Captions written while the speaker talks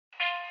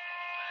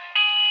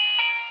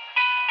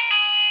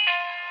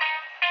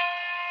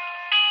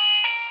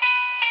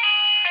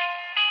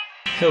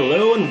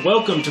Hello and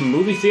welcome to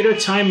Movie Theater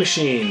Time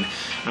Machine,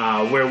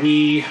 where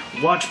we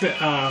watch,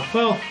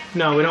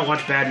 no, we don't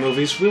watch bad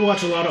movies. We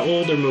watch a lot of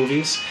older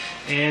movies,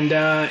 and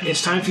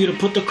it's time for you to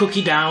put the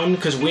cookie down,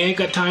 because we ain't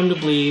got time to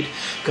bleed,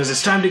 because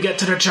it's time to get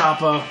to the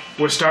chopper.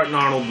 We're starting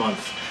Arnold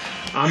Month.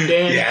 I'm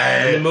Dan,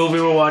 and the movie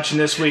we're watching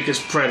this week is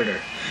Predator.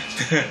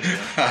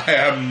 Hi,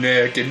 I'm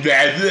Nick, and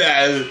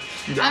I'm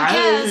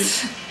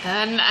Kaz,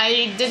 and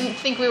I didn't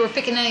think we were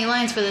picking any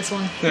lines for this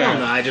one.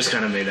 No, I just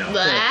kind of made that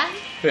Blah.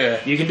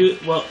 Yeah. You can do,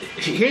 well,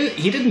 he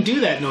didn't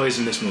do that noise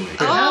in this movie.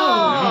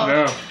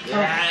 Oh. No.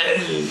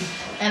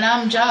 And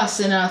I'm Joss,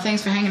 and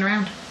thanks for hanging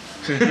around.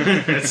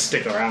 Let's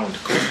stick around.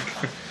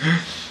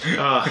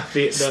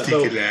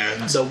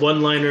 The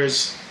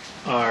one-liners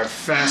are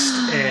fast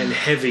and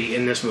heavy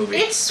in this movie.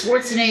 It's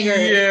Schwarzenegger.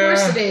 Yeah. Of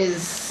course it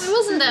is. There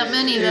wasn't that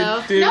many,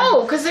 though.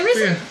 No, because there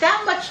isn't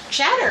that much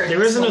chatter.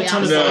 There isn't a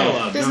ton of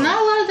dialogue. There's no.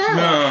 not a lot of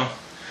dialogue. No.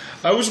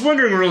 I was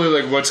wondering really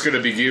like what's going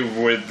to be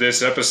with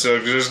this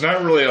episode because there's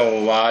not really a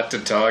lot to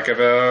talk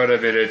about. I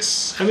mean,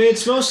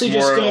 it's mostly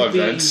just more going to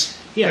events.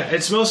 be... Yeah,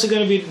 it's mostly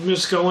going to be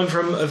just going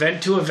from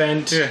event to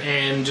event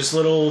and just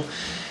little...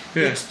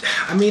 Yeah.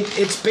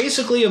 It's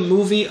basically a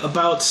movie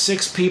about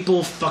 6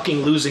 people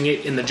fucking losing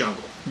it in the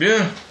jungle.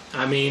 Yeah.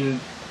 I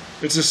mean...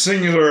 It's a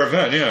singular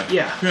event, yeah.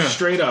 Yeah,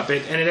 straight up.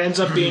 And it ends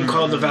up being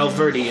called the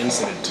Valverde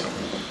Incident.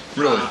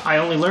 Really? I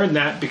only learned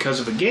that because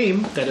of a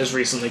game that has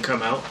recently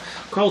come out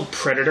called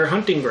Predator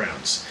Hunting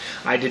Grounds.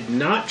 I did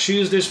not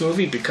choose this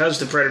movie because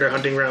the Predator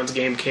Hunting Grounds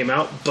game came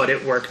out, but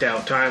it worked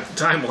out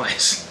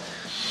time-wise.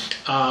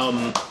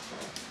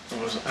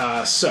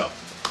 So,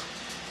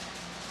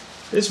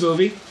 this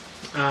movie,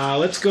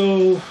 let's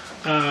go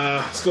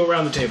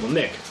around the table.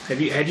 Nick,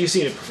 had you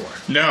seen it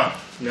before? No.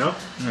 No?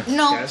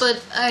 No, Yes?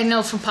 but I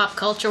know from pop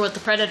culture what the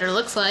Predator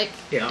looks like.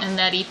 Yeah. And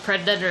that he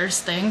predators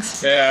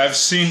things. Yeah, I've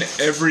seen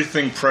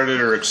everything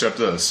Predator except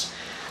this.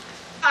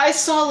 I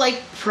saw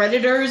like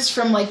Predators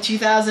from like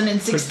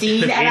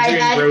 2016, and I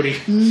Adrian had Brody.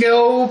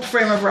 no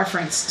frame of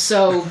reference.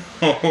 So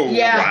Oh, wow.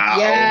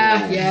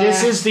 yeah.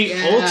 This is the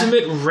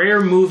ultimate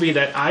rare movie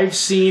that I've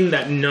seen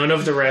that none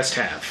of the rest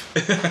have.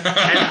 And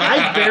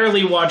I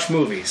barely watch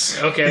movies.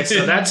 Okay,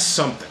 so that's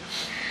something.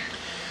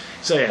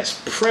 So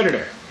yes,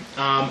 Predator.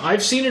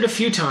 I've seen it a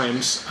few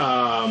times.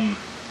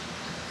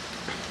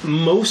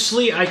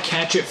 Mostly I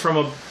catch it from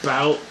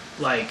about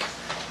like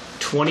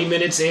 20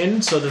 minutes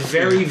in, so the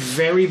very,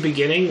 very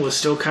beginning was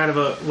still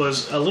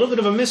was a little bit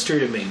of a mystery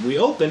to me. We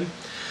open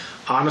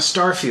on a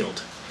star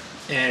field,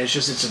 and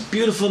it's a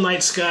beautiful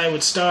night sky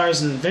with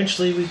stars, and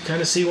eventually we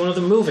kind of see one of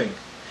them moving.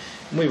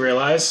 And we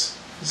realize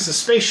it's a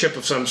spaceship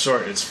of some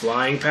sort. It's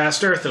flying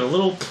past Earth, and a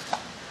little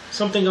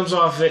something comes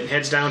off of it and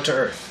heads down to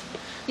Earth.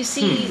 You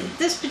see,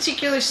 this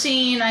particular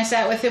scene, I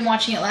sat with him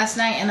watching it last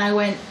night, and I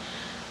went,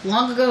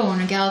 long ago in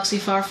a galaxy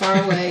far,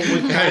 far away.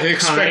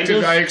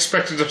 I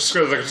expected to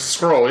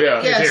scroll,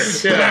 yeah.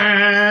 Yes.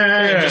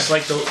 Yeah. Just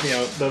like the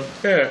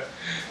Yeah.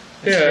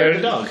 the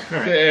dog. All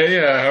right.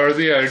 Yeah, or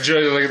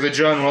like the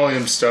John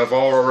Williams stuff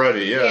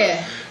already,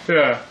 Yeah.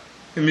 Yeah,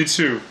 me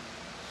too.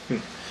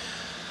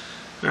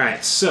 All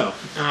right, so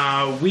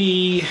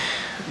we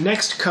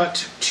next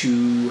cut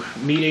to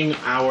meeting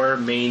our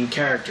main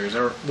characters,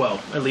 or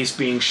well, at least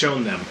being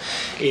shown them.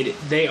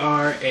 They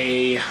are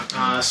a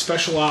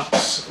special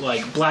ops,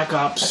 like black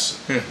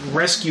ops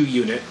rescue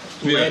unit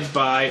led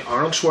by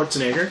Arnold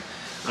Schwarzenegger,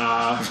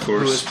 Of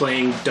course. who is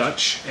playing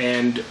Dutch,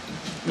 and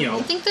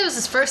I think that was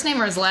his first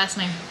name or his last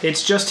name.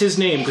 it's just his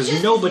name because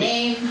It's just his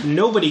name.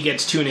 nobody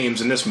gets 2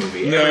 names in this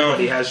movie. No.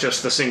 Everybody has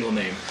just the single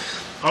name.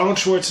 Arnold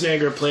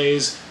Schwarzenegger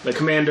plays the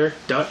commander,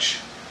 Dutch.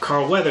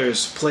 Carl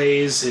Weathers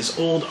plays his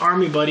old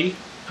army buddy,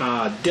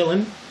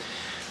 Dylan.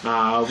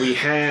 We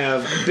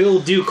have Bill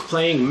Duke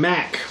playing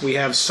Mac. We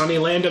have Sonny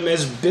Landham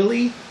as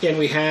Billy. And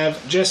we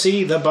have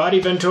Jesse the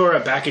Body Ventura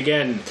back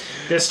again.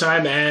 This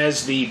time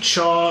as the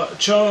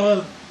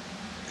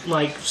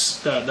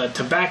the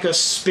tobacco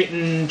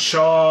spitting,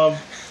 chaw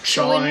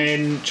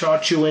chewing.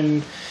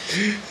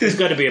 There's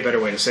got to be a better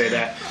way to say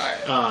that.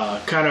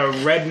 Kind of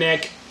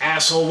redneck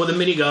asshole with a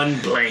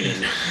minigun,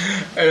 Blaine.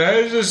 And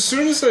as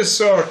soon as I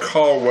saw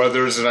Carl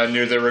Weathers and I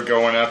knew they were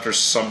going after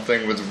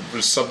something with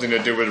something to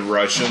do with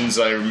Russians,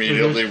 I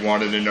immediately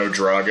wanted to know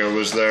Drago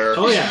was there.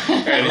 Oh yeah.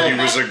 And he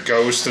was a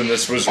ghost and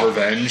this was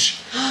revenge.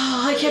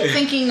 Oh, I kept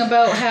thinking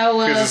about how...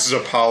 Because this is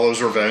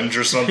Apollo's revenge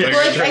or something.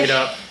 Like, Straight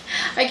up.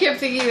 I kept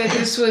thinking that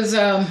this was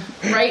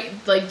right,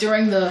 like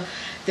during the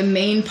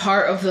main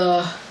part of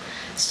the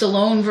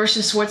Stallone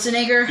versus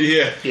Schwarzenegger.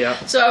 Yeah. Yeah.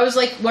 So I was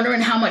like wondering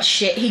how much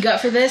shit he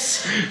got for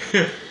this.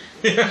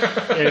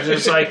 It's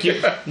just like you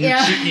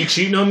Yeah. you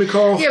cheating on me,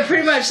 Carl? Yeah,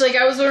 pretty much. Like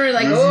I was wondering,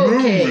 like,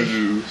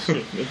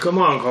 okay. Come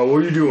on, Carl. What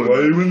are you doing? Why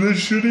are you in this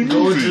shitty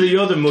Go into movie? the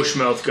other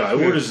mushmouth guy.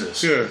 What is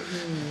this? Yeah.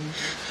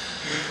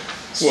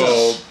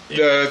 Well,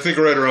 I think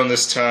right around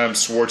this time,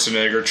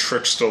 Schwarzenegger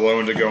tricked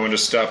Stallone to go in to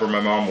Stop or My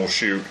Mom Will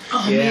Shoot.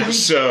 Oh, Yeah. maybe.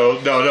 So,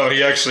 no,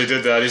 he actually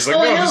did that. He's like,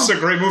 Oh, I no, know. this is a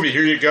great movie.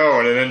 Here you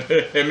go. And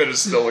then him and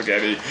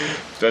Stilligeti.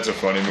 That's a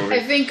funny movie. I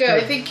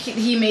think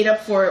he made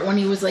up for it when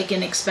he was like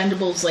in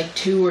Expendables like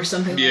 2 or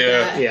something like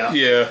that. Yeah.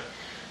 Yeah.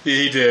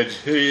 He did.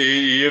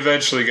 He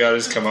eventually got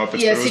his comeuppance,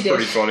 Yes, but it was he did.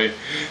 pretty funny.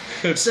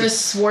 It's, The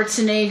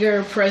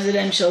Schwarzenegger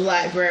Presidential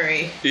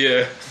Library.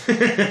 yeah.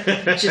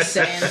 Just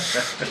saying.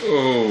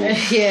 Oh.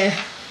 Yeah.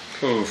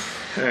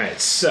 Oof. All right,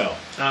 so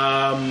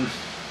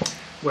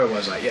where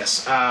was I?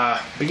 Yes,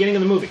 beginning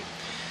of the movie.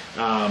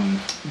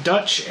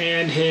 Dutch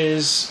and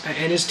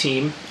his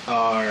team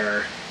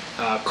are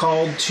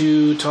called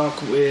to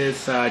talk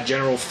with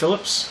General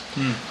Phillips,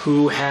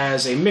 who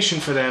has a mission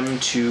for them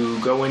to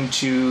go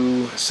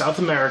into South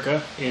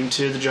America,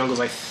 into the jungles.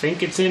 I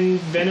think it's in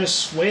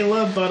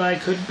Venezuela, but I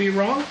could be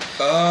wrong.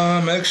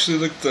 Actually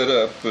looked that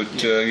up, but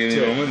give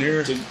me a moment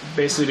here.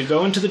 Basically, to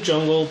go into the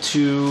jungle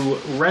to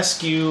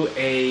rescue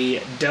a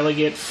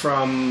delegate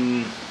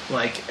from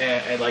like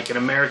an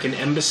American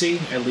embassy.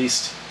 At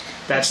least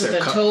that's That's their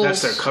what they're told.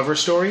 that's their cover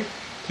story.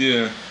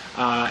 Yeah.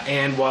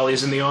 And while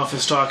he's in the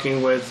office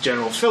talking with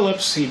General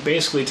Phillips, he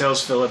basically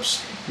tells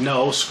Phillips,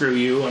 "No, screw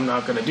you, I'm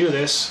not going to do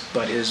this."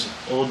 But his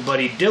old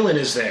buddy Dylan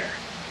is there.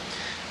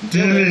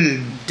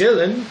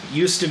 Dylan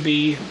used to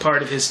be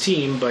part of his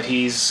team, but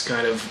he's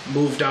kind of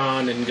moved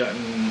on and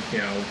gotten,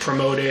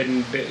 promoted.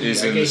 And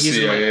He's in the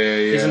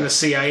CIA, He's in yeah. the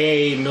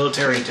CIA,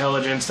 military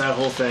intelligence, that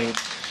whole thing.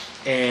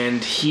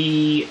 And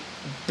he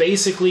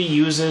basically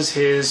uses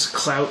his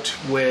clout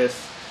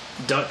with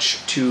Dutch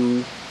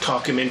to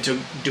talk him into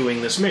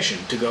doing this mission,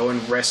 to go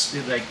and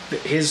rescue. Like,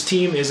 his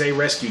team is a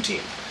rescue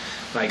team,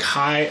 like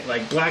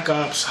Black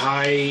Ops,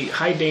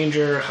 high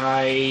danger,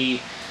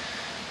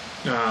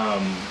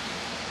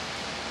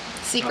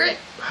 Secret?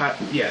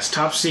 yes,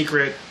 top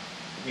secret,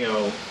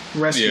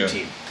 rescue Yeah.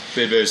 team.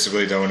 They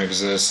basically don't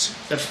exist.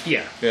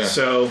 Yeah. Yeah.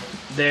 So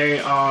they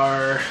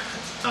are.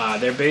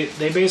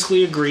 They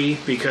basically agree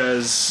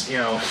because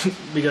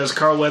because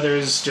Carl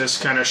Weathers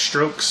just kind of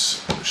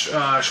strokes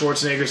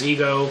Schwarzenegger's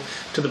ego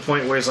to the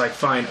point where he's like,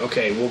 "Fine,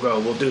 okay, we'll go,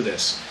 we'll do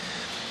this."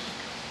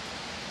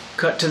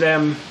 Cut to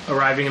them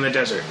arriving in the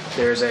desert.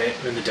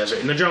 In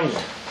the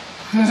jungle.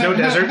 There's no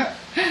desert.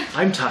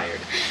 I'm tired.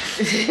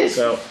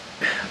 So,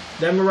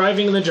 them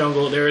arriving in the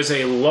jungle. There is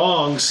a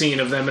long scene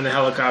of them in the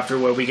helicopter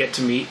where we get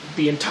to meet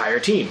the entire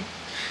team.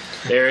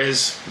 There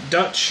is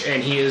Dutch,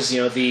 and he is,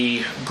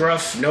 the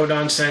gruff,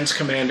 no-nonsense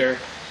commander.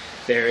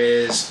 There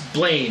is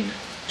Blaine,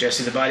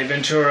 Jesse the Body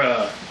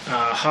Ventura,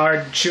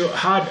 hard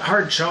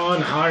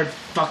Sean, hard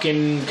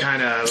fucking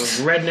kind of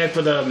redneck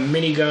with a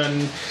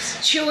minigun.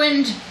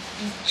 Chewing.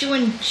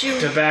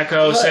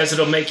 Tobacco What? says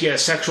it'll make you a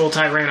sexual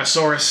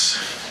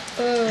tyrannosaurus.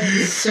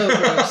 So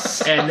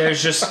gross. And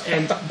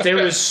there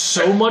is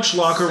so much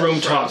locker room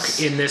talk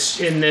in this.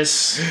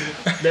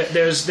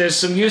 There's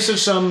some use of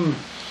some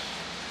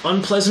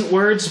unpleasant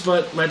words,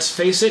 but let's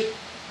face it,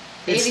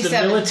 it's 87.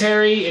 the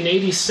military in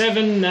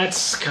 '87.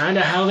 That's kind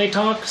of how they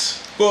talked.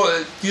 Well,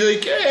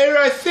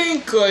 I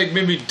think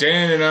maybe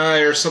Dan and I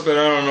or something. I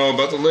don't know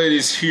about the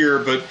ladies here,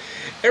 but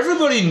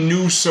everybody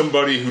knew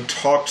somebody who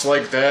talked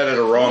like that at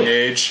a wrong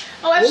age.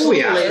 Oh, absolutely.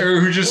 yeah. Or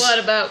who just What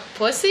about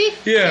pussy?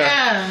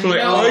 Yeah, like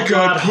no. I got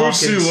God,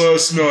 pussy Hawkins.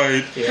 last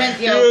night.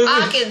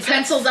 Hawkins.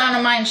 Pencil down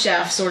a mine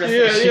shaft sort of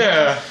thing.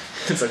 Yeah.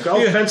 It's like,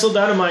 pencil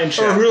down a mine Or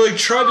shaft. who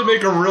tried to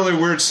make a really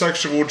weird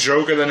sexual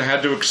joke and then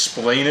had to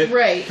explain it.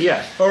 Right.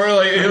 Yeah. Or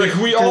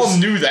we all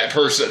knew that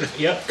person.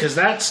 Yep, because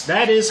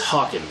that is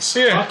Hawkins.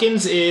 Yeah.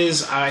 Hawkins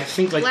is, I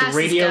think, the Glasses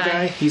radio guy.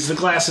 guy. He's the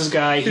glasses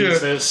guy. He's Yeah.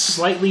 the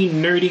slightly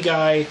nerdy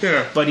guy.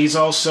 Yeah. But he's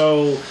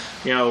also,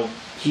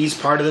 he's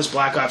part of this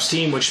Black Ops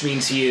team, which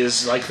means he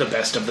is like the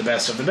best of the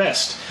best of the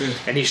best.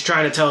 And he's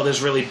trying to tell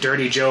this really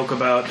dirty joke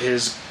about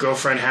his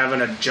girlfriend having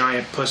a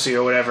giant pussy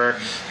or whatever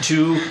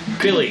to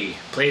Billy,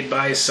 played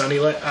by Sonny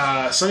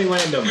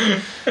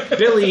Landham.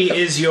 Billy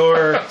is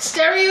your...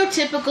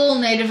 Stereotypical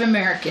Native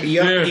American.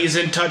 Yep, Yeah. he's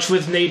in touch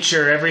with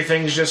nature.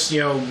 Everything's just,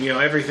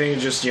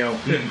 everything's just,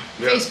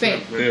 Face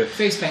paint. Yeah.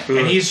 Face paint.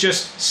 And he's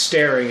just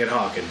staring at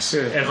Hawkins.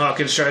 Yeah. And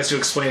Hawkins tries to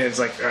explain it. It's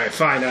like, all right,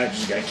 fine, I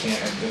can't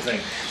have the thing.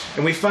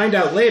 And we find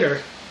out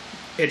later,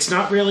 it's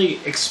not really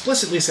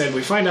explicitly said,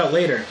 we find out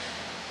later,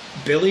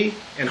 Billy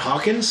and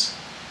Hawkins,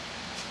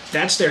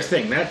 that's their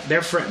thing.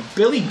 Their friend.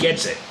 Billy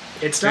gets it.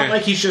 It's not Yeah.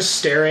 like he's just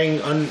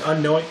staring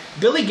unknowing.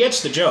 Billy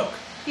gets the joke.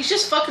 He's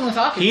just fucking with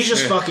Hawkins. He's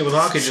just Yeah. fucking with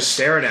Hawkins, just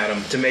staring at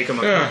him to make him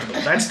Yeah.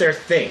 uncomfortable. That's their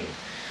thing.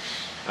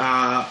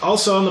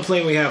 Also on the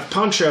plane we have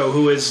Poncho,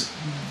 who is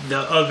the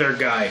other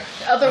guy,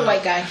 The other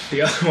white guy.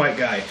 the other white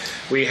guy.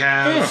 We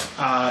have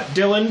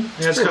Dylan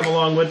has come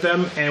along with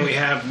them, and we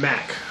have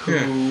Mac,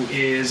 who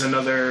is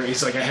another.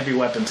 He's like a heavy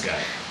weapons guy.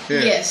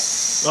 Yeah.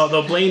 Yes.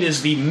 Although Blaine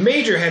is the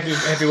major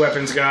heavy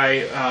weapons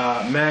guy,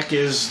 Mac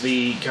is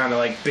the kind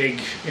of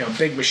big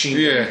machine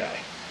gun Yeah. guy.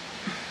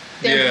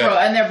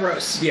 They're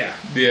bros. Yeah,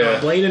 Yeah.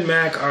 Blaine and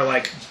Mac are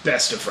like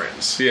best of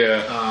friends.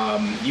 Yeah.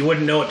 You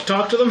wouldn't know what to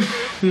talk to them.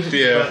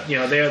 Yeah. But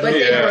they're But the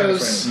they're kind of bros.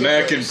 friends.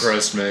 Mac Bros.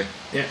 impressed me.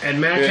 Yeah,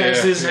 and Mac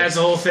has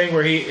the whole thing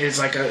where it's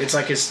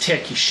like his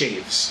tick. He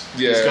shaves.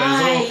 Yeah. He's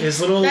got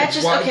his little That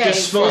just- okay.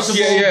 disposable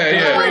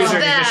Yeah. What is razor.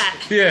 that?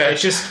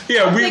 It's just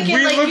Yeah, we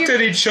thinking, like, looked you're-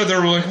 at each other.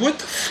 We're like, "What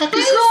the fuck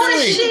is He's going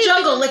this into thing?" the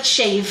jungle. Let's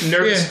shave.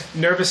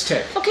 nervous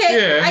tick.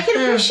 Okay, Yeah, I can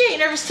yeah. appreciate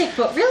nervous tick,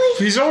 but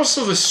really? He's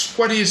also the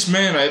sweatiest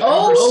man I've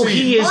Oh, ever Oh, seen.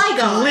 he is My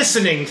God.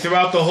 glistening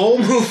throughout the whole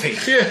movie.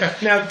 Yeah.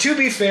 Now, to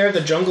be fair,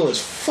 the jungle is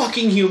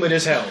fucking humid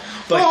as hell,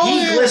 but Oh,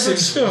 he yeah, glistens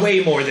but still. way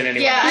more than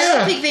anyone. Yeah, I Yeah.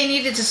 don't think they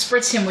needed to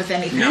spritz him with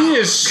anything. He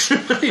is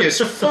sweaty as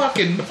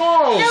fucking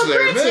balls No, there,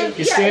 granted. man.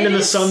 You Yeah, stand in it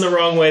the is- sun the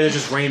wrong way, there's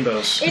just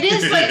rainbows. It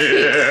is like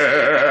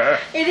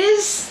it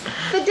is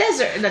the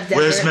desert. The desert.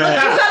 Where's Look,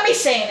 Matt? you got me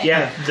saying it.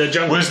 Yeah, the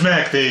jungle. Where's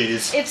Mac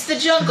these? It's the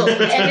jungle,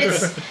 and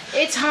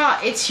it's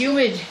hot. It's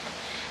humid,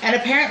 and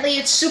apparently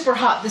it's super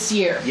hot this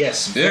year.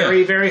 Yes, Yeah.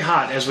 very, very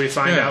hot, as we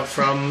find Yeah. out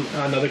from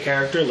another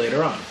character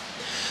later on.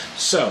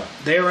 So,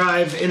 they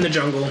arrive in the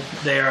jungle.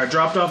 They are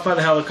dropped off by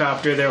the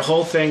helicopter. Their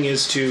whole thing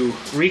is to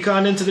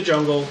recon into the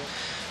jungle,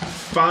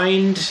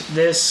 find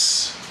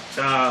this,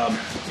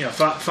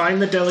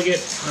 find the delegate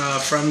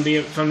from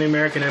the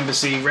American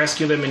embassy,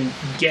 rescue them, and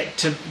get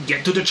to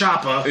the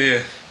chopper. Yeah.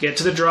 Get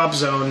to the drop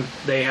zone.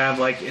 They have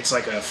it's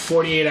like a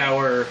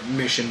 48-hour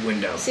mission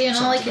window. See, and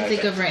all I can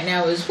think of right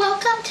now is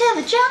 "Welcome to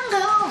the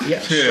jungle." Yeah,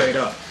 straight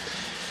up.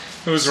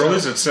 It was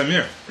released at same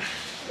year.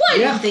 Why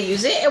Yeah. didn't they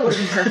use it? It would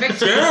have been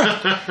perfect.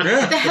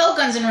 Yeah. The hell,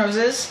 Guns N'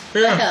 Roses.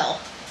 The Yeah. hell.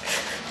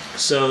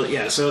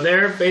 So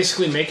they're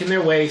basically making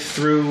their way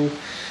through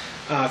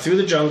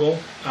the jungle.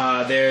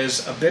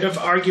 There's a bit of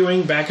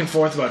arguing back and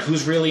forth about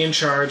who's really in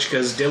charge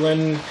because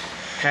Dylan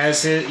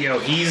has his,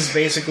 he's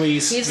basically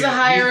He's the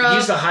higher up.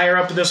 He's the higher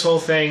up of this whole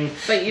thing.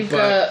 But you've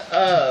got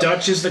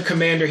Dutch is the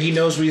commander. He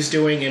knows what he's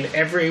doing, and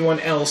everyone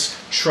else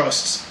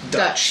trusts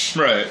Dutch. Dutch.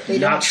 Right. They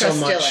don't Not trust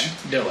so much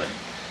Dylan. Dylan.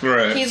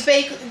 Right.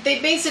 They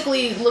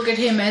basically look at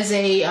him as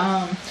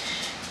a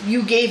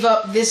you gave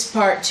up this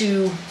part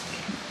to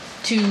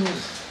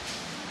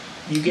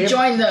You gave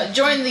join the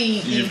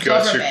You've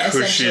got your government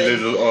cushy essentially.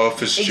 little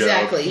office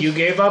Exactly. You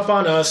gave up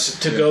on us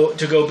to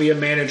go be a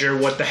manager.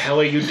 What the hell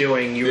are you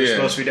doing? You were Yeah.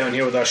 supposed to be down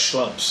here with us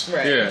schlubs.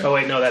 Right. Yeah. Oh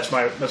wait, no, that's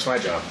my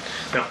job.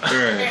 No. Right.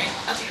 Alright,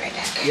 I'll be right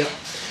back. Yep.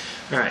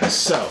 All right.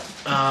 So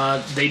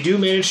they do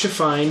manage to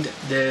find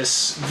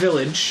this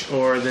village,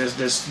 or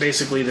this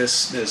basically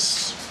this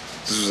This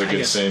was a I good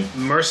guess, scene.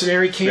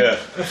 mercenary camp,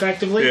 Yeah.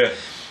 effectively. Yeah.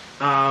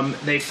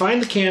 They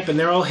find the camp, and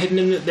they're all hidden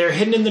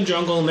in the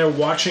jungle, and they're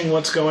watching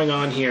what's going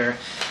on here.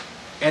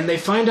 And they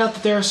find out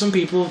that there are some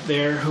people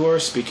there who are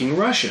speaking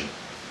Russian.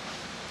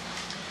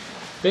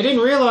 They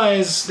didn't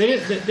realize they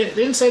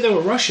didn't say there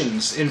were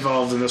Russians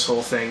involved in this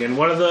whole thing. And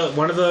one of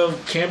the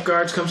camp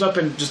guards comes up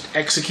and just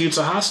executes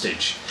a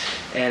hostage.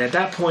 And at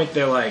that point,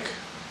 they're like,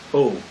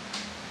 "Oh,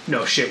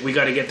 no shit! We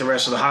got to get the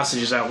rest of the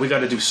hostages out. We got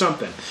to do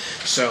something."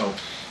 So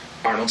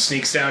Arnold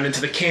sneaks down into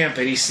the camp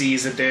and he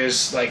sees that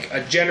there's like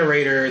a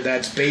generator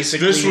that's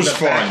basically This was the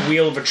back fun.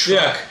 wheel of a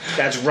truck Yeah.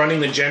 that's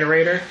running the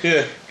generator.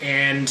 Yeah.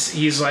 And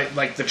he's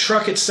like the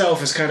truck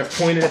itself is kind of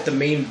pointed at the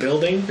main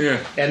building. Yeah.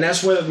 And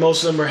that's where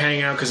most of them are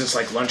hanging out because it's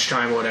like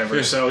lunchtime or whatever.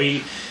 Yeah. So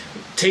he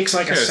takes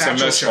like a It's a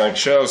satchel mess hall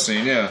charge. chow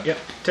scene, yeah. Yep.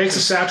 Takes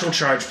a satchel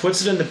charge,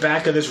 puts it in the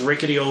back of this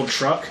rickety old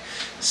truck,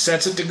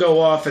 sets it to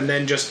go off, and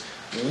then just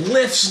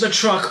lifts the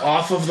truck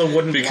off of the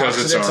wooden Because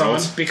blocks it's that it's Arnold.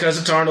 on. Because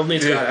it's Arnold and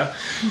he's Yeah.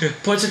 gotta.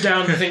 Puts it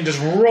down, the thing just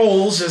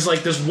rolls as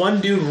like this one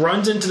dude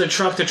runs into the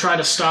truck to try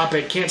to stop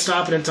it, can't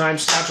stop it in time,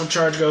 satchel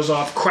charge goes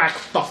off, crack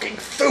fucking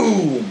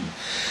boom!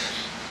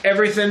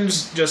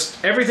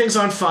 Everything's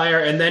on fire,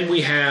 and then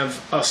we have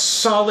a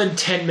solid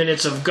 10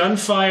 minutes of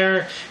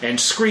gunfire and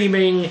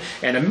screaming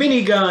and a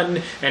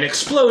minigun and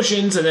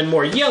explosions and then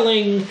more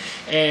yelling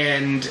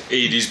and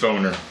 80s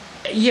boner.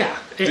 yeah,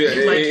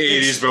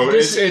 80s boner.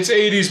 It's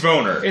 80s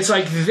boner. it's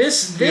like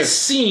this Yeah.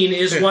 scene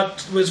is Yeah.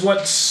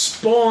 what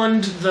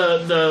spawned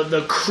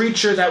the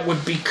creature that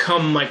would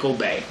become Michael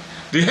Bay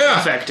Yeah.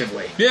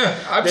 effectively. Yeah.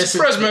 I'm This is-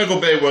 surprised Michael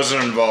Bay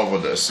wasn't involved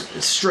with this.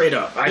 Straight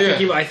up,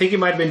 I think he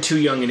might have been too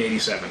young in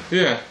 '87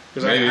 Yeah.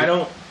 because Maybe.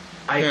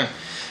 I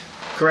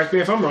correct me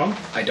if I'm wrong.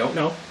 I don't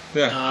know.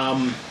 Yeah.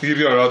 You keep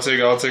going. I'll take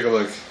a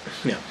look.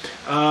 Yeah.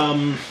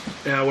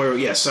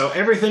 So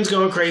everything's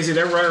going crazy.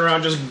 They're running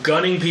around just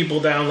gunning people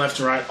down left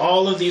and right.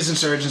 All of these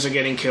insurgents are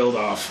getting killed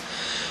off.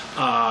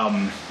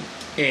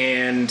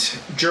 And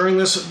during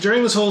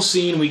this whole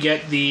scene, we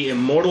get the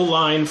immortal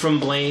line from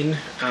Blaine,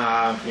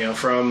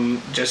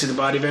 from Jesse the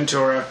Body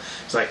Ventura.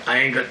 It's like, "I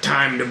ain't got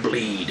time to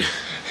bleed,"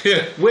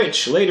 Yeah.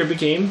 which later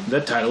became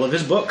the title of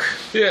his book.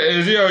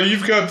 Yeah.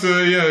 You've got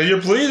you're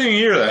bleeding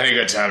here. I ain't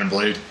got time to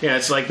bleed. Yeah,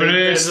 it's like But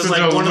it's just the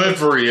like one of the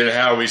delivery and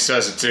how he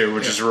says it too,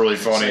 which is really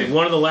funny.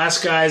 One of the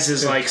last guys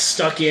is like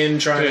stuck in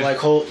trying to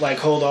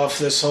hold off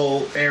this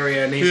whole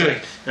area, and he's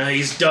Yeah.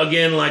 he's dug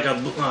in like a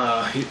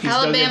he's dug in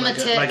Alabama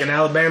tip. like an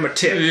Alabama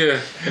tip. Yeah.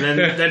 And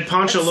then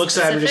Pancho looks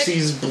at him and just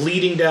Specific. sees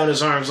bleeding down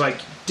his arms. Like,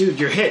 dude,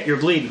 you're hit. You're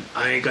bleeding.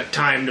 I ain't got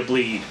time to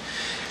bleed.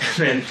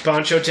 And then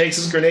Pancho takes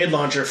his grenade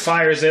launcher,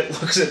 fires it,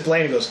 looks at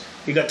Blaine, and goes,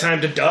 "You got time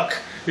to duck?"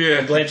 Yeah.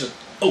 And Blaine just,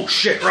 oh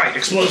shit, right,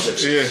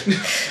 explosives.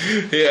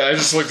 Yeah, I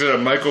just looked at it.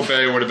 Michael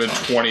Bay would have been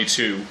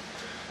 22.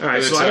 All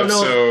right, so I don't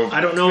know.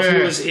 I don't know if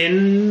he was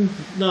in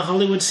the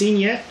Hollywood scene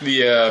yet.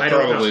 Yeah,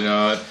 probably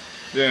not.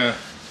 Yeah.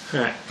 All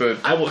right,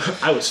 but I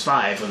was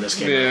 5 when this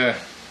came out. Yeah,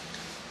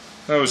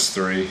 I was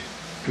 3.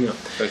 Yeah.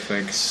 I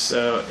think.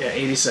 So yeah,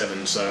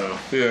 87. So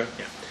yeah.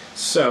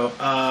 So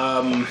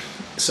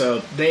so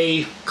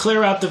they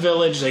clear out the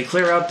village. They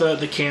clear out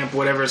the camp,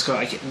 whatever it's called.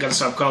 I gotta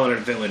stop calling it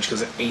a village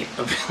because it ain't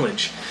a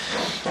village.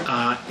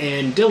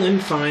 And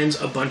Dylan finds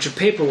a bunch of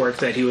paperwork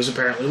that he was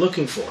apparently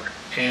looking for,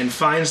 and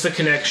finds the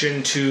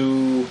connection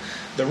to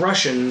the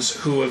Russians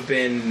who have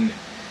been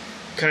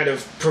kind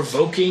of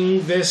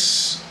provoking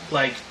this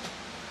like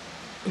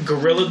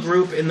guerrilla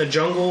group in the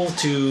jungle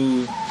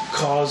to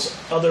cause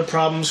other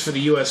problems for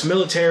the U.S.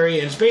 military,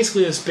 and it's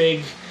basically this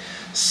big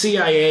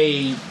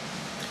CIA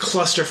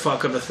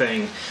clusterfuck of a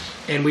thing.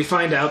 And we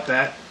find out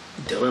that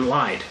Dylan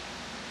lied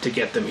to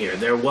get them here.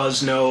 There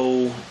was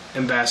no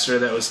ambassador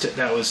that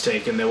was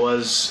taken. There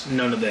was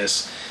none of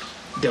this.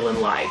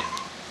 Dylan lied.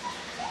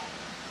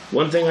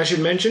 One thing I should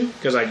mention,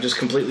 because I just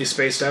completely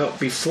spaced out,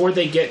 before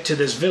they get to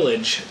this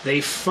village,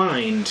 they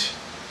find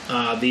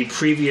the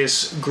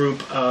previous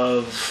group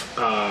of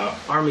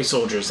army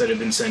soldiers that had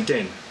been sent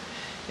in.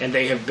 And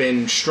they have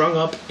been strung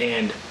up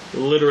and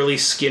literally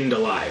skinned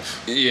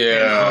alive.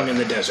 Yeah. And hung in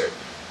the desert.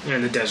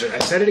 In the desert. I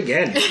said it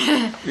again.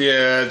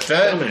 Yeah,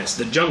 Dumbass,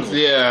 the jungle.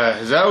 Yeah,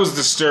 that was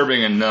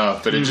disturbing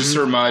enough, but it just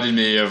reminded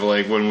me of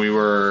like when we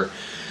were.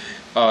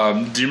 Do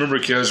you remember,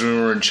 kids, when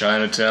we were in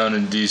Chinatown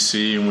in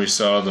D.C. and we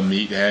saw the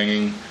meat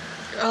hanging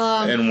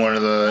in one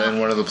of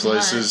the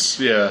places?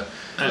 Yeah,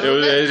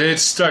 it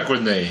stuck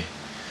with me.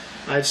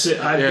 I've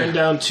been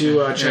down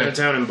to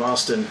Chinatown in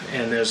Boston,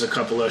 and there's a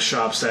couple of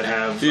shops that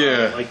have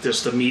like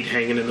this the meat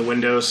hanging in the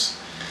windows.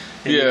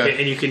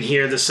 And you can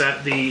hear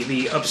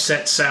the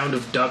upset sound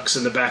of ducks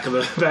in the back of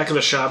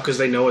the shop because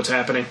they know what's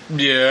happening.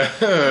 Yeah,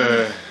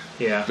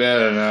 yeah,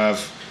 bad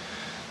enough.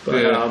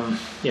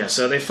 But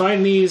so they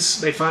find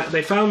these. They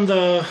found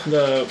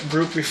the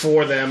group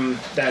before them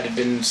that had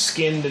been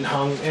skinned and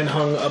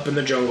hung up in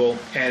the jungle,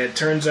 and it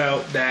turns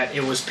out that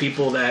it was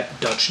people that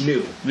Dutch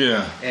knew.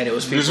 Yeah, and it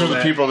was people. These are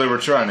the people they were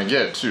trying to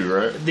get too,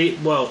 right?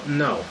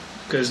 No.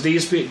 Because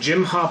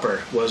Jim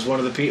Hopper was one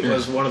of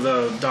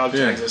the dog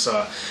tags I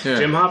saw. Yeah.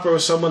 Jim Hopper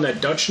was someone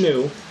that Dutch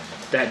knew,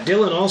 that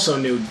Dylan also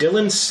knew.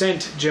 Dylan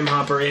sent Jim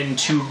Hopper in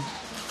to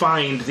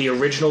find the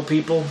original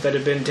people that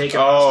had been taken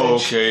hostage. Oh,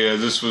 okay. Yeah,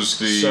 this was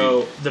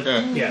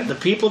the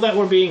people that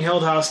were being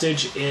held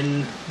hostage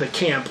in the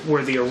camp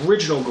were the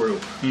original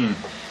group.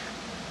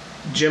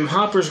 Jim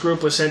Hopper's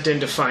group was sent in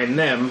to find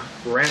them,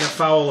 ran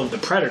afoul of the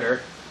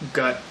Predator,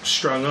 got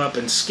strung up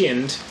and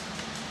skinned,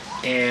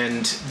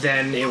 and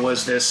then it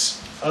was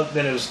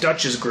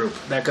Dutch's group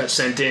that got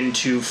sent in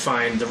to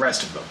find the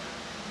rest of them.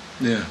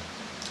 Yeah.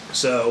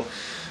 So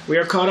we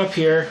are caught up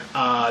here.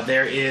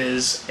 There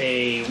is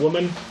a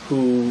woman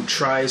who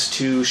tries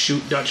to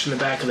shoot Dutch in the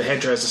back of the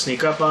head, tries to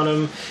sneak up on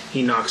him.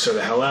 He knocks her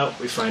the hell out.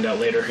 We find out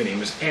later her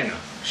name is Anna.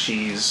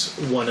 She's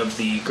one of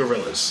the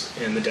guerrillas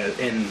in the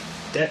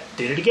did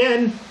it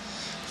again.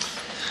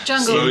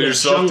 Jungle. Slow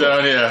yourself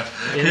down, yeah.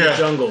 In the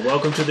jungle.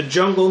 Welcome to the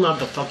jungle, not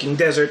the fucking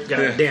desert.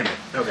 God damn it.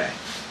 Okay.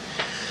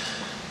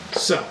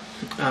 So,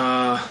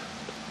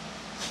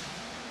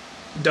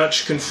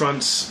 Dutch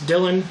confronts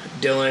Dylan.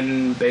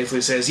 Dylan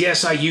basically says,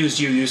 "Yes, I used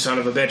you, you son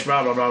of a bitch.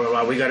 Blah blah blah blah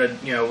blah. We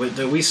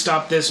gotta, we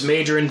stopped this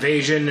major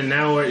invasion, and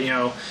now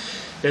we're,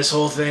 this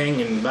whole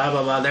thing, and blah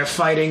blah blah. They're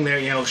fighting.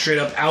 They're, straight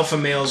up alpha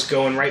males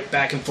going right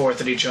back and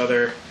forth at each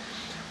other.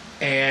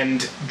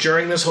 And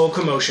during this whole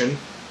commotion,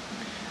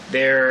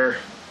 their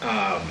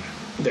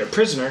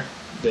prisoner,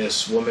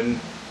 this woman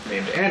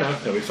named Anna,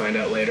 that we find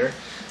out later,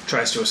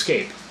 tries to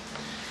escape.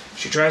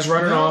 She tries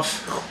running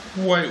off.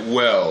 Quite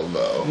well,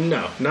 though.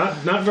 No,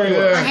 not very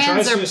well. Her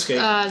hands tries to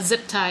escape. are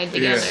zip tied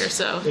together,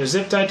 so they're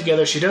zip tied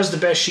together. She does the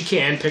best she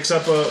can. Picks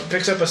up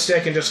a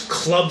stick and just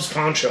clubs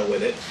Poncho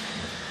with it.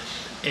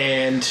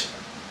 And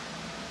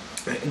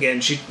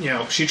again,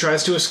 she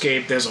tries to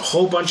escape. There's a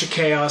whole bunch of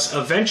chaos.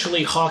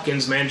 Eventually,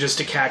 Hawkins manages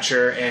to catch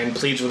her and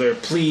pleads with her,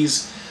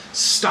 "Please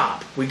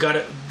stop. We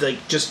gotta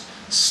just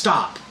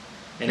stop."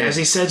 And as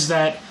he says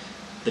that,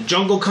 the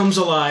jungle comes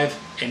alive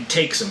and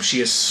takes him.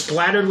 She is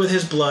splattered with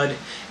his blood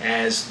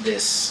as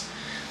this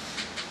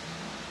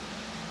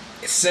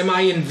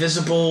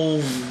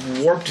semi-invisible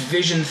warped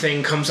vision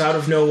thing comes out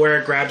of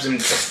nowhere, grabs him,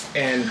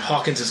 and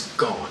Hawkins is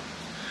gone.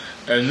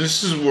 And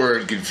this is where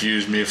it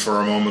confused me for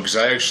a moment, because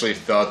I actually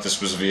thought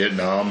this was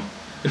Vietnam.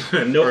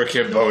 Nope. Or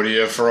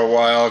Cambodia for a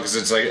while, because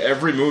it's like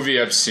every movie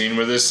I've seen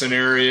with this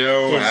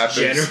scenario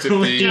happens to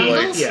be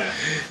like,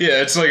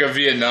 it's like a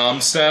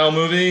Vietnam style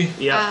movie.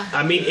 Yeah,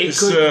 I mean,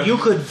 you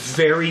could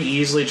very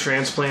easily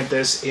transplant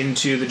this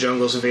into the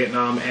jungles of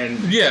Vietnam,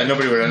 and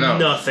nobody would have known.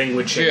 Nothing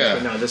would change. Yeah.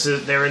 But no,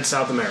 they're in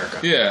South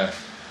America. Yeah.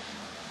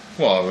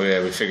 Well,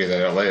 we figured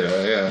that out later.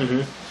 Yeah.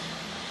 Mm-hmm.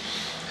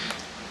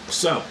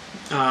 So,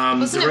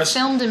 wasn't it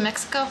filmed in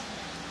Mexico?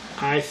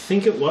 I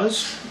think it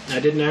was. I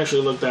didn't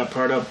actually look that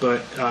part up,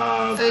 but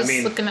I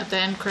was looking at the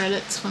end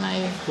credits when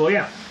I. Well,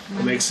 yeah,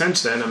 it makes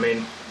sense then. I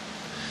mean,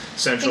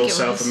 Central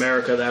South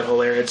America, that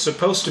whole area. It's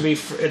supposed to be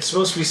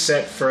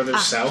set further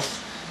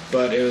south,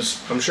 but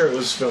I'm sure it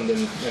was filmed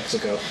in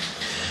Mexico.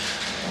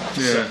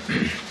 Yeah.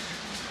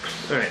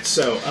 All right.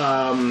 So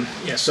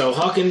so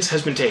Hawkins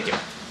has been taken.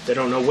 They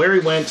don't know where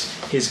he went.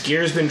 His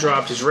gear's been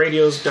dropped. His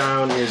radio's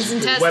down. His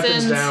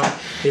weapons down.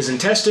 His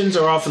intestines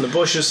are off in the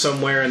bushes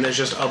somewhere, and there's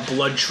just a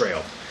blood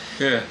trail.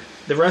 Yeah.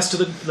 The rest of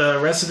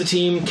the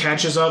team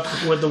catches up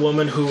with the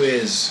woman who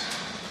is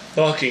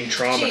fucking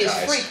traumatized. She is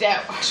freaked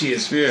out. She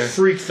is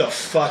freaked the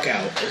fuck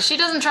out. She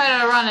doesn't try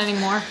to run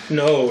anymore.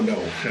 No.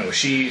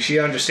 She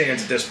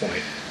understands at this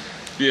point.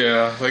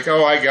 Yeah, like,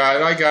 oh, I got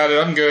it.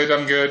 I'm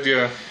good.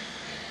 Yeah.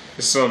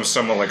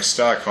 Someone like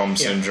Stockholm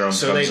syndrome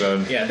comes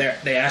in. Yeah,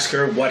 they ask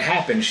her what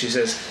happened. She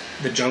says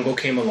the jungle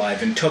came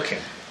alive and took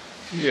him.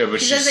 Yeah,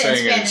 but she's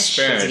saying it in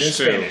Spanish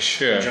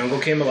too. Yeah. The jungle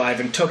came alive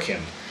and took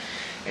him.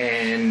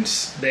 And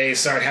they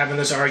start having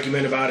this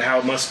argument about how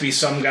it must be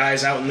some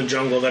guys out in the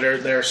jungle that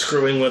are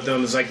screwing with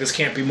them. It's like, this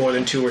can't be more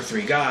than 2 or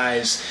 3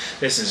 guys.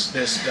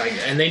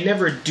 And they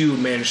never do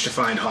manage to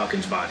find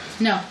Hawkins' body.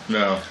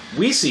 No.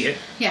 We see it.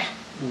 Yeah.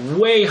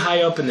 Way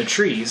high up in the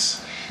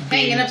trees.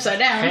 Hanging upside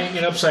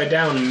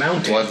down,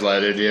 mounted.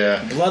 Bloodletted,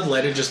 yeah.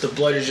 Bloodletted, just the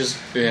blood is just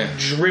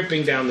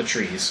dripping down the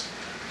trees.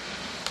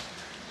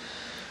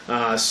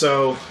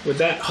 So, with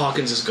that,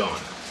 Hawkins is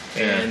gone.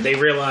 And they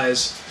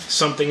realize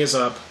something is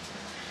up.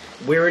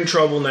 We're in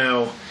trouble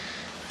now.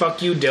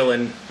 Fuck you,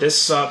 Dylan. This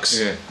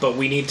sucks, but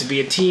we need to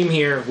be a team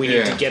here. We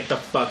need to get the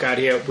fuck out of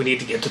here. We need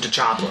to get to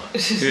T'Challa.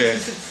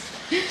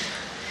 Yeah.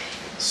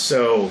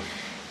 So,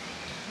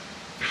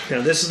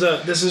 now this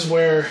is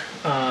where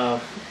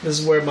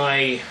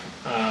my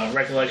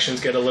recollections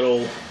get a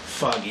little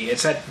foggy.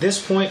 It's at this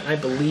point, I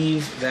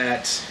believe,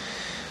 that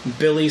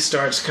Billy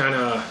starts kind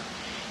of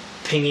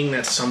pinging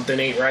that something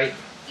ain't right.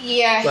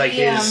 Yeah, like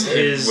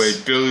his.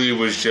 Wait, Billy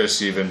was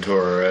Jesse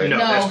Ventura, right? No,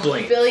 that's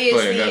Blaine. Billy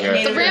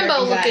is the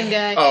Rambo-looking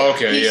guy. Oh,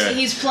 okay,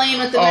 He's playing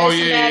with the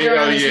medicine bag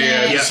around his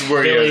neck. This is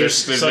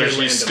where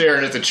he's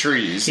staring at the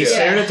trees. He's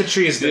staring at the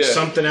trees. There's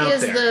something out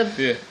there.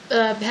 He has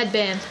the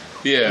headband.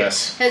 Yeah.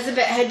 Yes. Has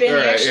the headband.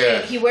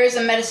 Right, he wears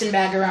a medicine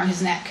bag around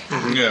his neck.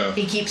 Mm-hmm. Yeah.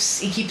 He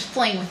keeps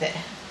playing with it.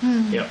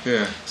 Yep.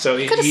 Yeah. So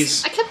I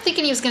kept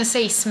thinking he was going to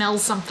say he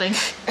smells something.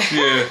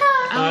 Yeah.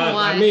 I don't know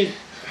why.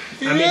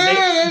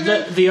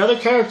 The other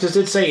characters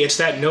did say it's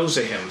that nose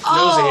of him.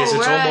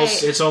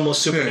 It's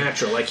almost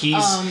supernatural. Like he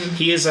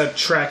is a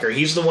tracker.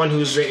 He's the one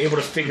who's able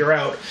to figure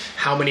out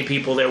how many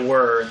people there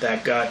were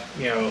that got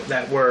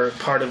that were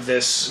part of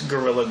this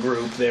guerrilla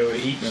group.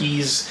 He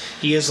is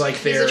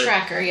like their. He's a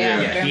tracker.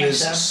 Yeah. He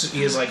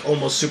is like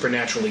almost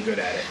supernaturally good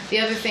at it. The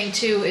other thing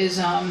too is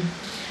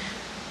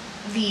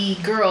the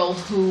girl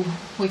who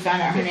we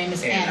found out her name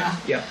is Anna.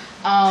 Yeah.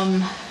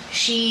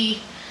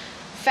 She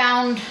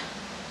found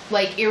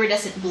like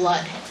iridescent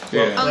blood.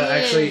 Well,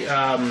 actually,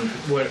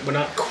 we're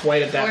not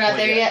quite at that point. We're not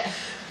there yet.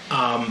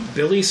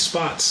 Billy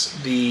spots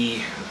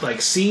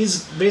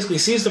sees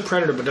the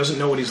predator but doesn't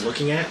know what he's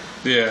looking at.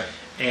 Yeah.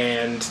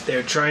 And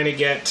they're trying to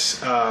get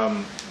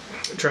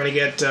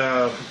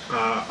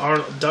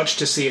Dutch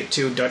to see it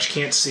too. Dutch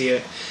can't see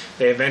it.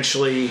 They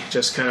eventually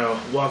just kind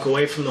of walk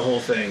away from the whole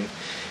thing,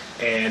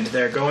 and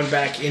they're going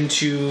back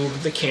into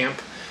the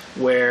camp,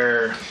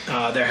 where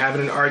they're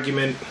having an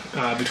argument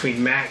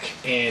between Mac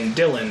and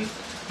Dylan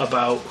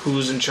about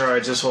who's in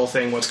charge, this whole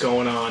thing, what's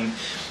going on.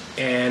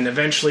 And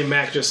eventually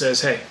Mac just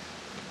says, hey,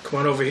 come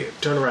on over here,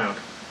 turn around,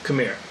 come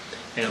here.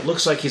 And it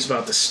looks like he's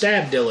about to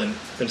stab Dylan,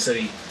 but instead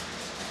he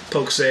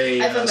pokes a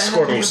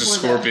scorpion. Pokes a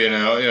scorpion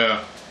out,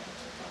 yeah.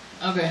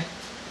 Okay.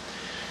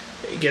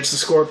 He gets the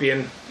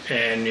scorpion,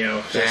 and,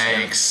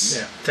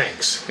 thanks.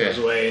 Thanks. Goes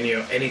away,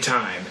 and,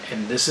 anytime.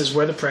 And this is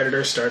where the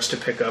predator starts to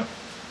pick up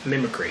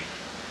mimicry.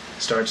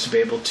 Starts to be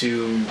able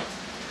to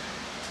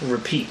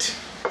repeat.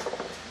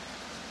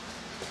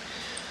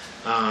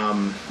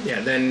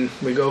 Then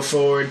we go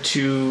forward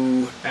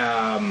to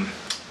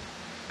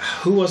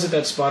who was it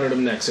that spotted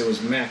him next? It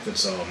was Mac that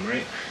saw him,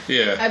 right?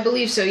 Yeah, I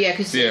believe so. Yeah,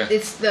 because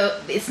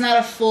it's not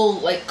a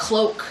full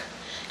cloak.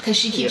 Because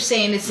she keeps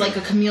saying it's like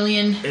a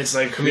chameleon. It's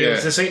like a chameleon.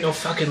 This ain't no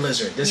fucking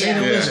lizard. This ain't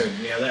a lizard.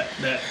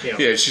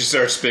 Yeah, she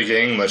starts speaking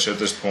English at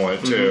this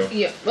point, too. Mm-hmm.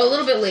 Yeah, a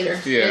little bit later.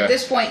 Yeah. At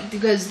this point,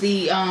 because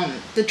the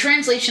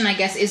translation, I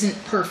guess, isn't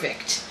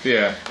perfect.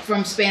 Yeah.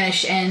 From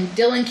Spanish. And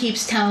Dylan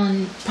keeps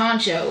telling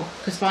Pancho,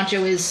 because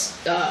Pancho is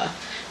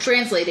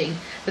translating,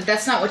 but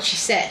that's not what she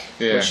said.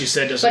 Yeah. What she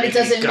said doesn't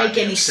make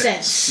any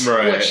sense.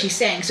 Right. What she's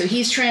saying. So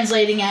he's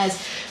translating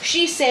as,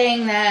 she's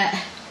saying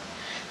that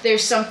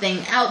there's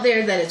something out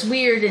there that it's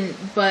weird,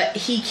 but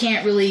he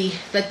can't really,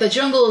 the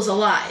jungle is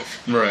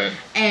alive. Right.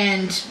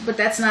 But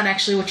that's not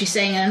actually what she's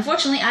saying, and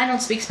unfortunately I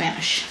don't speak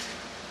Spanish.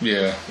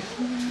 Yeah.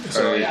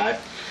 So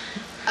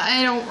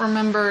I don't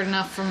remember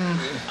enough from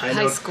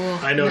high school.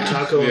 I know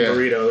taco and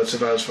burrito. That's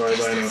about as far as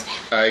I know.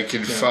 I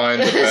can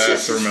find the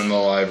bathroom in the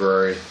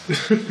library.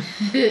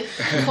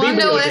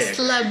 Cuando es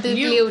la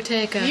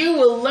biblioteca? You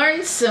will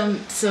learn some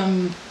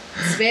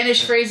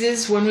Spanish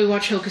phrases when we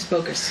watch Hocus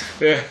Pocus.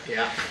 Yeah.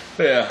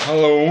 Yeah.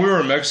 Although when we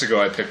were in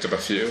Mexico, I picked up a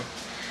few.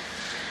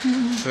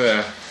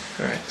 Yeah.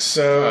 All right.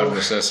 So Out of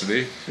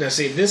necessity. now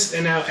see this,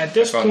 and now at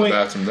this Found point, the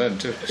bathroom then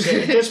too.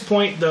 at this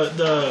point,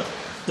 the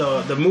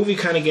movie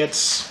kind of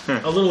gets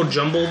a little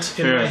jumbled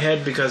in my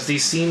head because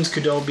these scenes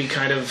could all be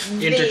kind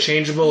of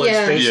interchangeable.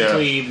 Yeah. It's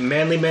basically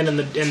manly men in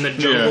the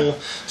jungle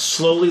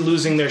slowly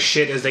losing their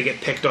shit as they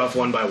get picked off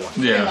one by one.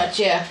 Pretty much,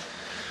 yeah.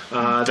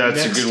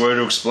 That's a good way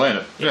to explain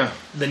it. Yeah.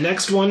 The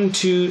next one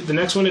to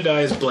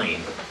die is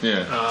Blaine.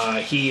 Yeah.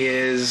 He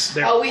is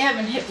there. Oh, we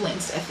haven't hit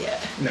Blaine's death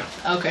yet. No.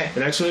 Okay.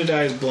 The next one to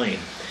die is Blaine.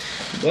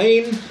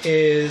 Blaine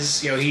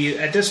is, he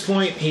at this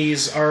point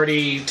he's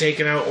already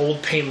taken out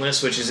Old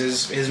Painless, which is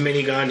his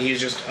minigun. He's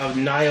just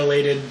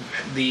annihilated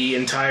the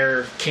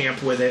entire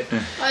camp with it.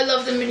 I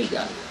love the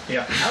minigun.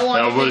 Yeah. I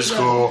want That a was minigun.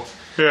 cool.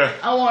 Yeah.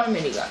 I want a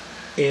minigun.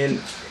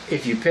 And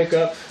if you pick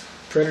up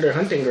Predator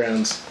Hunting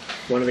Grounds,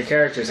 one of the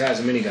characters has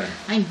a minigun.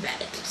 I'm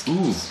bad at those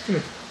games.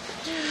 Ooh.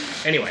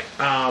 Anyway,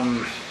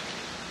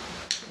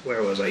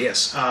 where was I?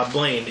 Yes,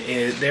 Blaine.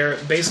 They're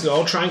basically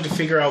all trying to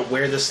figure out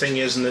where this thing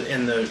is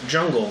in the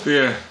jungle.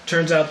 Yeah.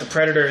 Turns out the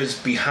Predator is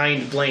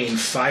behind Blaine,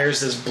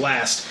 fires this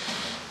blast,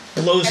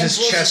 blows his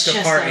chest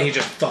apart, and he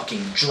just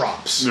fucking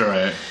drops. All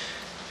right.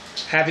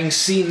 Having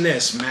seen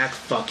this, Mac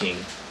fucking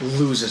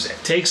loses it.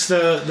 Takes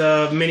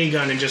the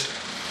minigun and just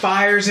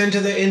fires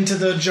into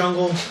the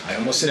jungle. I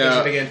almost said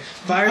that again.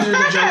 Fires into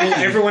the jungle.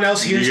 Everyone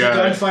else hears the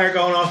gunfire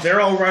going off. They're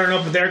all running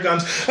up with their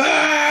guns.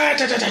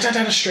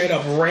 Straight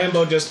up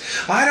Rambo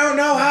just, I don't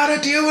know how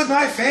to deal with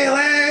my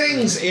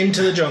failings,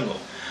 into the jungle.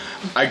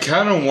 I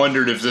kind of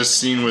wondered if this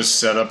scene was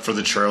set up for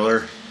the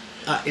trailer.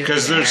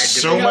 Because there's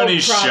so many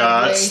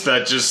shots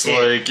that just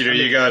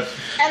you got...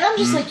 And I'm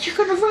just like, you're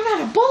going to run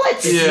out of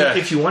bullets. Yeah.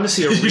 If you want to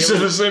see a real... You said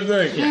the same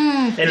thing.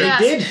 And they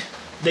did.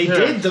 They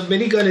did. The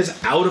minigun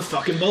is out of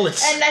fucking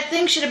bullets. And that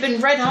thing should have been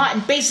red hot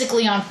and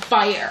basically on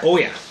fire. Oh,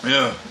 yeah.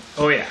 Yeah.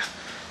 Oh, yeah.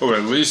 Or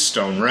at least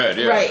stone red,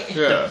 yeah. Right.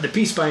 Yeah. The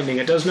peace binding,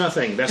 it does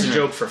nothing. That's a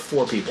joke for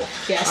 4 people.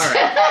 Yes. All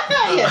right.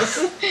 Yes.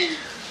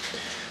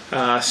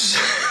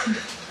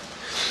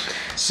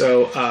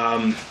 So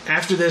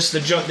after this,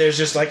 there's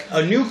just like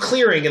a new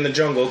clearing in the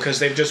jungle because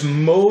they've just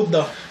mowed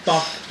the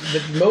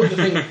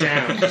thing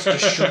down, just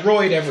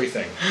destroyed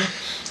everything.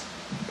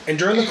 And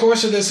during the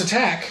course of this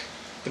attack,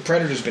 the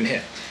Predator's been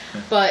hit.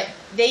 But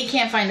they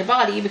can't find the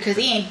body because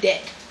he ain't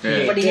dead.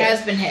 Yeah. But he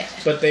has been hit.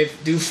 But they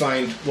do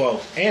find,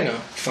 Anna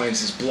finds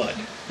his blood,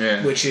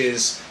 which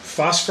is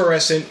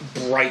phosphorescent,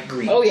 bright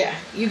green. Oh yeah,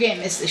 you can't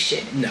miss this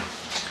shit. No.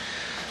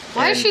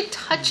 Why did she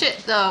touch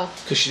it though?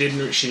 Because she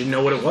didn't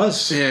know what it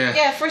was. Yeah.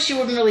 Yeah, at first you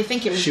wouldn't really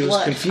think it was She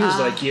blood. was confused.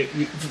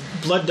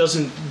 Blood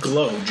doesn't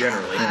glow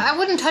generally. I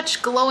wouldn't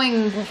touch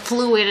glowing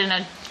fluid in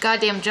a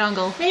goddamn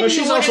jungle. Maybe But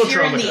she's you would also if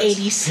you're in the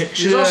traumatized. 80s.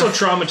 She's also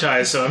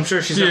traumatized, so I'm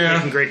sure she's not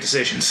making great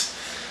decisions.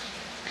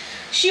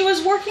 She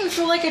was working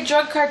for like a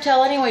drug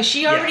cartel anyway.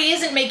 She already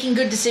isn't making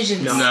good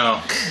decisions.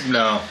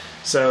 No.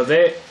 So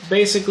they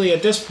basically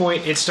at this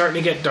point it's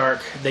starting to get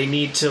dark. They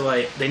need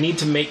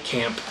to make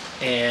camp,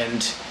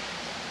 and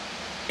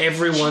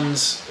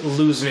everyone's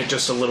losing it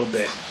just a little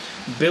bit.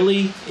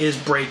 Billy is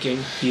breaking.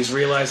 He's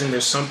realizing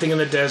there's something in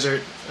the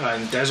desert.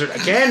 Desert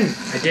again.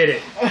 I did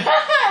it.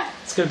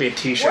 It's gonna be a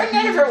T-shirt.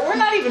 We're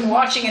not even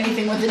watching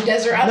anything with the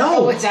desert. I don't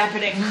know what's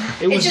happening.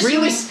 Was just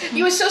really.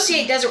 you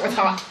associate desert with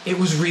hot. It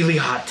was really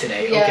hot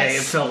today. Yes. Okay,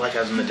 it felt like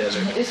I was in the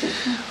desert.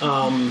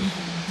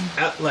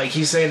 Like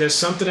he's saying, there's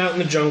something out in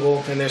the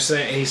jungle, and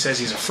he says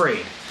he's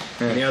afraid,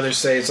 and the others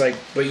say it's like,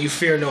 but you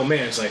fear no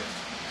man. It's like,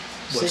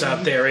 what's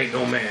out there ain't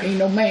no man. Ain't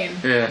no man.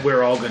 Yeah.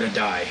 We're all gonna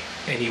die,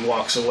 and he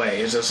walks away.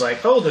 It's just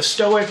like, the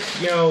stoic,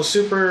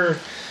 super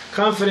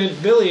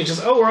confident Billy is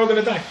just, we're all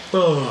gonna die.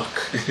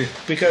 Fuck,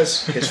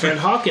 because his friend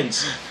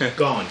Hawkins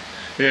gone.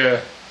 Yeah.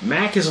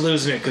 Mac is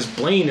losing it because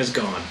Blaine is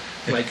gone.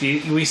 Like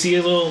we see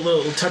a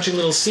little touching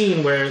little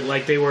scene where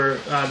like they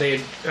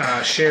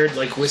had shared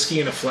like whiskey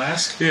in a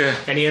flask. Yeah.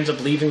 And he ends up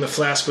leaving the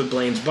flask with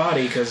Blaine's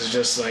body because it's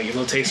just like a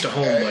little taste of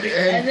home, buddy.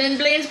 And then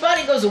Blaine's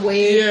body goes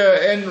away.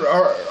 Yeah, and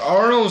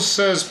Arnold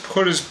says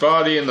put his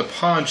body in the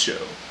poncho.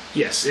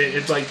 Yes,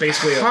 it's like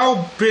basically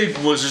How big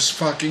was his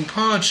fucking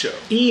poncho?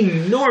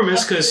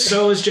 enormous because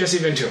so is Jesse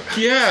Ventura.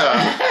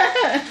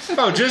 Yeah.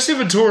 Jesse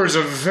Ventura is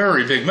a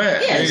very big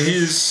man. Yes.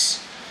 He's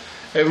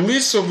at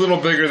least a little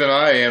bigger than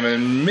I am,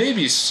 and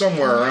maybe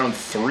somewhere around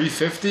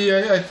 350,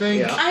 I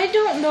think. Yeah. I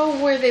don't know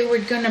where they were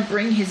gonna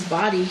bring his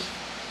body.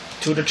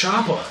 To the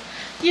chopper.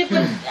 Yeah,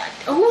 but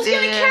who's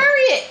gonna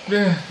carry it?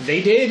 Yeah.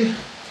 They did.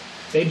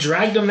 They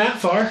dragged him that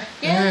far.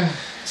 Yeah.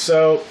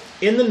 So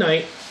in the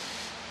night,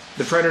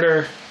 the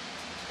Predator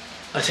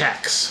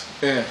attacks.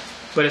 Yeah.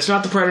 But it's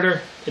not the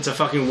Predator, it's a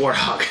fucking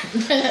warthog.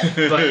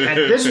 But at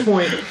this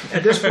point,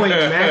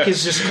 Mac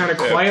is just kind of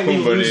quietly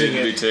Pumbaa losing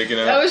needed to be it. taken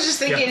I out. was just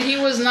thinking he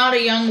was not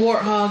a young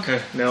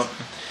warthog. No.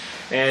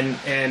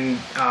 And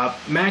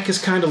Mac is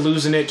kind of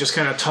losing it, just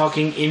kind of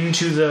talking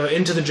into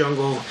the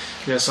jungle.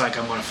 Just like,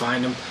 I'm gonna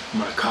find him.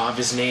 I'm gonna carve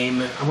his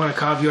name. I'm gonna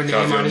carve your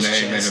name on his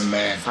chest.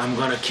 I'm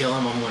gonna kill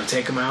him. I'm gonna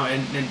take him out.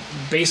 And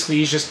basically,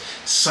 he's just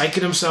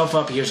psyching himself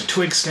up. He hears a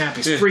twig snap.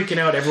 He's freaking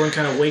out. Everyone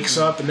kind of wakes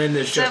up, and then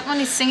there's just that when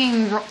he's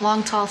singing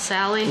Long Tall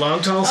Sally.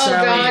 Long Tall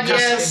Sally. God,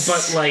 yes.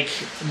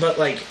 But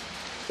like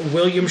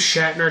William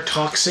Shatner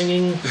talk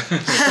singing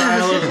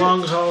style of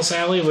Long Tall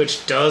Sally,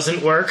 which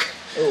doesn't work.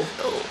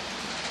 Oh.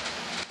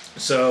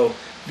 So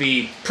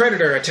the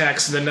predator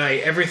attacks in the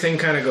night. Everything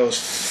kind of goes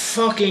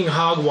fucking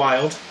hog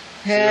wild.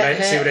 See what I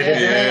did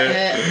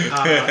there?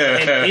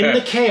 And in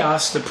the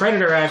chaos, the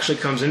predator actually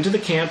comes into the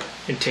camp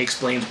and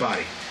takes Blaine's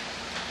body.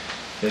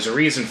 There's a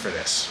reason for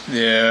this.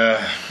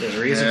 Yeah. There's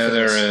a reason for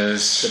this. There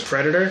is. The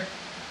predator,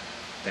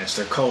 that's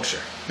their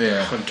culture.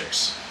 Yeah.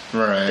 Hunters.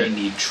 Right. They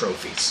need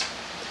trophies.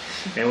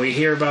 And we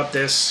hear about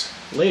this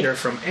later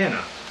from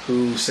Anna,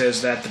 who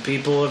says that the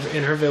people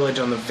in her village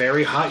on the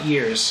very hot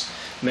years,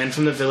 men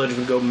from the village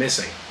would go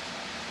missing.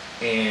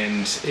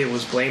 And it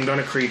was blamed on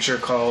a creature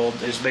called,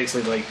 it's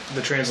basically like,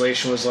 the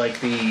translation was like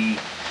the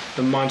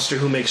monster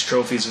who makes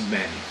trophies of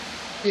men.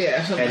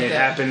 Yeah, something And like it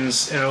that.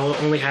 happens, it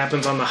only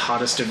happens on the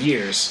hottest of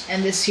years.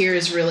 And this here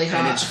is really hot.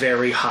 And it's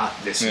very hot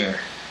this year.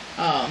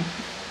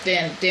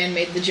 Dan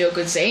made the joke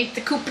and say, ain't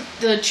the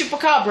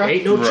chupacabra.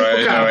 Ain't no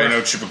chupacabra. No, ain't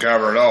no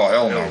chupacabra at all.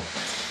 Hell no.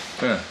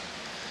 Yeah.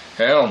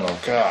 Hell no.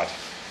 God.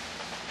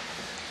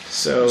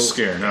 So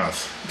Scary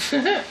enough.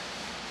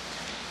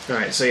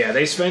 Alright, so yeah,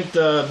 they spent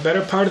the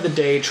better part of the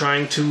day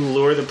trying to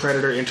lure the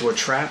predator into a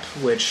trap,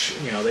 which,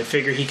 they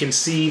figure he can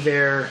see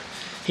their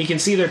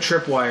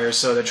tripwires,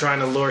 so they're trying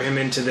to lure him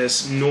into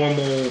this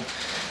normal,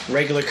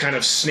 regular kind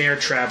of snare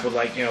trap with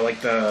like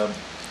the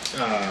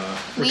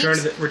Return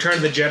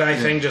of the Jedi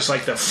thing, just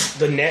like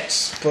the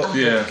nets,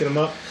 get them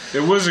up.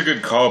 It was a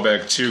good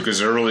callback too,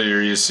 because earlier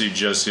you see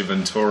Jesse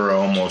Ventura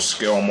almost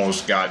got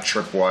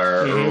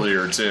tripwire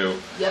earlier too.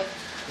 Yep.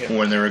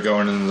 When they were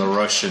going into the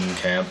Russian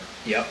camp.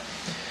 Yep.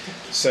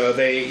 So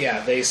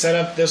they set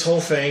up this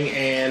whole thing,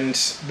 and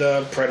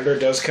the predator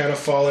does kind of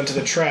fall into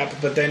the trap,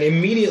 but then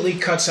immediately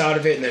cuts out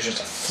of it, and there's just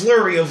a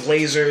flurry of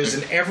lasers,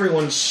 and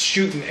everyone's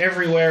shooting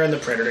everywhere, and the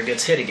predator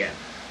gets hit again.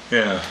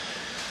 Yeah.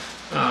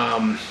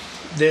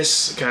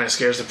 This kind of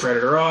scares the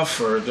predator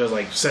off, or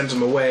sends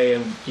him away,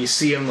 and you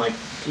see him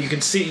you can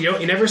see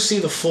you never see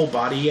the full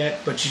body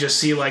yet, but you just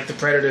see the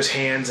predator's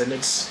hands, and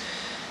it's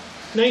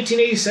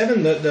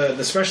 1987.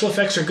 The special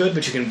effects are good,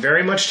 but you can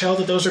very much tell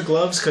that those are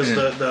gloves because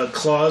the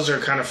claws are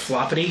kind of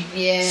floppity.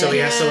 Yeah. So he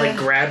has to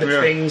grab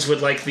things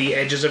with the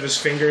edges of his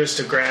fingers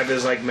to grab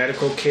his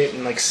medical kit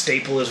and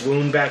staple his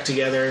wound back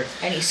together.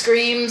 And he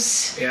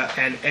screams. Yeah,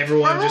 and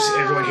everyone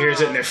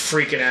hears it and they're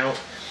freaking out.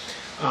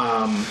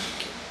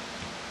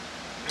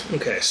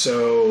 Okay,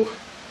 so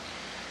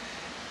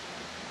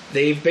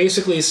they've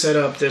basically set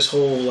up this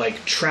whole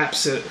trap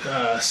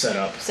setup. Set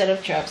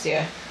up traps,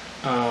 yeah.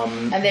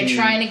 And they're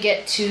trying to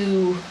get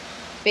to.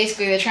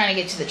 Basically, they're trying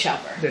to get to the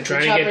chopper. They're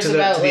trying to get to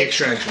the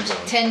extraction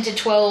zone. 10 to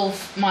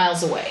 12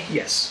 miles away.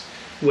 Yes,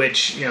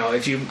 which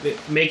if you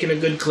making a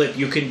good clip,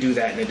 you can do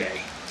that in a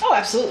day. Oh,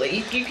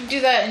 absolutely. You can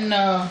do that in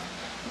a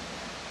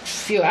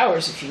few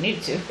hours if you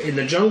needed to. In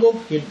the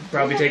jungle, you'd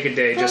probably take a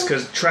day, just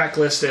because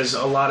trackless, there's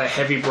a lot of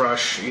heavy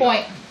brush.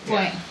 Point.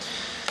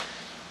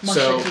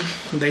 So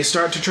they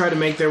start to try to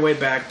make their way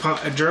back.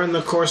 During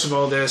the course of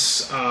all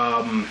this,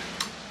 when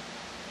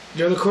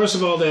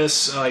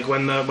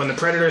the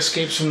predator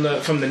escapes from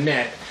the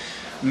net,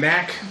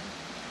 Mac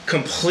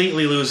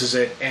completely loses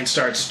it and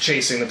starts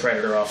chasing the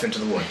predator off into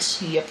the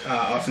woods. Yep.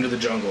 Off into the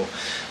jungle.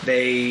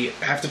 They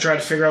have to try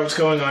to figure out what's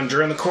going on.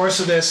 During the course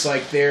of this,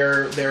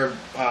 their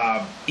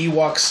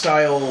Ewok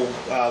style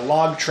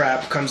log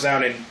trap comes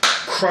down and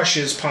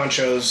crushes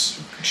Poncho's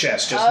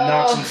chest, just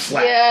knocks him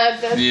flat.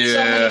 Yeah,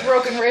 so many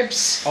broken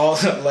ribs.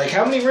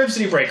 How many ribs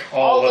did he break?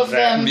 All of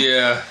them.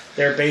 Yeah.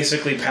 They're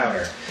basically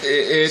powder.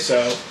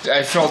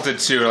 I felt it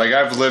too.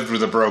 I've lived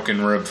with a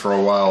broken rib for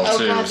a while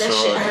too. Oh god, that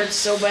shit hurts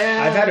so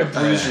bad. I've had a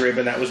bruised rib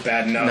and that was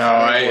bad enough. No,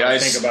 I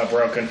think about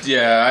broken.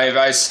 Yeah,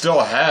 I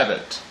still have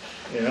it.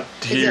 Yeah.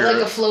 Here. Is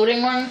it a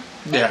floating one?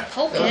 Yeah.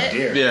 Poke Oh it.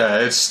 dear. Yeah,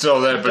 it's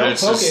still there, but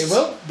it's just.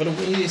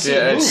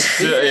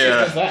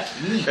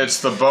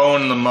 It's the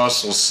bone and the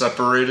muscle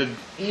separated.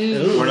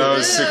 Ew. When I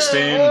was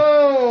 16.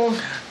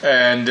 Oh.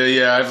 And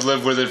I've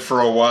lived with it for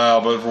a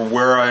while, but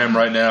where I am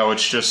right now,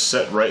 it's just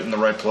set right in the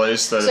right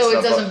place. So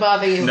it doesn't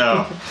bother you.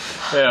 No.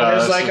 Yeah.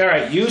 It's all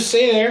right, you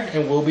stay there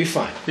and we'll be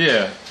fine.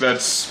 Yeah,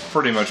 that's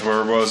pretty much where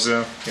it was.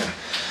 Yeah.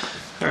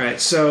 All right,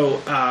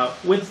 so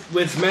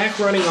with Mac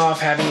running off,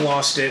 having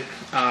lost it,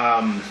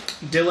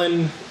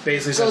 Dylan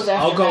basically says,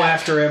 "I'll go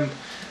after him.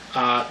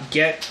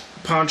 Get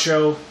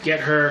Poncho,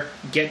 get her,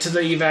 get to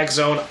the evac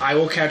zone. I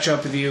will catch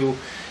up with you."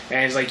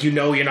 And he's like, you're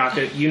not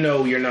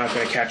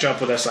gonna catch up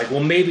with us.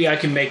 Well, maybe I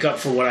can make up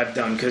for what I've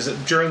done, because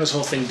during this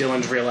whole thing,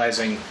 Dylan's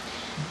realizing,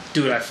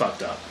 dude, I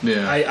fucked up.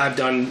 Yeah, I've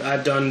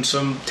done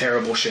some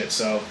terrible shit.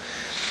 So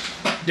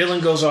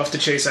Dylan goes off to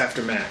chase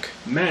after Mac.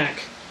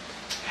 Mac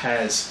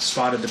has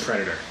spotted the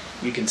predator.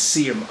 You can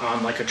see him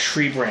on like a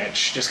tree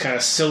branch, just kind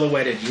of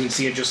silhouetted. You can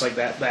see it just like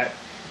that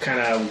kind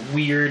of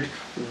weird,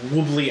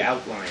 wobbly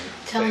outline.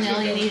 Telling you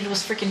all you needed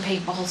was freaking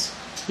paintballs.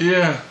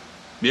 Yeah.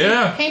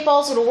 Yeah.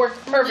 Paintballs would have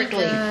worked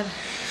perfectly. Oh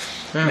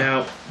Yeah.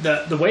 Now,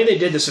 the way they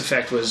did this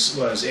effect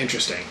was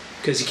interesting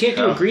because you can't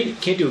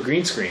do a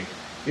green screen.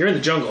 You're in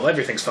the jungle,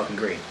 everything's fucking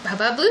green. How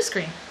about blue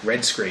screen?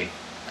 Red screen.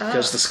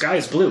 Because the sky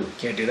is blue. You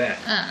can't do that.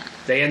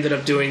 They ended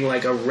up doing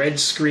like a red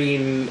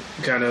screen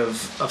kind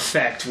of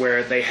effect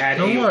where they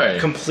had a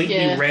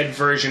completely red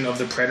version of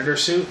the Predator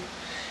suit,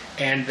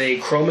 and they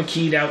chroma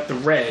keyed out the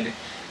red,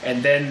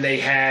 and then they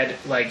had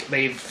like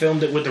they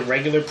filmed it with the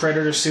regular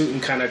Predator suit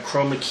and kind of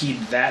chroma keyed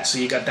that, so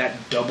you got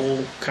that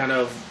double kind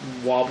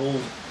of wobble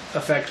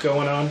effect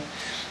going on.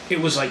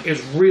 It was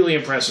really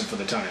impressive for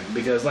the time,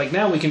 because like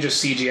now we can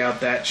just CG out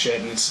that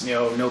shit and it's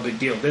no big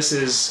deal. This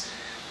is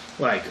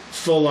like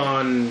full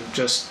on,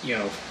 just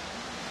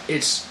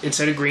it's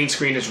instead of green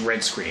screen, it's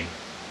red screen,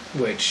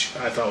 which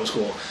I thought was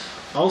cool.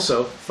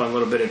 Also, fun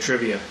little bit of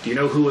trivia. Do you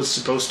know who was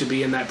supposed to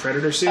be in that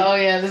Predator suit? Oh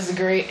yeah, this is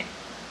great.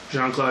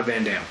 Jean-Claude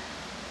Van Damme.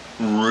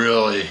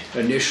 Really?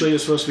 Initially, it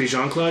was supposed to be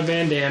Jean-Claude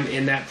Van Damme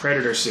in that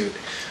Predator suit,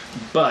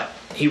 but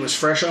he was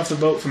fresh off the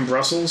boat from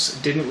Brussels,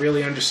 didn't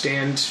really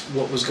understand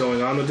what was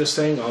going on with this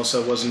thing,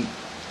 also wasn't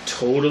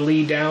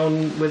totally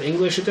down with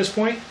English at this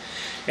point,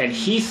 and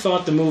he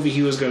thought the movie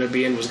he was going to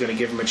be in was going to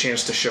give him a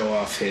chance to show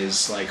off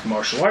his like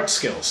martial arts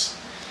skills.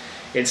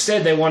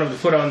 Instead, they want him to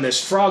put on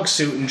this frog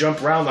suit and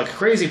jump around like a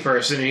crazy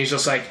person, and he's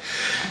just like,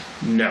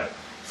 no.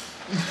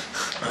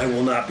 I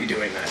will not be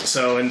doing that.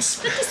 So, I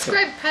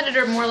describe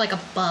Predator more like a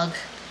bug.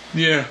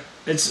 Yeah.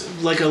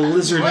 it's like a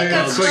lizard.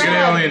 It's like an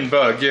alien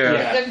bug,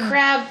 yeah. The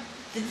crab,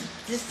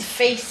 this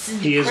face.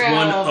 And He is crab.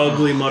 one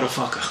ugly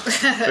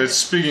motherfucker.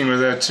 Speaking of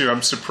that, too,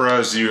 I'm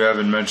surprised you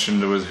haven't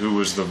mentioned who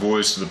was the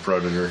voice of the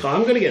Predator. Oh,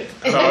 I'm gonna get.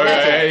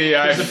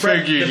 I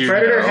figured you.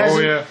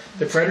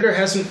 The Predator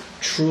hasn't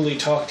truly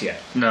talked yet.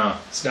 No.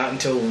 It's not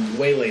until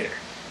way later.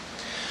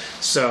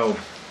 So.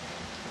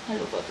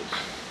 Hello, buddy.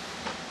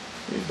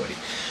 Hey, buddy.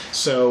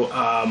 So,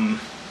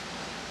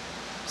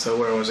 so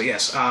where was it?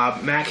 Yes,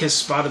 Mac has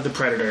spotted the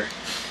Predator,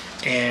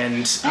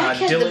 and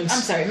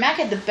Dylan's. Mac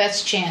had the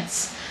best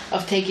chance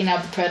of taking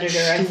out the Predator.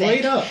 I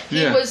think. Straight up.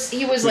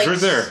 He was like right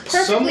there.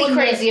 perfectly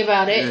crazy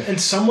about it. And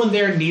someone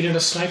there needed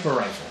a sniper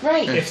rifle.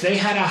 Right. If they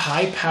had a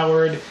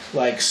high-powered,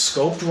 like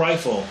scoped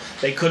rifle,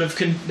 they could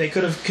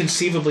have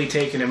conceivably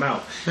taken him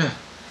out. Yeah.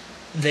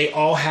 They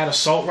all had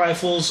assault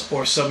rifles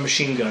or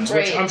submachine guns,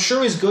 which I'm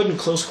sure is good in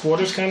close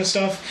quarters kind of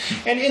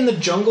stuff. And in the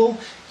jungle,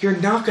 you're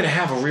not going to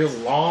have a real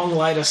long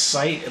line of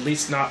sight, at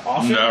least not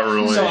often. Not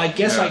really. So I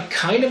guess I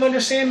kind of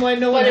understand why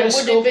no one has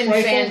a scoped rifle. But it would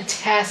have been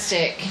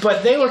fantastic.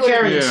 But they were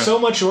carrying so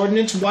much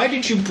ordnance. Why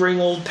did you bring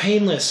Old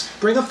Painless?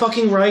 Bring a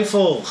fucking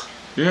rifle.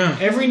 Yeah.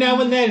 Every now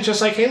and then, it's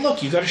just like, hey,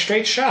 look, you got a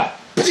straight shot.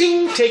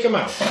 Ding, take him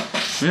out.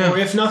 Yeah. Or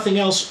if nothing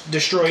else,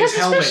 destroy his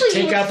helmet.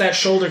 Take out that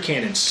shoulder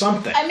cannon.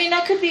 Something. I mean,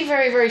 I could be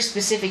very, very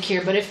specific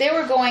here, but if they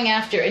were going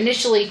after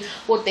initially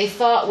what they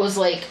thought was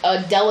like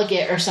a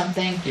delegate or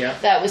something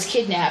that was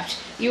kidnapped,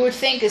 you would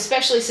think,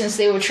 especially since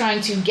they were trying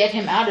to get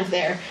him out of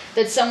there,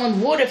 that someone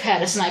would have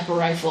had a sniper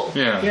rifle.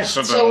 Yeah.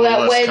 Something a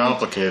little less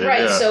complicated.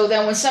 Right. Yeah. So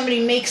then when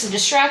somebody makes a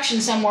distraction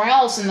somewhere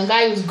else, and the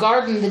guy who's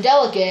guarding the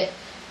delegate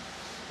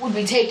would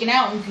be taken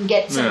out and can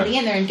get somebody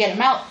in there and get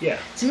him out. Yeah.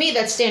 To me,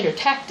 that's standard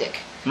tactic.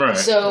 Right.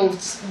 So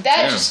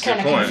that just kind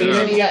of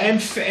confused me.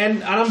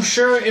 And I'm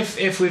sure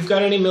if we've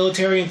got any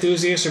military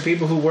enthusiasts or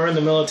people who were in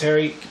the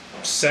military,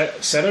 set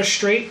us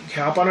straight.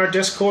 Hop on our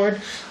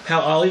Discord.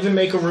 Hell, I'll even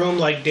make a room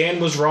like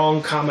Dan was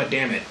wrong, comma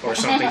damn it, or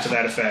something to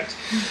that effect.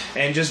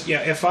 And just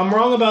if I'm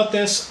wrong about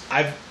this,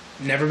 I've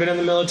never been in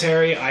the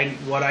military.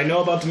 What I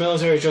know about the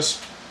military is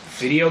just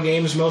video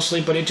games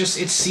mostly, but it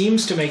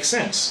seems to make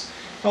sense.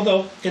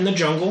 Although in the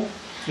jungle,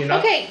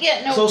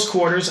 close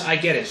quarters, I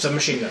get it.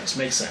 Submachine guns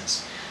makes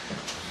sense.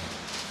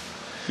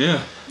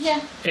 Yeah.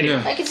 Yeah.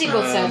 Anyway, I can see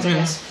both sides, I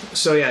guess.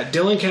 So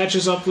Dylan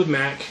catches up with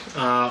Mac,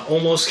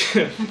 almost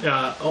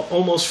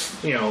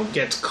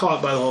gets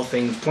caught by the whole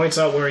thing, points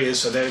out where he is,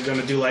 so they're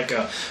going to do like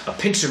a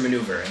pincer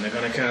maneuver, and they're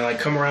going to kind of like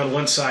come around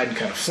one side and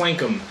kind of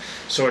flank him,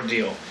 sort of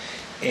deal.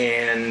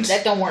 And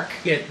that don't work.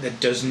 Yeah,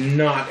 that does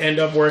not end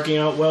up working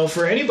out well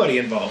for anybody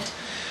involved.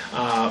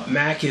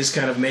 Mac is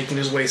kind of making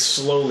his way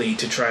slowly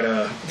to try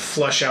to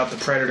flush out the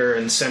Predator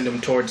and send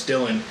him towards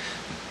Dylan,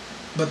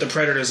 but the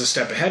Predator's a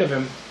step ahead of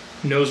him,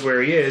 knows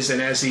where he is,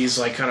 and as he's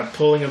like kind of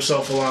pulling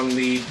himself along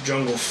the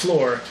jungle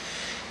floor,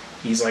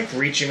 he's like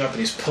reaching up and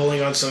he's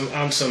pulling on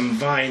some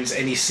vines,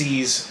 and he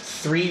sees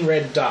 3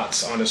 red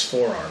dots on his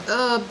forearm.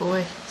 Oh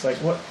boy! It's like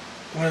what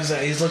is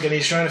that?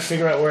 He's trying to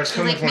figure out where it's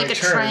coming from. When he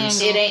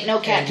turns, it ain't no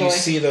cat toy. And you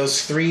see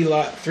those 3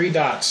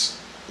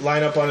 dots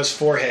line up on his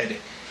forehead,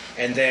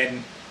 and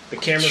then the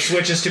camera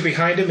switches to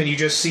behind him, and you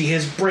just see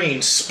his brain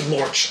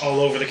splorch all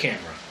over the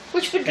camera.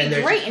 Which would be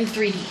great in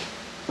 3D.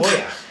 Oh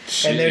yeah.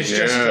 And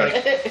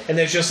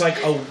there's just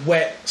like a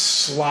wet,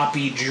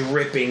 sloppy,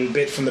 dripping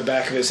bit from the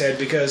back of his head,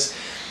 because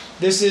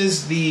this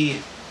is the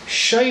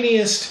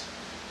shiniest,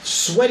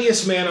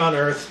 sweatiest man on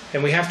Earth,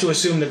 and we have to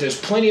assume that there's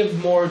plenty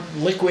of more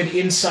liquid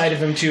inside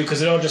of him too,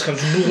 because it all just comes.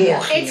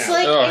 It's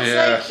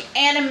out. like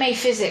anime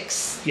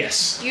physics.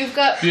 Yes. You've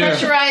got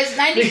pressurized.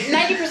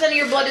 90% of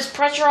your blood is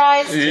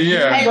pressurized.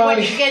 Yeah. And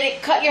when you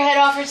cut your head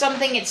off or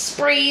something, it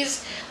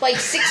sprays like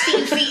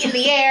 16 feet in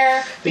the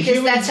air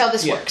because that's how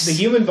this works. The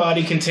human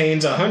body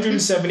contains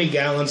 170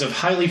 gallons of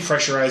highly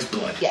pressurized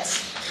blood.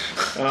 Yes.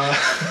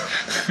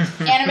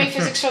 Anime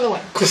physics for the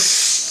win.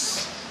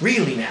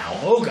 Really now?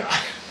 Oh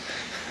god.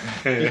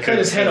 He cut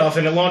his head off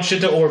and it launched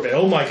into orbit.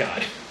 Oh my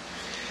god.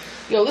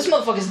 Yo, this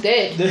motherfucker's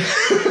dead. The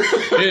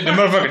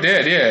motherfucker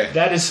dead, yeah.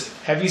 That is...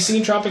 Have you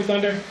seen Tropic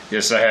Thunder?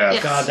 Yes, I have.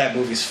 Yes. God, that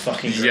movie's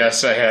fucking great.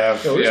 Yes, I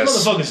have. Yo,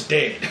 this motherfucker's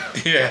dead.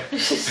 Yeah.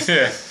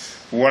 Yeah.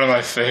 One of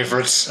my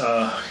favorites.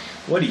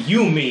 What do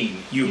you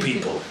mean, you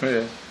people?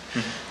 Yeah.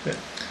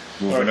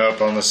 Moving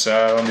up on the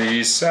side, on the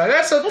east side.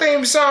 That's a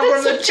theme song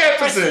from the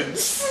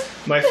Jeffersons.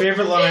 My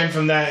favorite line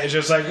from that is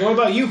just like, what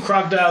about you,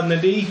 Crocodile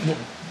Dundee?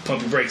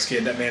 Pump your brakes,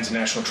 kid. That man's a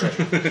national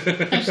treasure.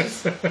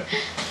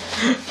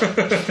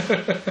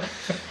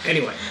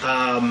 Anyway,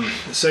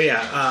 so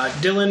yeah,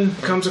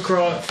 Dylan comes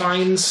across,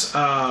 finds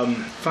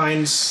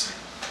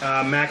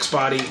Mac's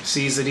body,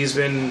 sees that he's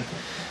been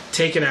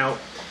taken out,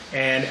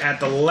 and at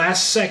the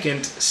last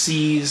second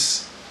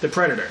sees the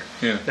Predator.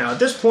 Yeah. Now at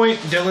this point,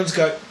 Dylan's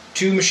got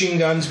 2 machine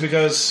guns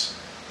because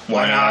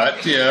why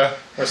not? Yeah.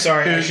 Or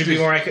sorry, I should be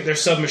more accurate. They're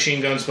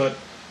submachine guns, but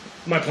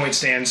my point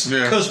stands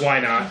because why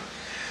not?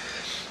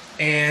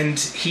 And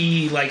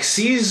he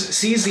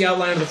sees the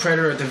outline of the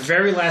Predator at the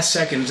very last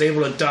second, is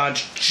able to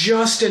dodge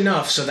just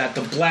enough so that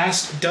the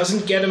blast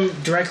doesn't get him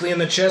directly in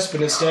the chest,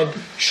 but instead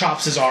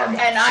chops his arm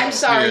off. And I'm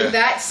sorry,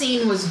 that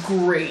scene was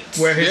great.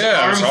 Where his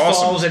arm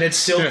falls and it's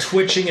still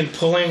twitching and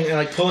pulling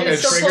a trigger.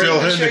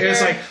 And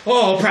it's like,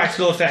 oh,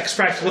 practical effects.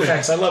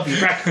 I love you,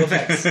 practical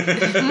effects.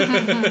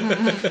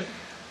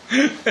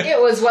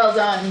 It was well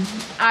done.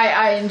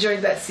 I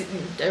enjoyed that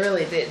scene. I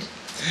really did.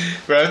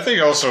 But I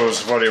think also what was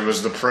funny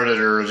was the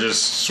Predator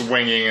just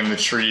swinging in the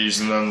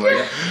trees and then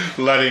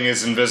letting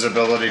his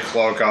invisibility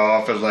cloak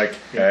off and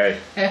hey,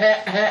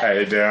 how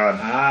you doing?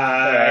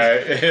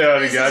 Hi.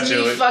 He got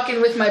you. Me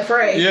fucking with my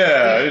prey.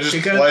 Yeah, just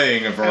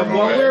playing for a moment.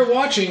 While we were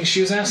watching,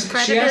 she was asking.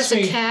 Predator's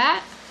a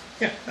cat.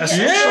 Yeah,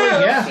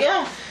 essentially,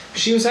 yeah.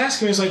 She was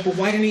asking me, well,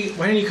 why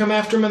didn't you come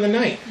after him in the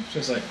night? She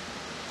was like,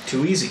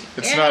 too easy.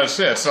 It's not as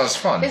fun. It's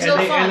fun.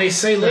 And they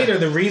say later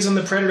the reason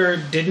the Predator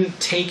didn't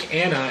take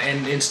Anna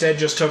and instead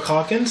just took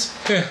Hawkins,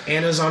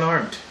 Anna's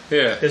unarmed.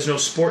 Yeah. There's no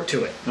sport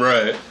to it.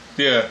 Right.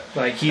 Yeah.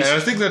 And I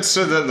think that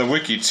said that in the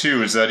wiki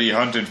too, is that he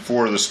hunted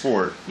for the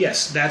sport.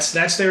 Yes,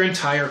 that's their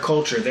entire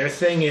culture. Their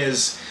thing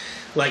is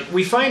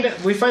we find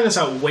this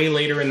out way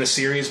later in the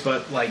series,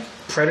 but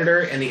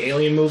Predator and the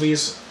Alien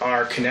movies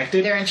are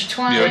connected. They're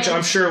intertwined. Which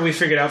I'm sure we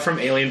figured out from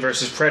Alien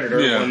vs.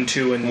 Predator 1,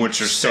 2, and which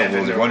are still 7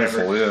 really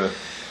wonderful, yeah.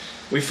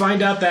 We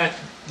find out that,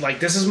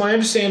 this is my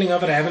understanding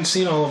of it, I haven't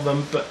seen all of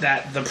them, but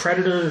that the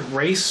Predator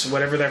race,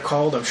 whatever they're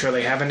called, I'm sure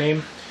they have a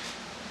name,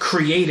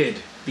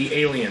 created the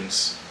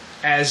aliens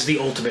as the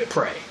ultimate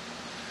prey.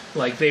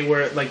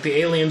 The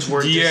aliens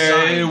were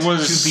designed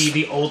to be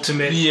the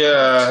ultimate...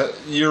 Yeah,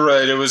 you're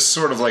right. It was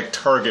sort of like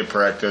target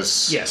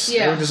practice. Yes,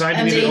 they were designed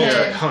to be the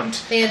ultimate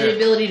hunt. They had the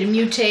ability to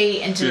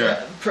mutate and to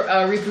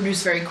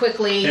reproduce very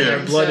quickly. And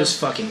their blood is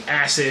fucking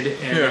acid.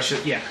 And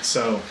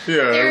so...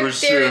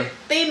 Yeah,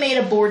 they made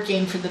a board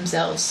game for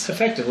themselves.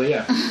 Effectively,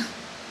 yeah.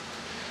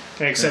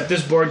 Except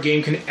this board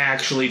game can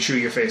actually chew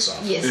your face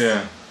off. Yes.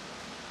 Yeah.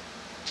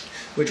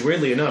 Which,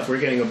 weirdly enough, we're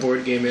getting a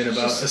board game in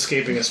about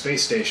escaping a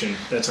space station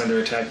that's under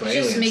attack by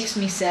aliens. It just makes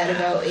me sad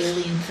about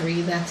Alien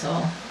 3, that's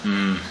all.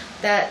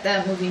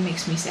 That movie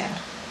makes me sad.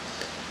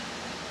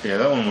 Yeah,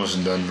 that one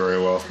wasn't done very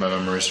well, if my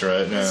memory's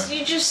right. Yeah.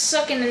 You're just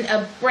sucking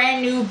a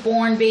brand new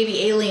born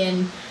baby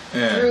alien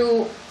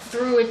through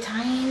a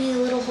tiny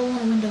little hole in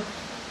a window.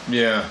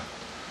 Yeah.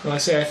 Well,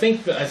 I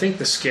think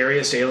the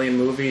scariest Alien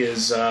movie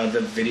is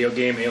the video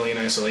game Alien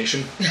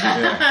Isolation.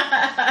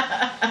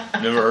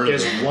 Never heard of it.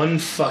 There's one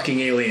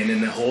fucking alien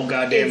in the whole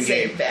goddamn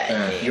game. It's a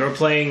bad game. You're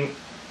playing...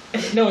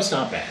 No, it's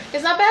not bad.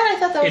 It's not bad? I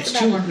thought that was the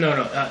bad one.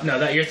 No,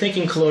 that you're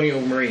thinking Colonial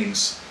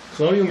Marines.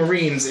 Colonial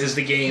Marines is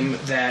the game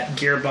that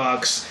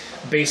Gearbox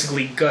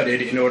basically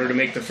gutted in order to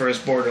make the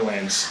first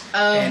Borderlands.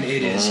 And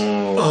it is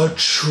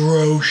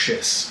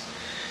atrocious.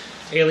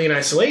 Alien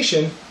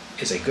Isolation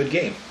is a good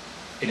game.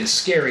 It is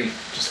scary,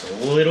 just a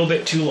little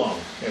bit too long.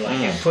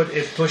 It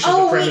pushes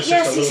the premise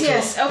just a little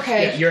too long.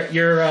 Okay. Yeah,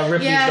 you're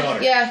Ripley's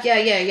daughter. Yeah.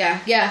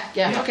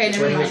 Okay, it's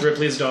never mind. It's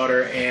Ripley's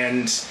daughter,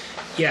 and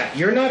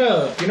you're not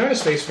a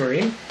space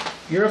marine.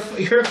 You're a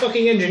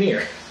fucking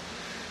engineer.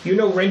 You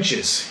know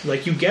wrenches.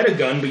 You get a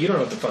gun, but you don't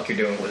know what the fuck you're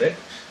doing with it.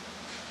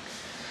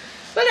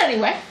 But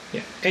anyway.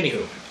 Yeah.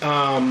 Anywho,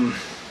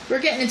 we're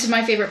getting into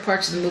my favorite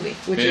parts of the movie,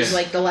 which is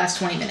the last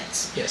 20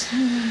 minutes. Yes.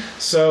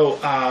 So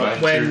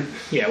when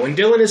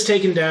Dylan is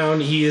taken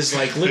down, he is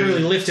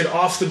literally lifted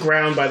off the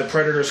ground by the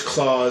Predator's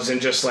claws and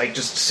just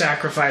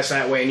sacrificed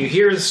that way. And you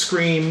hear the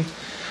scream,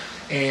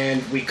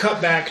 And we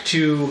cut back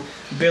to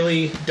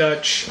Billy,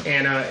 Dutch,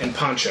 Anna, and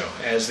Pancho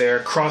as they're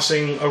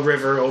crossing a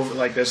river over.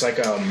 Like there's like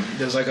a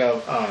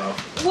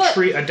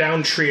tree, a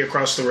down tree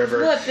across the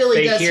river. What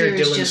Billy does hear here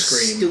is Dylan just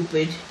scream.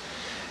 stupid.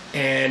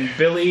 And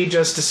Billy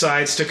just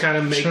decides to kind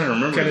of make.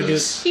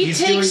 He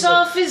takes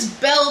off his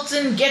belt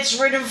and gets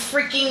rid of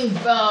freaking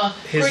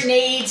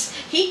grenades.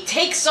 He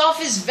takes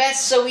off his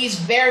vest so he's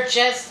bare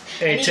chest.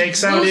 And he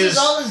takes out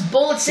all his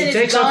bullets in his guns.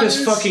 He takes out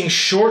his fucking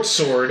short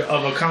sword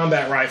of a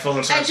combat rifle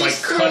and starts like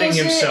cutting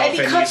himself. And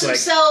he cuts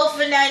himself,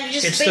 and then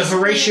just it's the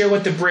Horatio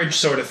with the bridge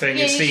sort of thing.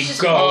 It's the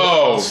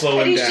slow him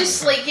down. And he's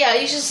just like,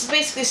 he's just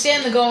basically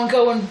standing there going,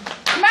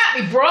 come at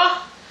me, bruh.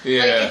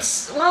 Yeah. Like,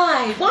 it's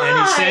why?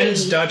 And he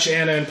sends Dutch,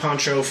 Anna, and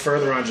Pancho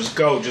further on. Just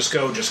go.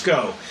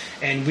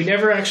 And we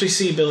never actually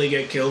see Billy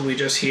get killed. We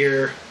just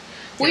hear.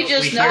 We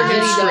hear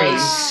him scream.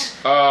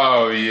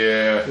 Oh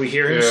yeah. We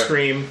hear him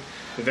scream.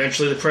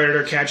 Eventually, the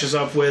Predator catches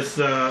up with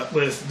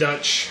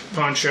Dutch,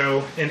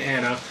 Pancho, and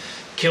Anna,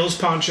 kills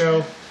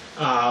Pancho.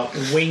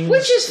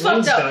 Which is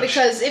fucked up Dutch.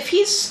 Because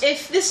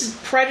if this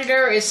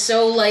Predator is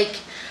so like,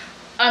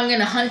 I'm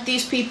gonna hunt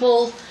these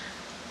people.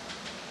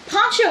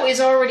 Pancho is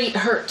already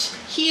hurt.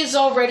 He is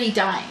already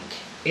dying.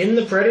 In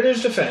the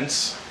Predator's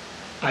defense,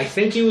 I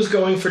think he was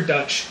going for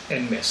Dutch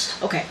and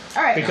missed. Okay,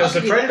 all right. Because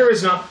the Predator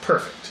is not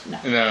perfect.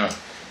 No.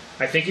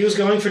 I think he was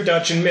going for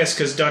Dutch and missed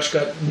because Dutch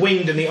got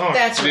winged in the arm.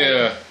 That's right.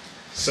 Yeah.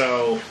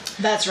 So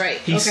that's right.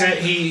 He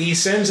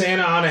sends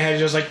Anna on ahead,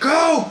 just like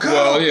go.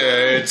 Well, yeah,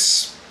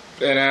 it's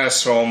an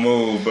asshole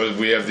move, but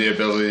we have the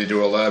ability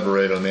to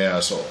elaborate on the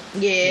asshole.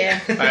 Yeah.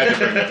 I had to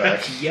bring it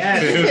back.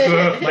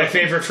 Yes. My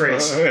favorite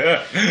phrase.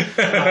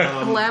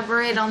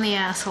 Elaborate on the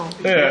asshole.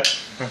 Yeah.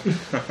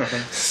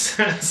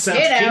 Sounds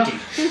kinky.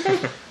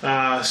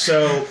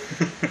 So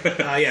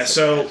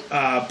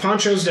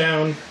Pancho's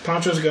down.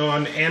 Pancho's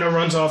gone. Anna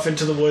runs off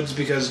into the woods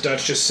because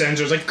Dutch just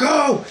sends her like,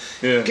 go!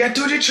 Yeah. Get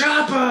to the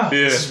chopper!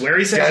 Yeah. This is where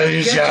he says, get to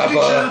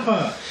the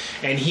chopper!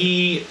 And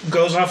he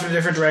goes off in a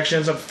different direction,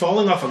 ends up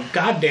falling off a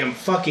goddamn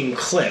fucking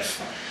cliff.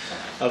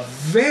 A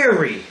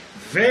very,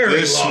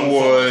 very long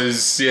fall.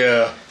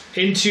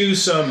 Into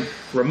some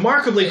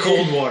remarkably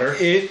cold water.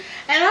 And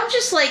I'm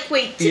just like,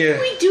 wait,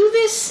 didn't we do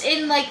this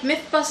in like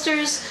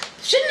Mythbusters?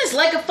 Shouldn't his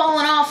leg have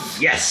fallen off?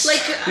 Yes.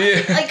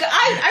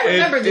 I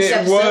remember this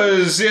episode. It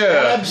was,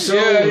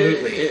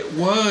 absolutely. It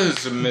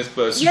was a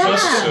Mythbusters. Yeah,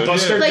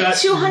 Buster like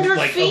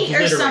 200 feet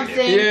or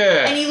something.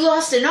 Yeah, and he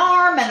lost an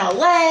arm and a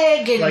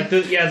leg.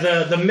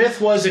 And the myth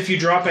was if you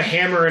drop a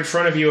hammer in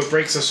front of you, it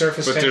breaks the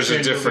surface. But there's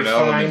a different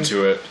element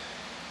to it.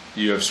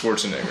 You have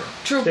Schwarzenegger.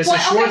 True. This is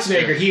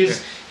Schwarzenegger. Okay.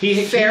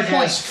 He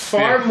has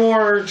far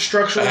more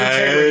structural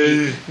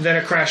integrity than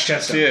a crash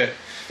test dummy. Yeah.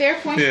 Fair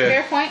point. Yeah.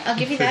 Fair point. I'll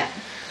give you that.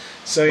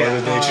 So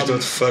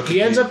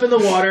he ends up in the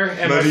water,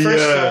 and my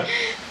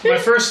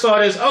first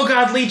thought is, "Oh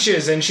God,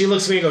 leeches!" And she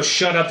looks at me and goes,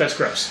 "Shut up, that's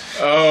gross."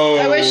 Oh.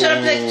 I went, "Shut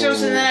up, that's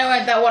gross," and then I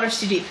went, "That water's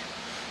too deep."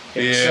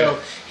 Yeah. So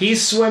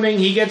he's swimming.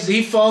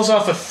 He falls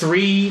off of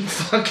three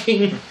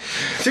fucking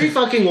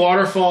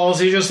waterfalls.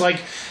 He's just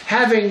like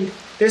having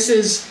this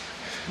is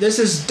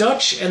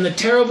Dutch and the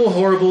terrible,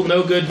 horrible,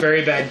 no good,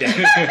 very bad day.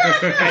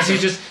 As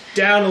he's just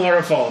down a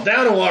waterfall,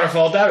 down. I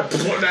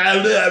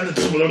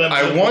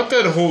want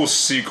that whole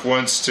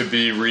sequence to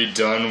be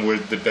redone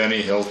with the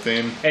Benny Hill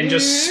theme. And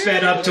just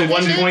sped up to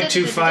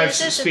 1.25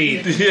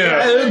 speed.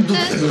 Yeah.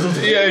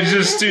 Yeah,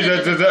 just do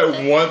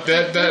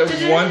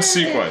that one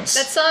sequence.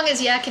 That song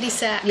is Yakety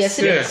Sax. Yes,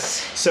 it is.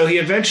 So he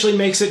eventually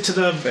makes it to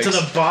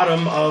the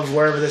bottom of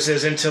wherever this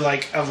is, into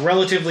like a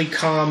relatively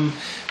calm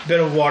bit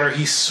of water.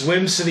 He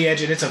swims to the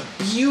edge, and it's a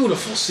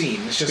beautiful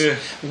scene. It's just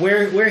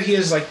where he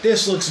is like,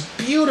 this looks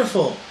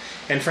beautiful.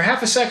 And for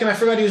half a second, I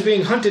forgot he was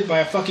being hunted by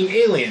a fucking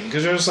alien,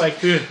 because I was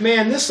like,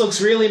 man, this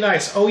looks really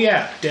nice. Oh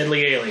yeah,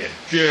 deadly alien.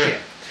 Yeah. Shit.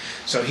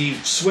 So he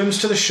swims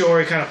to the shore.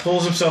 He kind of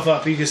pulls himself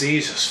up because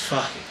he's just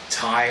fucking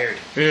tired.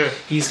 Yeah.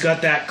 He's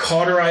got that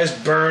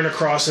cauterized burn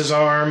across his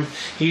arm.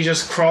 He's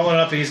just crawling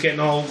up, and he's getting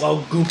all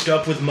gooped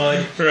up with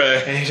mud.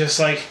 Right. And he's just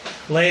like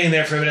laying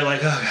there for a minute,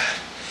 like, oh God.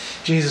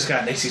 Jesus God,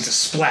 and he sees a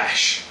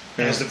splash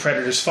as the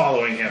Predator's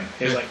following him.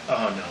 He's like,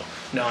 oh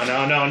no,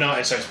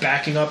 and starts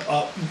backing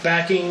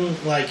backing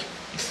like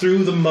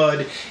through the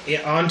mud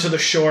onto the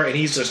shore, and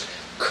he's just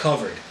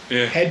covered,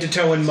 head to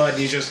toe in mud. And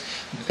he's just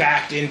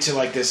backed into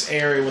like this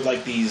area with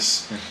like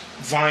these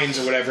vines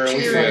or whatever, and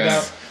we find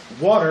out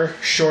water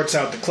shorts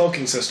out the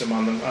cloaking system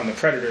on the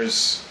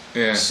Predator's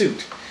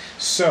suit.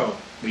 So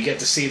we get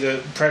to see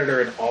the Predator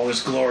in all his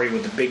glory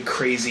with the big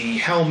crazy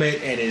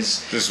helmet and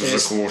his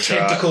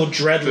tentacle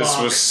dreadlock. This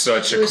was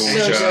such a cool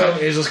shot.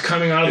 He's just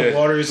coming out of the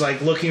water. He's like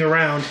looking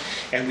around,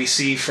 and we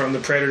see from the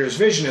Predator's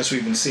vision, as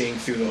we've been seeing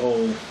through the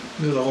whole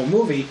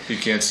movie. He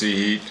can't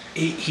see heat.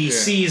 He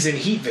sees in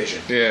heat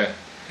vision. Yeah.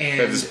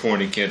 And at this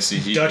point, he can't see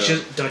heat.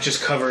 Dutch is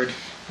covered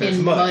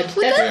in mud.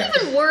 Would that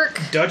even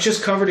work? Dutch is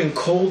covered in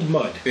cold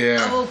mud.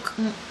 Yeah. Oh,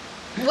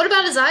 what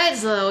about his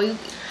eyes though?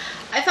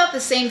 I thought the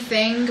same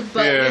thing,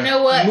 but you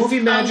know what? Movie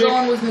magic, I'm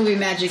going with movie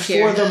magic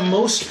here. For the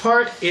most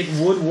part, it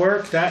would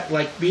work. That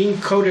like being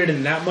coated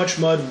in that much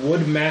mud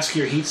would mask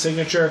your heat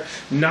signature.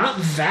 Not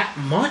that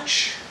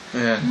much.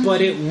 Yeah.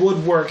 But it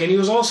would work, and he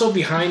was also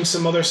behind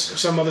some other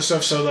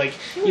stuff. So like,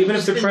 even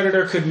if the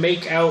Predator could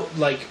make out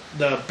like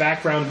the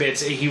background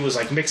bits, he was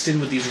like mixed in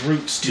with these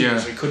roots too,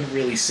 so he couldn't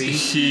really see.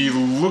 He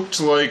looked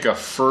like a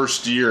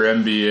first-year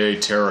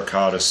MBA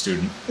terracotta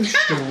student.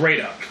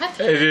 Straight up.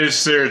 It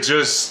is. They're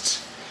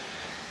just.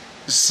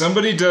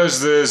 Somebody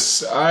does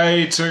this.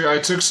 I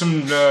took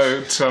some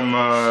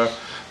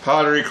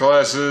pottery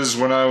classes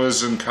when I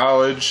was in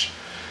college.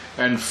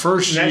 And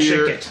first that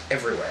year, shit gets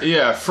everywhere.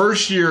 Yeah,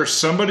 first year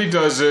somebody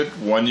does it.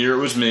 1 year it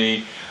was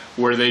me,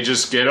 where they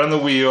just get on the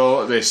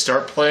wheel, they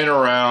start playing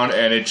around,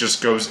 and it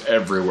just goes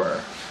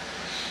everywhere.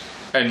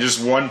 And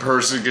just one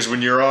person, because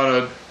when you're on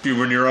a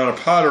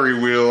pottery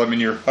wheel, I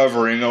mean you're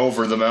hovering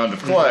over the mound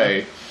of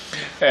clay,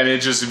 and it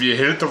just if you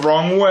hit it the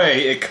wrong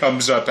way, it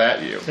comes up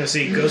at you. Now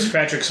see, Ghost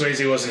Patrick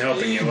Swayze wasn't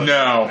helping you.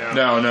 No.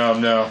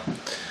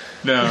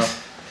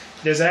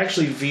 There's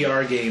actually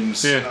VR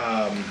games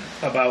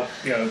about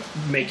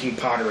making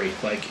pottery.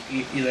 Like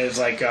there's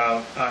like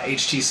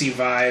HTC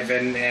Vive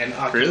and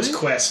Oculus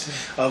Quest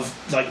of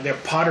like their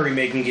pottery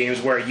making games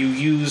where you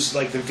use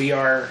like the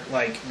VR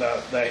like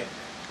the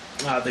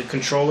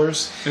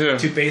controllers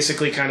to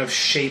basically kind of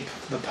shape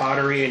the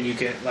pottery, and you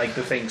can like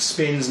the thing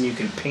spins and you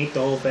can paint the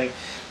whole thing.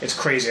 It's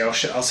crazy. I'll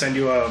send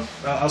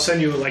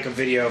you like a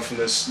video from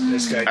this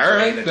guy. All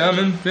right,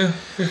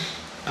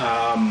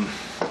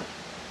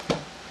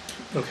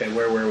 Okay,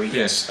 where were we?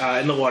 Yes,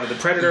 in the water. The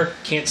Predator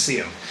can't see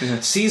him.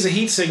 Sees a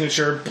heat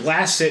signature,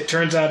 blasts it.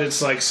 Turns out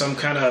it's like some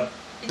kind of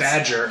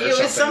badger or something. It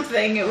was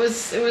something.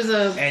 It was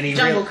a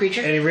jungle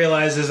creature. And he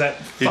realizes that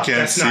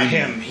that's not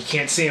him. He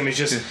can't see him. He's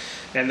just,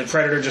 and the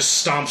Predator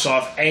just stomps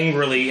off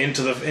angrily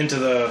into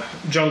the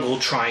jungle,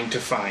 trying to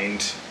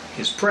find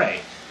his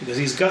prey because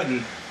he's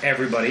gutting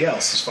everybody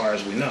else, as far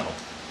as we know.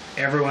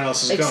 Everyone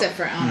else is gone except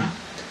for Anna.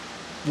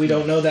 We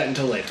don't know that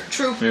until later.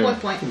 True. What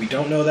point? We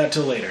don't know that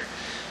till later.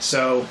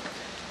 So.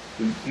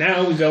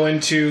 Now we go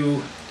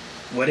into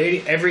what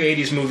every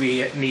 80s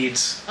movie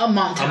needs: a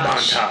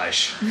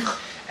montage.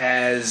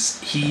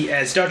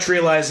 As Dutch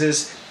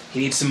realizes,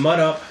 he needs to mud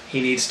up,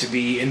 he needs to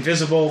be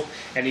invisible,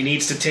 and he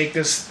needs to take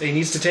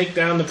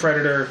down the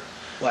Predator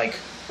like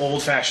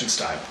old-fashioned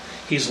style.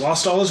 He's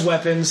lost all his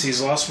weapons,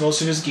 he's lost most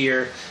of his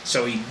gear,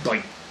 so he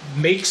like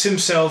makes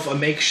himself a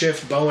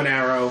makeshift bow and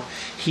arrow.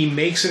 He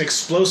makes an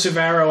explosive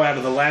arrow out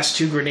of the last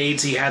 2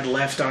 grenades he had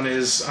left on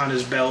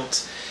his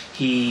belt.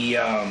 He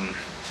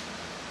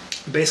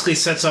basically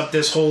sets up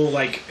this whole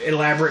like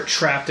elaborate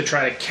trap to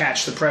try to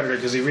catch the Predator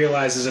because he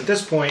realizes at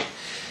this point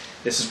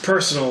this is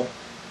personal.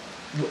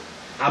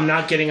 I'm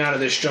not getting out of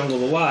this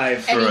jungle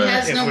alive. And he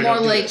has no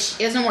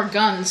more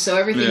guns, so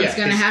everything is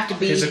going to have to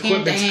be his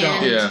equipment's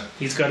hand to hand. gone.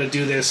 He's got to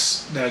do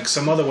this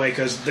some other way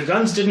because the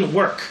guns didn't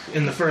work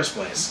in the first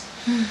place.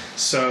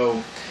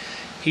 So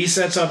he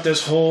sets up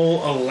this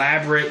whole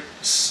elaborate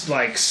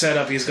like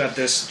setup. He's got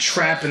this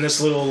trap in this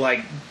little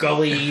like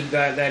gully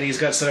that he's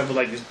got set up with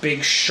like these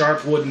big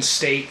sharp wooden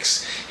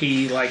stakes.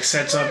 He like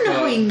sets up. I don't know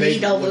how he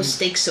made all those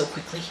stakes so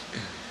quickly.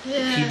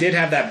 Yeah. He did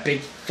have that big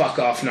fuck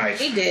off knife.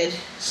 He did.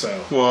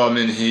 So. Well, I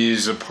mean,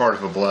 he's a part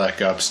of a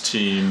Black Ops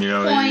team, you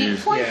know.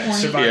 Point.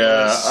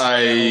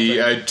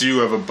 I do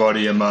have a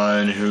buddy of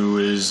mine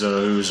who's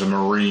a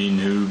Marine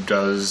who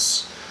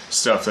does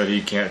stuff that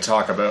he can't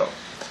talk about.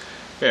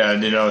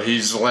 And,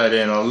 he's let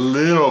in a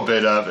little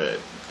bit of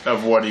it,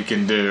 of what he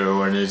can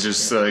do, and it's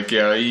just like,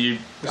 I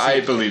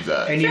believe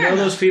that. And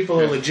those people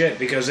are legit,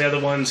 because they're the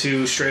ones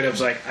who straight up's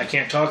like, I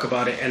can't talk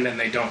about it, and then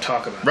they don't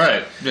talk about it.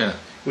 Right, yeah.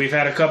 We've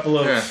had a couple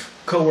of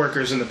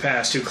co-workers in the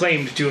past who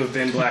claimed to have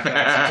been Black Ops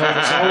and told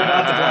us all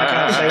about the Black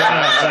Ops. They went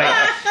out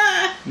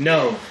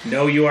like,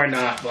 no, you are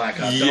not Black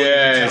Ops. Don't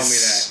even tell me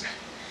that.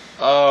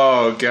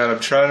 Oh, God, I'm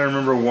trying to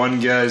remember one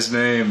guy's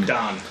name.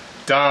 Don,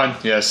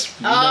 yes.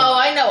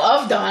 I know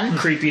of Don.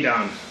 Creepy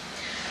Don.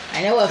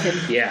 I know of him.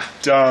 Yeah.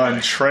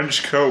 Don,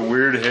 trench coat,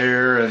 weird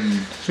hair,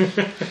 and...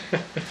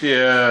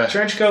 yeah.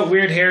 Trench coat,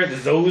 weird hair,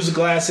 those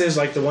glasses,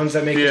 like the ones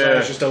that make his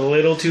eyes just a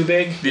little too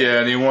big. Yeah,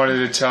 and he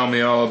wanted to tell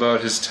me all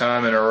about his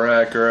time in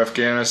Iraq or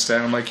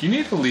Afghanistan. I'm like, you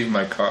need to leave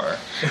my car.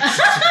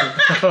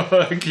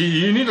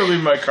 You need to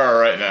leave my car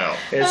right now.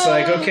 It's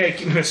like, okay,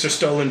 Mr.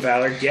 Stolen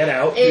Valor, get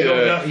out.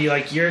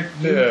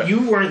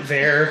 You weren't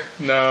there.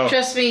 No.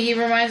 Trust me, he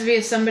reminds me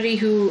of somebody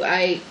who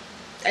I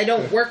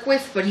don't work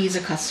with, but he's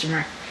a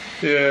customer.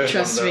 Yeah.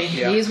 Trust me,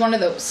 he's one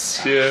of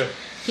those. Yeah.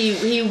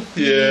 He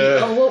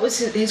what was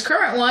his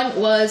current one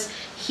was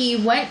he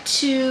went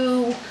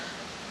to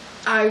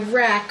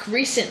Iraq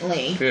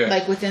recently,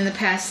 like within the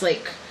past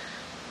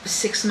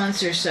 6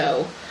 months or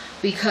so,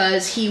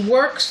 because he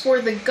works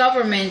for the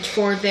government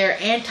for their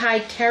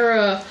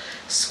anti-terror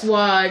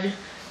squad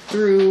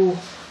through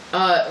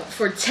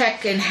for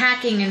tech and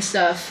hacking and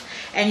stuff,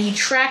 and he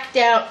tracked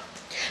down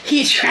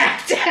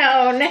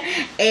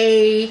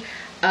a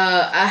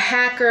a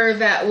hacker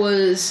that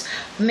was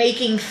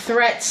making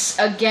threats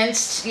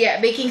against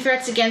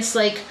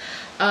like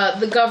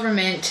the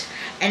government,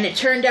 and it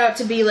turned out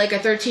to be like a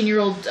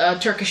 13-year-old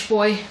Turkish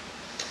boy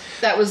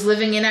that was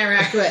living in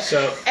Iraq.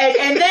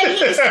 And then he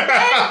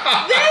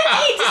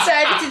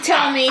decided to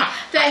tell me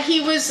that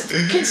he was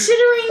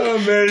considering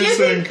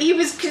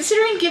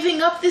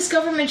giving up this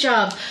government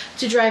job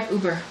to drive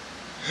Uber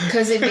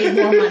because it made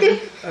more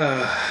money.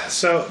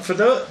 So for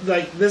those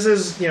this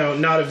is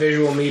not a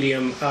visual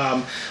medium.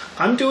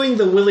 I'm doing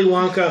the Willy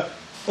Wonka.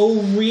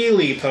 Oh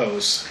really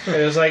pose.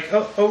 It was like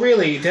oh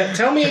really.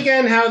 Tell me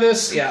again how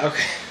this. Yeah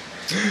okay.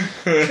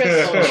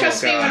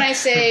 Trust me when I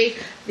say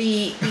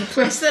the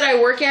place that I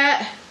work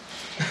at.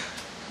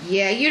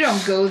 Yeah, you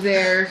don't go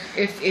there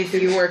if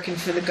you're working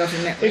for the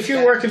government. If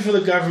you're working for the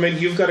government,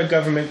 you've got a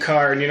government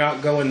car, and you're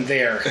not going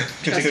there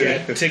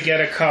to get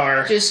a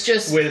car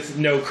just with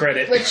no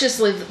credit. Let's just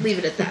leave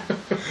it at that.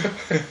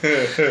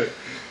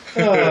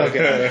 Oh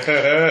god.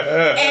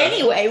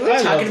 Anyway, we're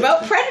talking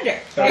about Predator.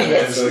 I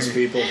love those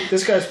people.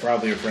 This guy's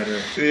probably a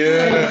predator.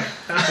 Yeah.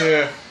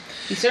 Yeah.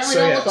 You certainly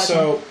don't look like him.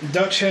 So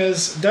Dutch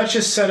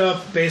has set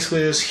up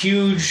basically this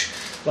huge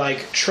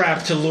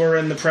trap to lure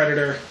in the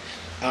predator.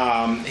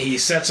 He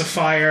sets a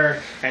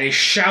fire and he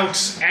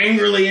shouts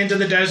angrily into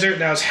the desert.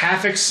 Now it's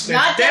half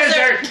Not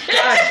desert.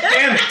 God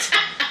damn it!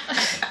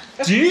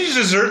 Do you need to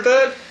desert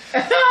that?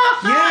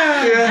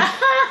 Yeah.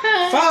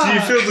 Fuck. Do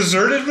you feel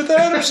deserted with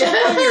that or something?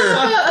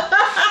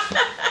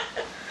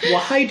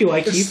 Why do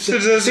I keep?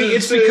 See,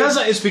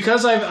 it's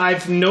because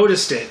I've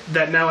noticed it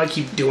that now I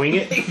keep doing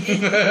it.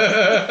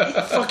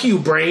 Fuck you,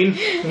 brain!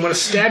 I'm gonna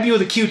stab you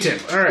with a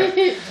Q-tip. All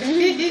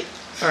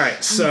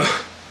right. So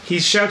he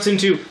shouts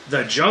into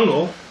the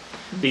jungle,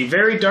 the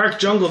very dark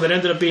jungle that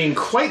ended up being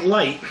quite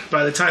light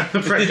by the time the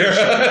predator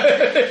showed up.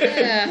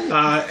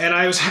 Yeah. And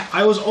I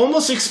was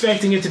almost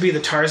expecting it to be the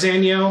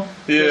Tarzan yell.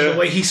 The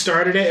way he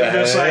started it, and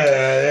I was like,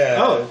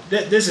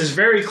 this is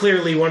very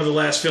clearly one of the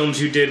last films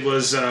you did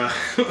was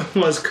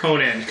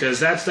Conan, because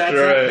that's that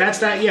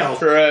yell.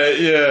 Right.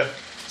 Yeah.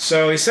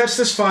 So he sets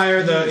this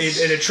fire.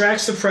 It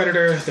attracts the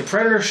predator. The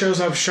predator shows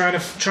up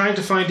trying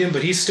to find him,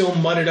 but he's still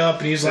mudded up,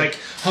 and he's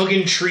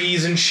hugging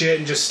trees and shit,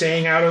 and just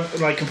staying out of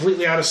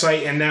completely out of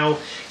sight. And now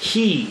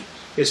he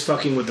is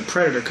fucking with the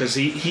predator because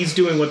he's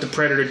doing what the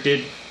predator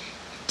did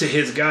to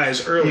his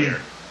guys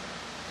earlier.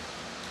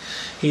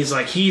 He's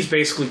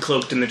basically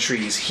cloaked in the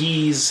trees.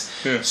 He's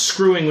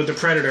screwing with the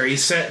predator. He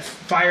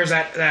fires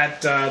at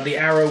the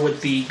arrow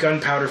with the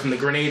gunpowder from the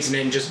grenades in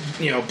it and just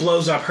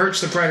blows up, hurts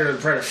the predator.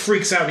 The predator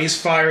freaks out and he's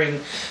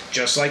firing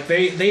just like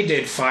they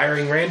did,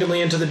 firing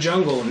randomly into the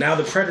jungle. And now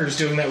the predator's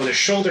doing that with a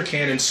shoulder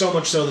cannon, so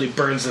much so that he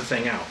burns the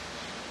thing out,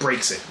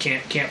 breaks it,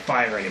 can't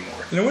fire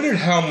anymore. And I wondered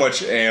how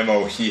much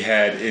ammo he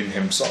had in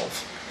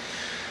himself.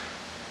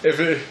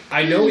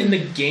 I know in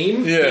the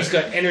game he's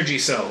got energy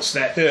cells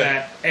that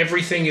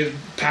everything is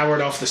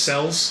powered off the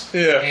cells.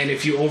 Yeah. And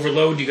if you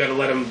overload, you got to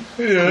let them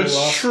cool that's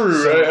off.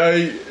 True. So.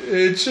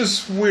 It's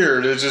just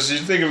weird. It's just you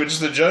think of it just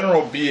the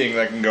general being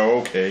that can go,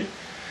 okay,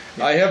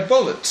 I have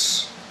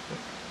bullets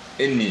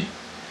in me.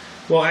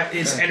 Well,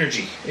 it's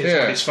energy. It's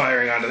what he's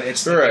firing out of.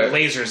 It's the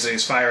lasers that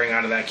he's firing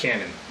out of that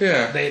cannon.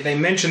 Yeah. They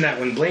mention that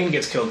when Blaine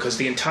gets killed because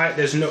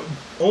there's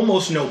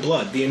almost no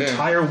blood. The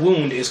entire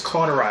wound is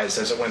cauterized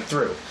as it went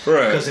through.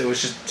 Right. Because it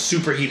was just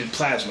superheated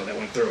plasma that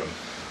went through him.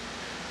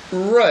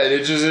 Right.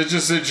 It's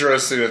just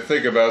interesting to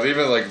think about.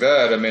 Even like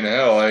that. I mean,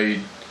 hell,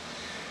 I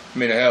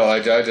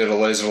did a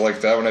laser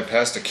like that when I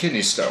passed a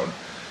kidney stone.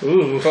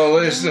 Ooh. Well,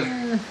 that's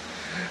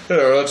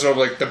what I'm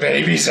like. The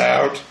baby's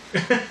out.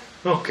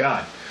 Oh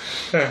God.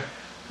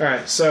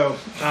 Alright, so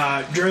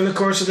during the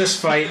course of this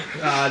fight,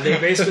 they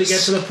basically get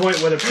to the point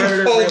where the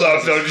predator... Hold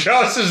up, though.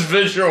 Josh's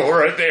visual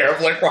right there.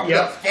 I'm like, why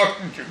the fuck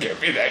did you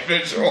give me that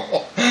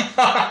visual?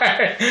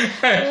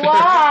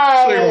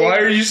 Wow. Like, why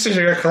are you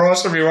sitting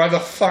across from me? Why the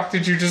fuck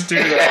did you just do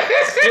that?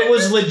 It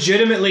was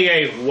legitimately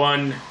a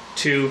 1,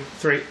 2,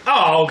 3...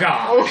 Oh,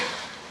 God.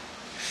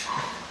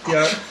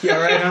 You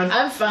alright, hon?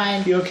 I'm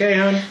fine. You okay,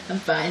 hon? I'm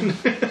fine.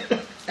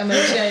 I'm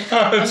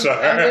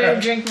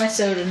gonna drink my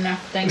soda now.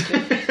 Thank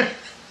you.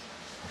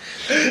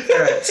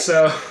 Alright,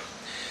 so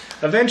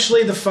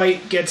eventually the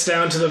fight gets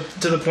down to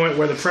the point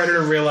where the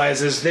predator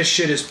realizes this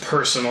shit is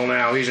personal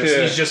now. He's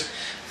just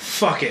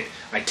fuck it.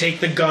 I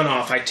take the gun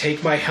off. I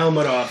take my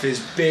helmet off. His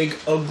big,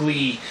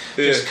 ugly,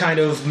 just kind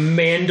of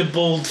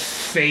mandibled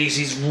face.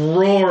 He's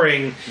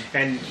roaring,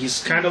 and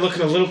he's kind of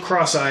looking a little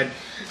cross-eyed.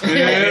 A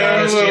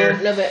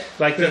little bit.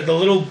 Like the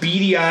little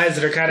beady eyes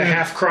that are kind of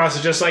half crossed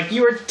are just like,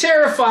 you were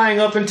terrifying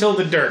up until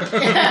the derp.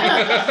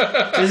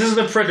 This is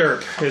the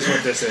prederp, is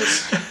what this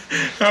is.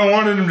 I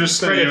wanted him to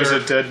say he was a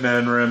dead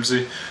man,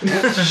 Ramsey.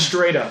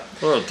 Straight up.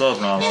 Well, it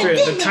does not. Straight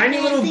up. The tiny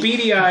little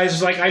beady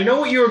eyes, like, I know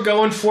what you were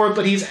going for,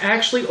 but he's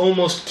actually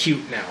almost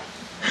cute now.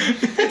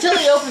 Until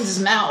he opens his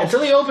mouth.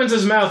 Until he opens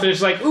his mouth, and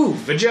it's like, ooh,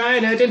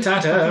 vagina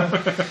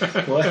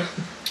dentata. What?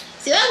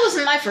 See, that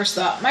wasn't my first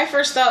thought. My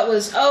first thought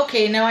was,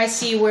 okay, now I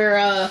see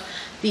where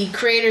the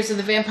creators of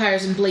the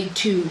Vampires in Blade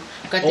 2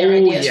 got their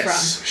ideas from.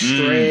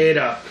 Straight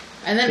up.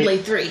 And then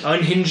Blade 3.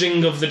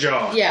 Unhinging of the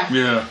jaw. Yeah.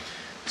 Yeah.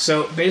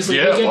 So basically,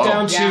 they get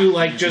down to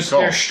like just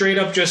they're straight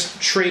up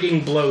just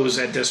trading blows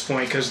at this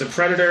point because the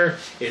Predator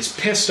is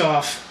pissed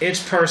off.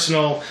 It's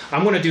personal.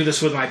 I'm gonna do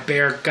this with my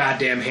bare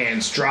goddamn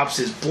hands. Drops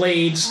his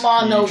blades.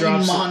 Mono.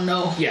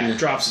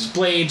 Drops his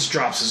blades.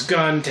 Drops his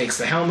gun. Takes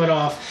the helmet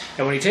off.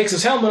 And when he takes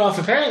his helmet off,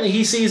 apparently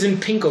he sees in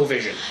pinko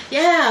vision.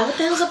 Yeah, what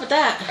the hell's up with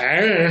that?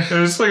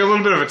 It's like a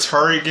little bit of a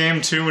target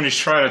game too when he's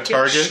trying to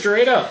target.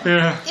 Straight up.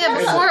 Yeah. Yeah,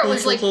 before it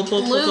was like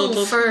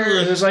blue for.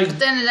 It was like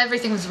then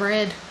everything was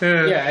red.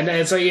 Yeah, and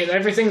it's like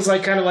everything's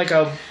like kind of like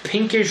a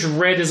pinkish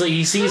red is like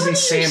he sees in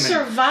salmon. How do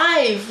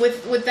you survive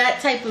with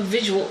that type of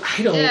visual?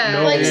 I don't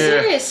know. Like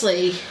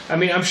seriously. I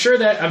mean, I'm sure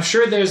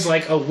there's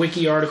like a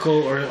wiki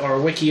article or a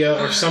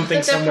wikia or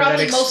something somewhere that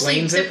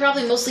explains it. They're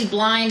probably mostly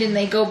blind and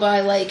they go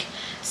by like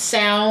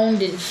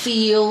sound and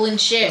feel and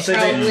shit. So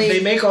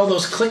they make all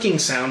those clicking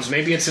sounds.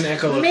 Maybe it's an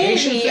echolocation.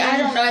 Maybe I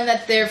don't know, and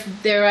that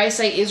their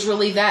eyesight is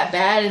really that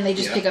bad, and they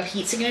just pick up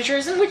heat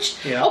signatures. And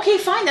okay,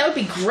 fine, that would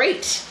be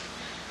great.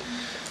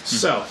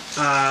 So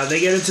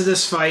they get into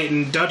this fight,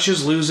 and Dutch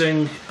is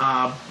losing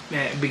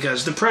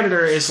because the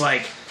Predator is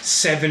like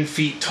 7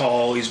 feet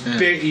tall. He's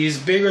big. He's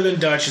bigger than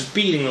Dutch. Is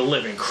beating the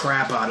living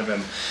crap out of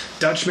him.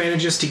 Dutch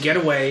manages to get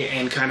away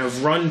and kind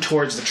of run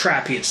towards the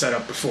trap he had set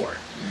up before.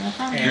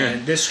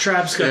 And this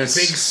trap's got big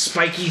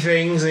spiky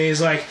things, and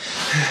he's like,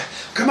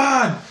 "Come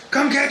on,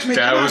 come catch me!"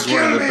 That was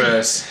one of the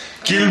best.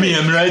 Kill me,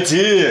 I'm right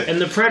here.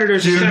 And the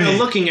Predator's just kind of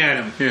looking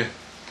at him,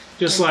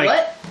 just like,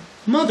 "What,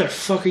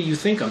 motherfucker? You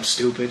think I'm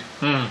stupid?"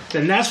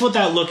 And that's what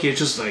that look is.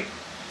 Just like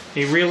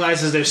he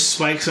realizes there's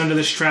spikes under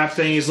this trap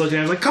thing. He's looking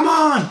at him like, "Come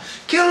on,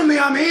 kill me!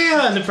 I'm here!"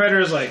 And the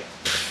Predator's like,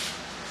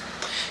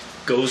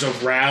 goes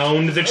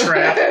around the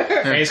trap,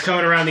 and he's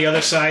coming around the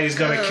other side. He's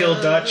gonna kill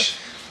Dutch.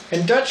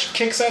 And Dutch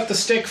kicks out the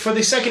stick for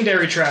the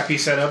secondary trap he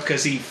set up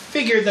because he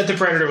figured that the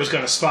Predator was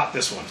going to spot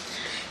this one.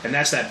 And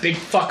that's that big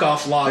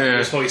fuck-off log he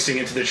was hoisting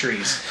into the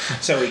trees.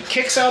 So he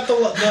kicks out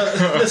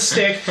the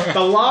stick, the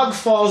log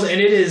falls, and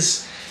it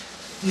is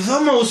the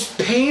most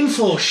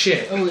painful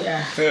shit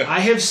I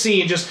have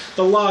seen. Just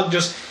the log,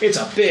 it's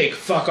a big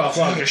fuck-off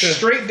log. Just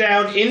straight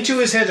down into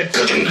his head,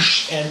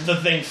 and the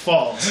thing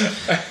falls.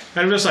 And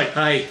I'm just like,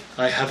 I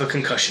have a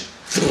concussion.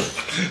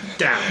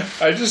 Down.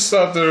 I just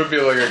thought there would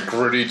be like a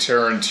gritty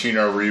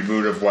Tarantino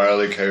reboot of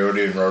Wile E.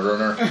 Coyote and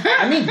Roadrunner.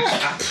 I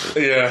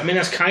mean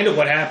that's kind of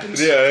what happens.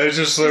 Yeah, there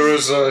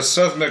was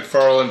Seth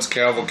MacFarlane's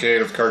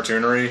cavalcade of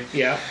cartoonery.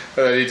 Yeah,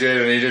 he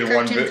did Cartoon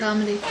one bit.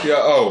 Comedy. Yeah.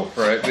 Oh,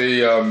 right.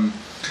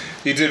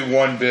 He did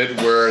one bit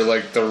where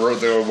like the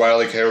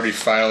Wile E. Coyote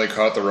finally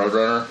caught the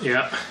Roadrunner.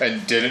 Yeah.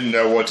 And didn't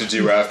know what to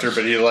do after,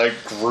 but he like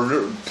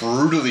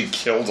brutally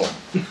killed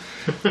him.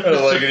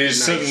 And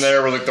he's sitting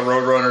there with like the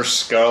Roadrunner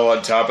skull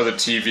on top of the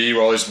TV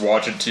while he's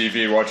watching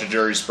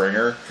Jerry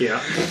Springer.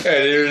 Yeah.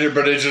 And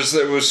but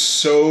it was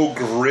so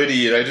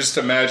gritty, and I just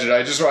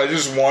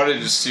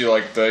wanted to see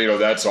like the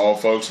that's all,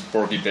 folks,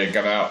 Porky Pig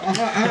come out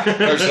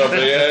or something.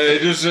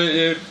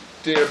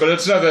 But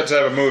it's not that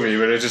type of movie.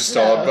 But it's just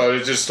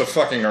it's just a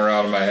fucking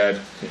around in my head.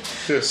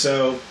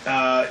 So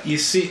you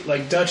see,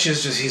 like Dutch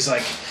is he's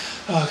like,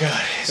 oh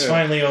god, it's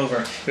finally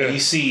over. Yeah. And you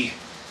see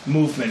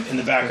movement in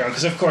the background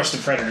because of course the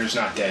Predator's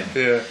not dead.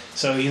 Yeah.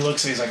 So he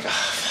looks and he's like, oh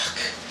fuck.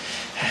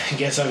 I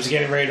guess I was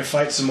getting ready to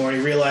fight some more. And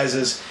he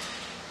realizes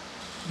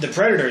the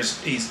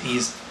Predator's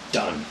he's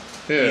done.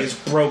 Yeah. He is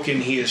broken.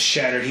 He is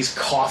shattered. He's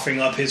coughing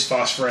up his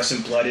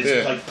phosphorescent blood.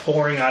 It's like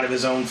pouring out of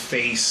his own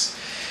face.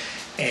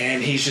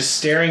 And he's just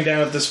staring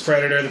down at this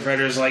Predator. The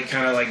Predator's like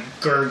kind of like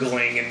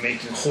gurgling and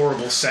making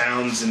horrible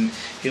sounds. And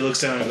he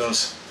looks down and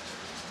goes,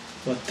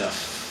 "What the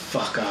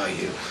fuck are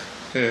you?"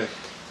 Yeah.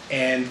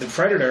 And the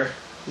Predator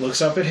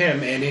looks up at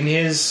him, and in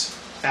his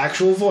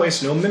actual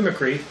voice, no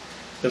mimicry,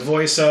 the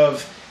voice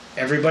of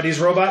everybody's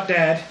robot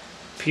dad,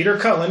 Peter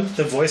Cullen,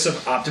 the voice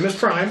of Optimus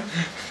Prime,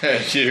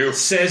 thank you,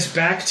 says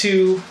back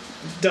to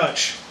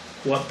Dutch,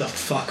 "What the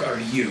fuck are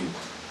you?"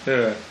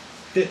 Yeah.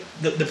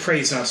 The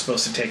prey's not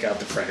supposed to take out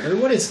the Predator.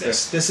 What is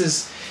this? This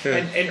is... Yeah.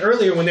 And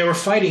earlier when they were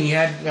fighting, he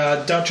had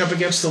Dutch up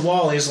against the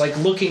wall. He's like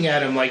looking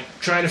at him, like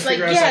trying to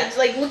figure out... Yeah,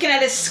 like looking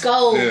at his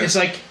skull. Yeah. It's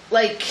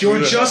like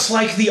you're just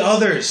like the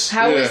others.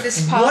 How is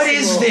this possible? What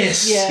is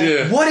this?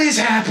 Yeah. What is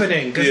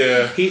happening?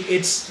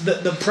 It's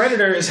the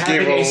Predator is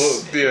having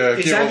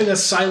having a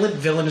silent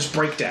villainous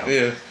breakdown.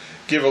 Yeah.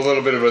 Give a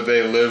little bit of a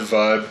They Live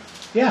vibe.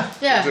 Yeah.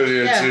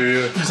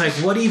 It's like,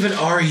 what even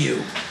are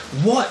you?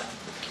 What?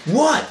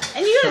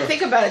 And you gotta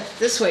think about it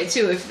this way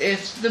too.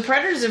 If the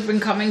Predators have been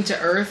coming to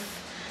Earth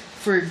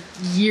for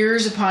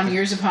years upon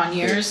years upon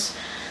years,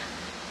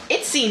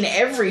 it's seen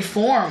every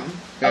form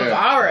of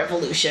our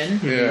evolution.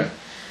 Yeah.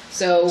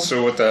 So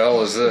what the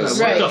hell is this?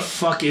 What the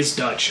fuck is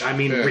Dutch? I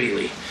mean,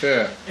 really.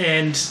 Yeah.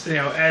 And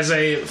as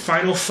a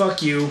final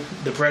fuck you,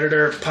 the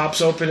Predator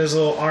pops open his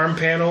little arm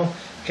panel,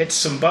 hits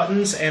some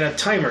buttons, and a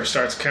timer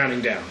starts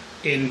counting down.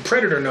 In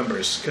Predator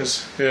numbers,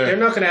 because they're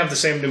not going to have the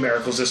same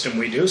numerical system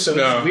we do, so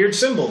it's weird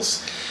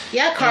symbols.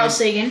 Yeah, Carl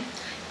Sagan.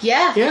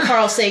 Yeah,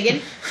 Carl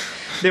Sagan.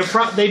 They'd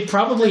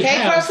probably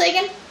have... Carl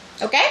Sagan?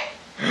 Okay?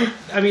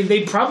 I mean,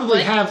 they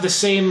probably have the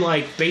same,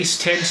 like, base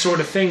 10 sort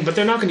of thing, but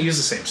they're not going to use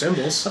the same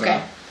symbols. Okay.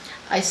 No.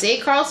 I say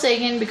Carl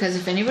Sagan because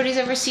if anybody's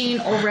ever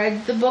seen or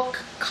read the book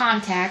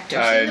Contact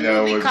or seen the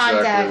movie Contact... I know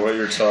exactly what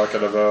you're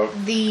talking about.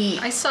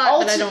 I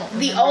saw it, but I don't remember.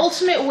 The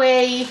ultimate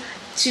way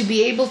to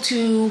be able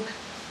to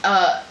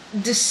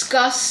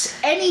discuss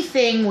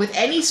anything with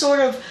any sort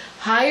of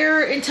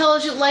higher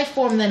intelligent life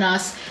form than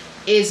us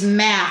is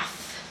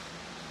math.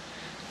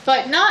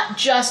 But not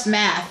just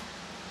math.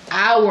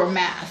 Our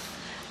math.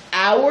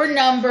 Our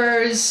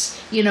numbers,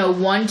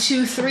 1,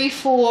 2, 3,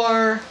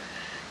 4,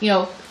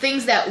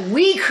 things that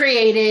we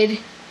created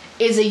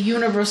is a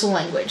universal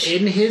language.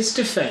 In his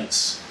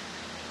defense,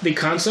 the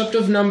concept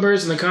of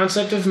numbers and the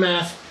concept of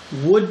math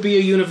would be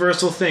a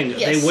universal thing.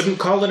 Yes. They wouldn't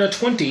call it a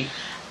 20.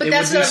 But it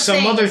that's would be some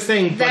saying. Other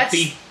thing, but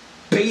the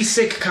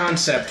basic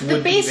concept would be there.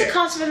 The basic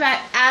concept of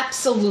math,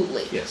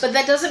 absolutely. Yes. But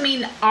that doesn't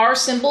mean our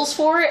symbols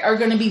for it are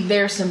going to be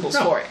their symbols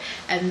for it.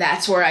 And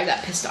that's where I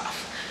got pissed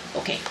off.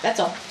 Okay, that's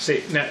all.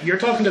 See, now you're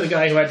talking to the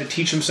guy who had to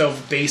teach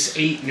himself base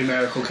 8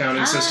 numerical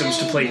counting systems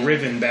to play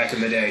Riven back in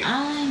the day.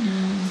 I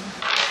know.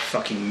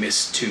 Fucking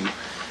missed 2.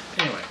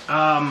 Anyway,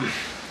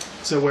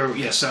 so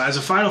as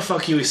a final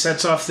fuck you, he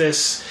sets off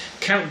this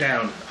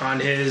countdown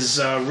on his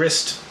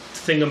wrist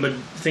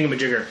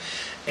thingamajigger,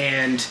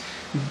 and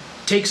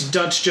takes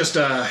Dutch just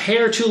a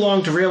hair too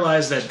long to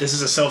realize that this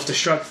is a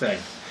self-destruct thing.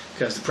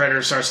 Because the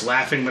Predator starts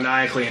laughing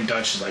maniacally and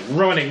Dutch is like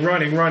running,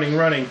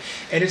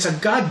 and it's a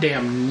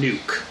goddamn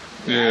nuke.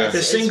 Yeah.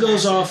 This thing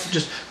goes off,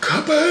 just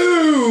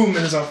kaboom! And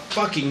there's a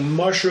fucking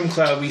mushroom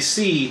cloud. We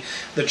see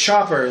the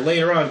chopper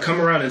later on come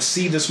around and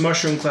see this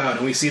mushroom cloud,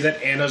 and we see that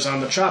Anna's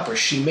on the chopper.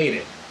 She made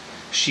it.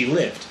 She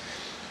lived.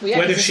 Well, yeah,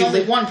 because there's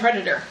only one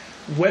Predator.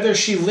 Whether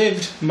she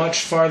lived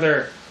much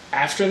farther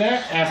after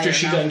that, after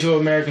she got into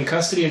American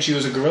custody and she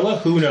was a gorilla,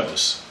 who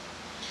knows?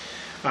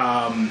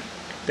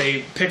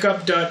 They pick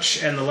up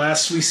Dutch, and the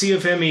last we see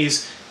of him,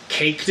 he's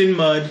caked in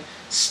mud,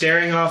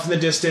 staring off in the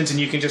distance, and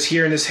you can just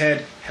hear in his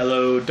head,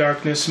 "Hello,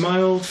 darkness,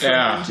 my old friend."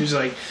 Yeah. He's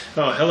like,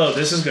 "Oh, hello,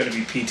 this is going to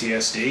be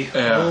PTSD."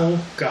 Yeah.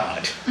 Oh,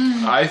 God.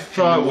 Mm-hmm. I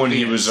thought when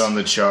he was on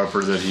the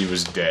chopper that he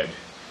was dead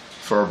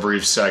for a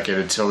brief second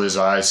until his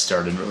eyes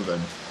started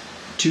moving.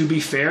 To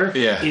be fair,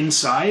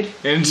 inside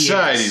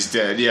he's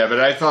dead, yeah, but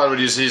I thought when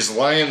he's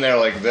lying there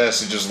like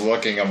this and just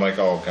looking, I'm like,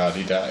 oh, God,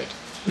 he died.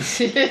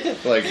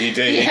 Like he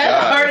did. He had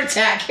a heart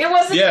attack. It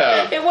wasn't.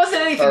 Yeah. It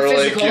wasn't anything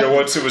physical. Or like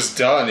once it was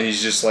done, he's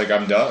just like,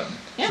 I'm done.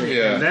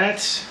 Yeah. And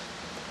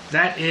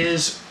that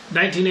is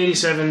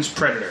 1987's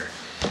Predator.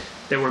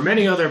 There were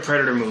many other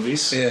Predator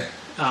movies.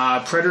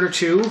 Yeah. Predator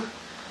 2.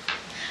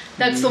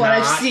 That's the one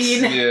I've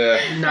seen.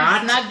 Yeah.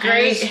 Not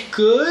great. As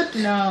good.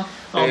 No.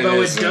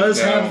 Although it does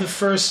have the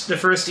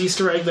first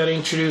Easter egg that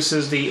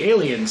introduces the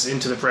aliens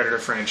into the Predator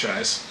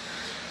franchise.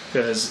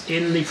 Because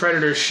in the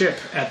Predator ship,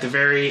 at the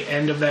very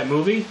end of that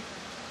movie,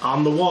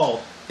 on the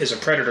wall, is a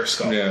Predator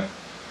skull. Yeah.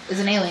 Is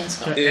an alien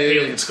skull.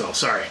 Alien skull,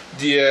 sorry.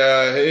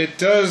 Yeah, it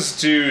does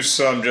do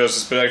some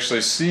justice, but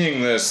actually seeing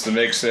this, it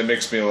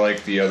makes me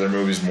like the other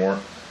movies more.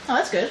 Oh,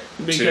 that's good.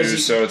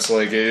 So it's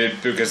like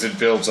because it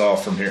builds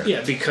off from here.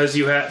 Yeah, because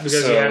you have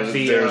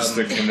the there's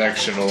the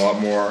connection a lot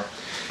more.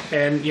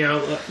 And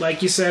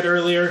like you said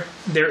earlier,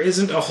 there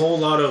isn't a whole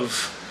lot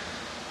of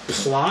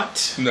plot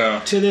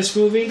to this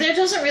movie. There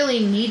doesn't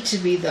really need to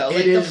be, though.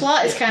 Like, the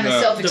plot is kind of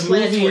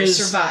self-explanatory.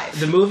 Survive.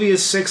 The movie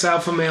is 6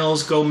 alpha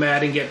males go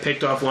mad and get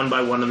picked off one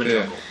by one in the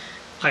jungle.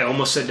 I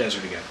almost said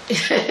desert again.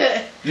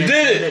 You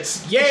did it!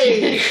 It's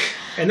yay!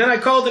 And then I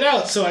called it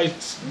out, so I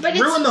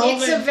ruined the whole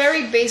thing. It's a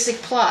very basic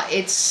plot.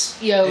 It's,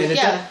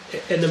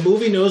 and the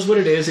movie knows what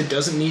it is. It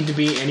doesn't need to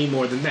be any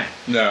more than that.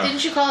 No.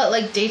 Didn't you call it,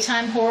 like,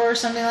 daytime horror or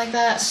something like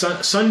that?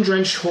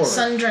 Sun-drenched horror.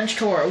 Sun-drenched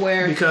horror,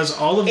 where... Because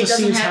all of the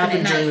scenes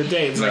happen during the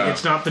day. It's like,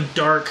 it's not the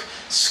dark,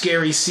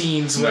 scary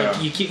scenes. No.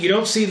 Like, you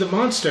don't see the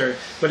monster,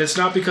 but it's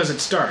not because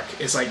it's dark.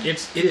 It's like,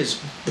 it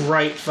is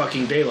bright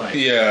fucking daylight.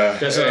 Yeah.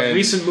 There's a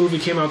recent movie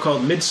came out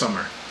called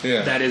Midsommar.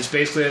 Yeah. That is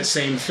basically that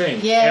same thing.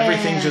 Yeah.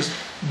 Everything just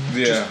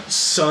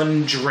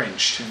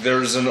sun-drenched.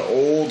 There's an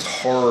old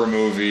horror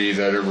movie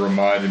that it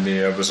reminded me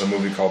of. It was a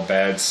movie called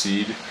Bad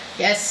Seed.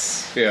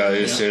 Yes. Yeah,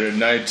 it's in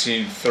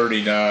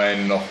 1939,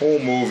 and the whole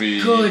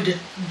movie... Good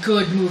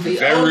movie.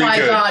 Oh my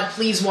God,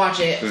 please watch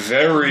it.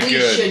 Very good. We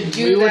should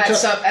do that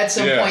at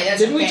some point.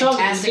 That's a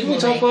fantastic movie.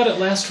 Didn't we talk about it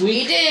last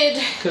week? We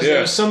did. Because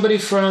there was somebody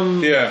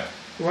from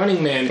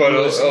Running Man. But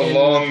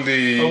along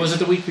the... Or was it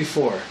the week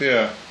before?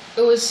 Yeah.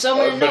 It was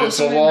someone. But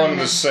it's along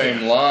the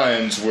same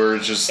lines where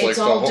it's just like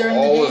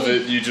all of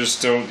it. You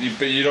just don't.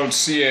 But you don't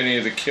see any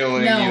of the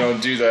killing. No. You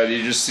don't do that.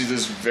 You just see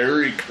this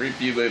very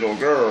creepy little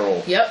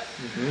girl. Yep.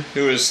 Mm-hmm.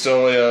 Who is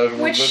still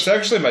it's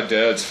actually my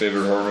dad's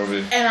favorite horror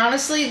movie. And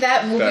honestly,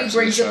 that movie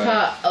brings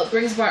apart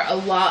a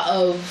lot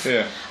of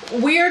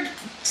weird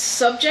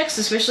subjects,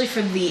 especially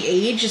for the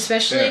age,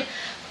 especially. Yeah.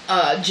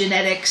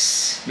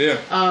 Genetics,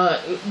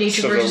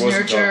 nature versus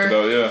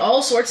nurture,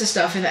 all sorts of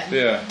stuff in that.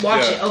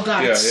 Watch it. Oh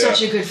God, it's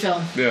such a good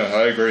film. Yeah,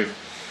 I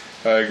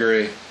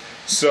agree.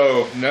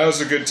 So now's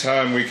a good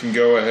time we can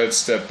go ahead,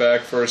 step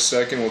back for a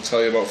second. We'll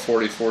tell you about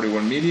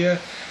 4041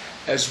 Media.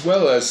 as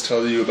well as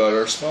tell you about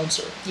our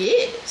sponsor.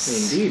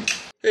 Yes. Indeed.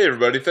 Hey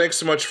everybody, thanks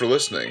so much for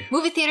listening.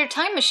 Movie Theater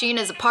Time Machine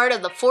is a part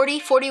of the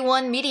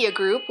 4041 Media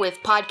Group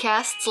with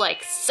podcasts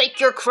like Sake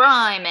Your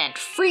Crime and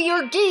Free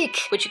Your Geek,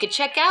 which you can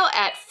check out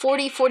at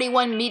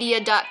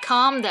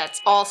 4041media.com.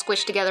 That's all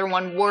squished together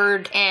one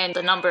word, and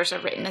the numbers are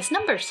written as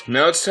numbers.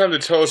 Now it's time to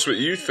tell us what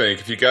you think.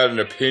 If you got an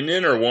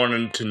opinion or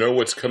wanted to know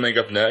what's coming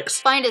up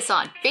next, Find us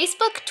on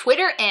Facebook,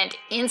 Twitter, and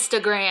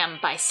Instagram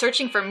by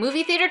searching for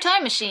Movie Theater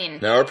Time Machine.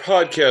 now our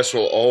podcast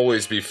will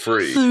always be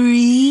free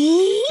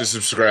to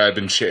subscribe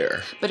and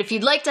share. But if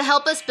you'd like to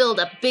help us build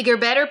a bigger,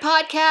 better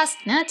podcast,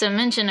 not to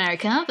mention our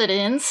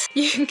confidence,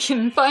 you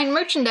can find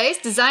merchandise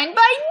designed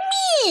by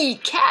me,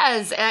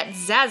 Kaz, at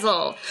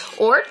Zazzle.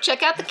 Or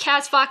check out the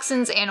Kaz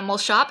Foxen's Animal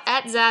Shop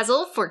at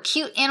Zazzle for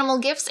cute animal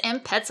gifts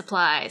and pet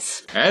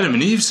supplies. Adam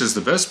and Eve says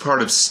the best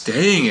part of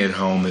staying at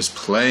home is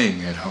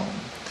playing at home.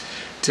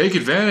 Take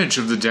advantage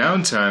of the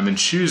downtime and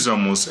choose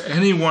almost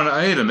any one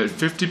item at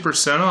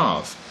 50%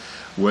 off.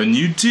 When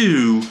you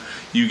do,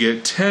 you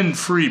get 10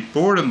 free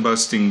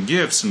boredom-busting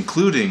gifts,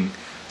 including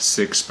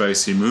 6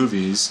 spicy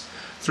movies,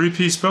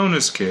 3-piece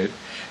bonus kit,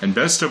 and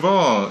best of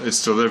all,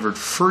 it's delivered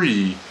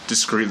free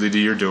discreetly to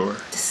your door.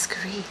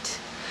 Discreet.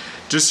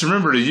 Just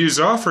remember to use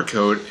offer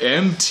code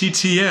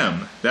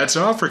MTTM. That's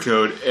offer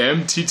code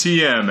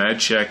MTTM at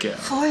checkout.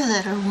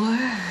 4-letter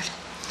word.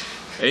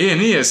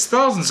 A&E has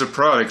thousands of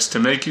products to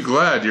make you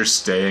glad you're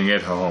staying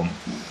at home.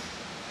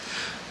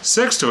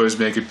 Sex toys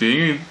make it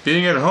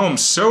being at home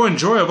so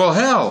enjoyable.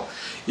 Hell,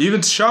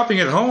 even shopping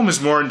at home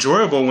is more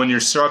enjoyable when you're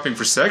shopping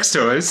for sex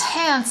toys.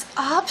 Pants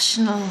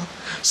optional.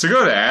 So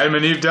go to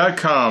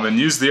adamandeve.com and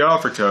use the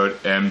offer code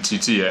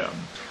MTTM.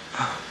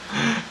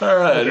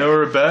 Alright, now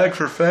we're back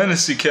for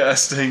fantasy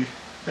casting.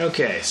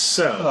 Okay,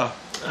 so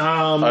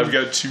I've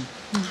got 2.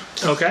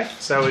 okay,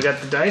 so we got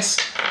the dice.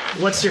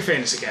 What's your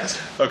fantasy cast?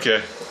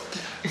 Okay.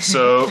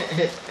 So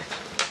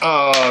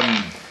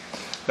I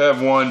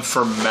have one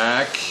for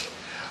Mac.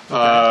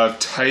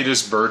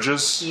 Titus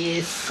Burgess,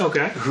 Yes.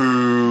 Okay.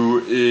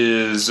 who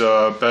is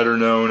better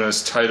known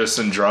as Titus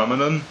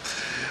Andromedon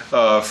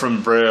from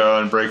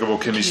Unbreakable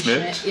Kimmy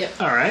Schmidt.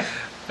 Yep. All right.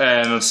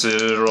 And let's see,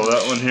 roll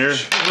that one here.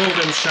 Roll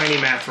them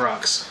shiny matte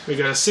rocks. We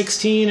got a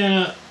 16 and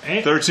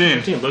a 13.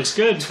 13. Looks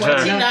good.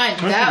 29. That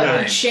 29.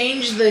 would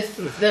change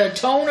the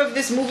tone of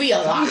this movie a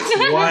lot.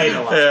 Quite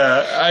a lot.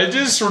 Yeah, I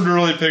just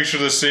really picture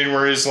the scene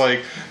where he's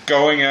like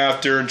going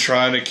after and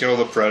trying to kill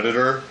the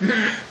predator,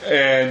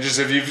 and just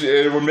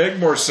it would make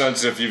more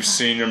sense if you've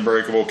seen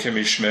Unbreakable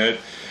Kimmy Schmidt.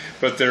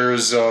 But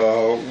there's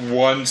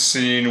one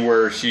scene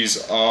where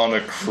he's on a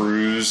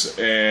cruise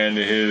and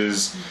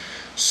his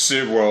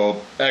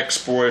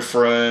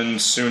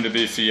ex-boyfriend,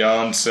 soon-to-be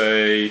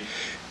fiance,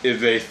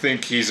 they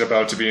think he's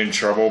about to be in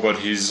trouble, but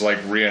he's like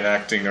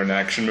reenacting an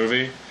action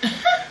movie.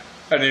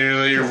 And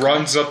he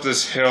runs up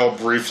this hill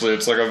briefly.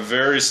 It's like a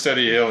very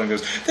steady hill, and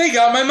goes, "They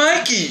got my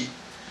Mikey!"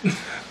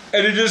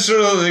 And it just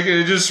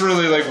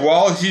really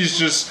while he's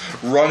just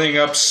running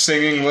up,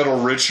 singing Little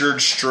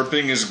Richard,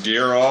 stripping his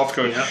gear off,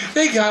 going, Yep.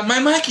 "They got my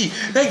Mikey!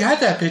 They got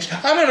that bitch!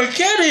 I'm gonna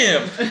get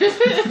him!"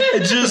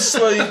 It's just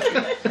like,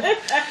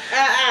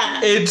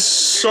 it's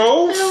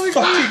so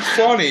fucking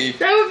funny.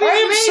 That would be I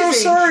am amazing. so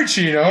sorry,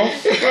 Chino.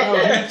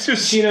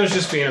 Chino's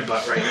just being a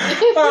butt right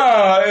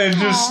now. And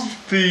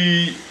just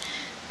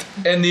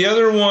the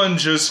other one,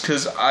 just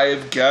because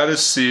I've got to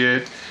see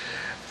it.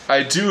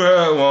 I do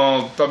have,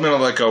 well, I'm going to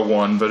let go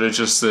one, but it's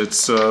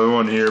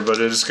one here, but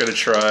I just got to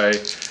try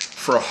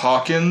for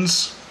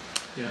Hawkins.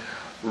 Yeah.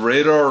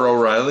 Radar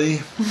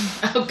O'Reilly.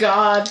 Oh,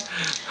 God.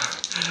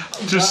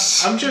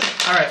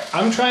 Alright,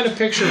 I'm trying to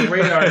picture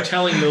Radar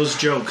telling those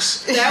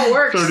jokes. That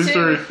works,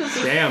 33.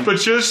 too. Damn. But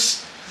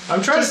just,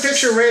 I'm trying to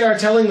picture Radar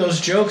telling those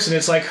jokes, and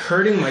it's like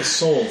hurting my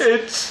soul.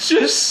 it's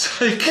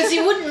just like, Because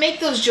he wouldn't make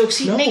those jokes.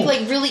 He'd No. make,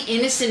 like, really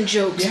innocent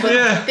jokes. Yeah. But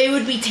Yeah. they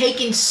would be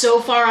taken so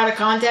far out of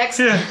context.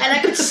 Yeah. And I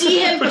could see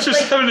him, but just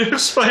like... having to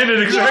explain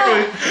it exactly.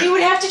 Yeah, he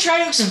would have to try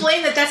to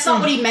explain that that's not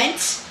what he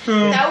meant.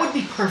 That would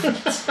be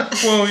perfect.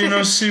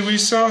 Well, see, we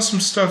saw some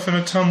stuff in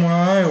Ottumwa,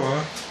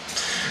 Iowa.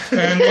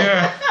 And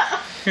yeah,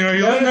 you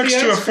live next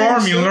to a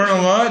farm, you learn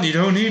a lot, you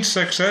don't need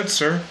sex ed,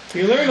 sir.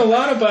 You learn a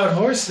lot about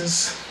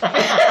horses.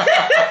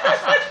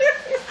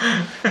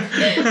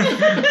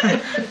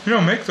 You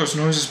don't make those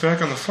noises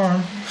back on the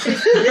farm.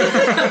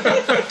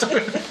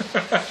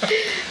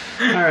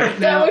 Alright,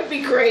 That would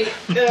be great.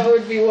 That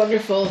would be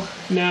wonderful.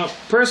 Now,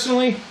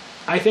 personally,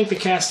 I think the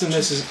cast in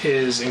this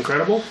is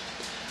incredible.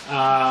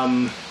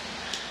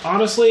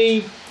 Honestly,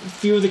 a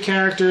few of the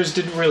characters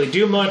didn't really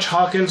do much.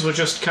 Hawkins was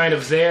just kind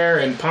of there,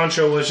 and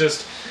Pancho was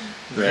just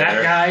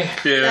that guy.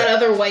 That Yeah.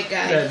 other white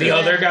guy. The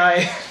other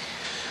guy.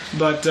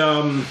 But,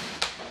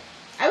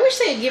 I wish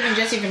they had given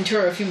Jesse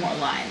Ventura a few more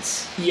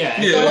lines.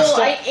 yeah. Yeah. The it's whole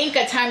still- I ain't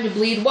got time to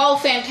bleed. Well,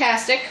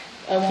 fantastic.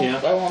 I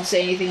Yeah. won't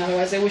say anything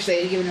otherwise. I wish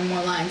they had given him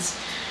more lines.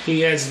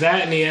 he has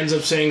that, and he ends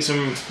up saying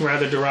some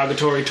rather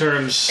derogatory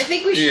terms. I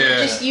think we should Yeah.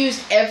 have just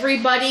used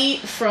everybody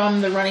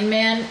from The Running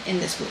Man in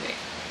this movie.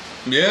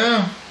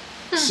 Yeah.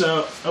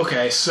 So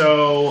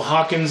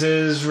Hawkins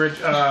is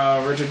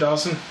Richard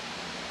Dawson?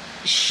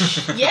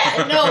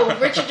 Yeah, no,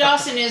 Richard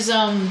Dawson is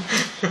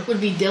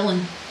would be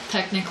Dylan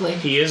technically.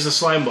 He is the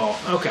slime ball.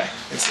 Okay,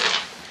 let's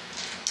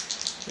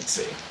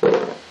see.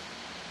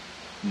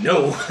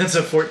 No, that's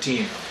a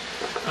 14.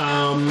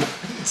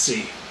 Let's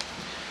see.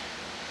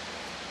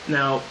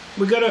 Now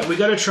we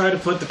gotta try to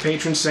put the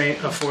patron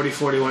saint of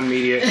 4041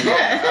 Media.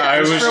 I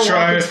was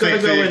trying to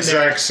think the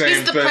exact same thing.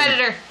 He's the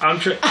Predator. I'm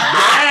trying.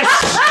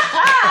 Yes.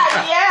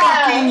 Yeah.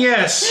 Fucking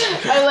yes.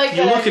 I like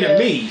You're that looking idea. at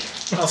me.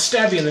 I'll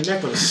stab you in the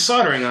neck with a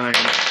soldering iron.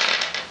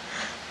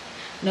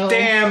 No.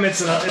 Damn,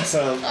 it's a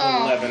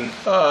 11.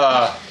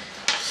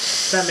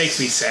 That makes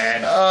me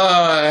sad.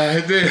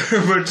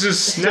 But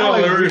just Now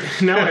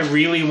I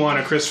really want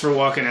a Christopher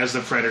Walken as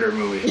the Predator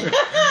movie.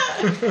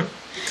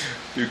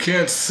 You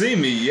can't see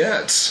me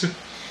yet.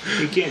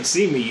 You can't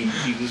see me.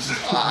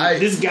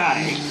 This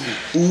guy.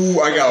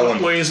 Ooh, I got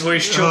one. Where he's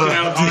choking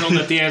out Arnold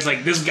at the end. It's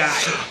like, this guy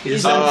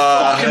is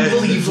fucking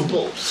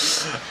believable.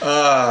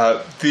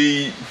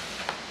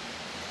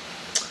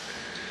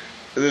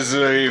 There's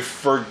a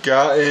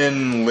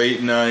forgotten late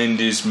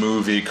 90s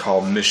movie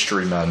called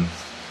Mystery Men.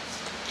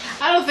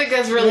 I don't think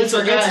that's really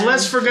forgotten. It's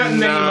less forgotten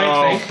than you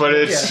might think. But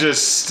it's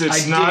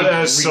it's not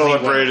as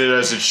celebrated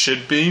as it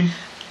should be.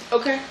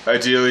 Okay.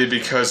 Ideally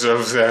because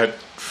of that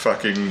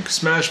fucking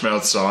Smash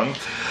Mouth song.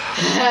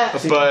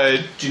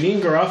 But Janine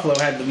Garofalo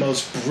had the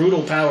most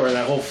brutal power in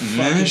that whole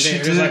fucking thing. She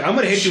was like, I'm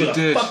gonna hit you with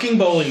a fucking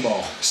bowling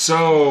ball.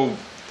 So,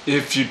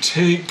 if you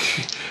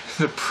take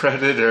the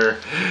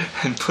Predator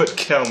and put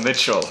Kel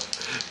Mitchell...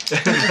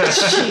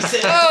 Jesus.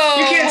 You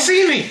can't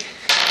see me!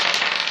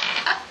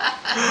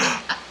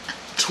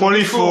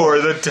 24,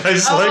 the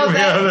dice like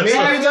me on Maybe this.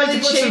 I'd like to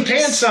put some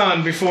pants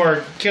on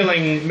before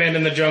killing men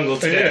in the jungle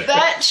today.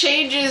 That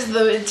changes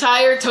the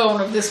entire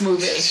tone of this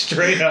movie.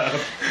 Straight up.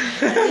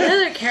 The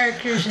other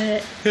characters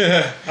in it.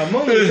 I'm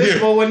only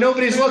visible when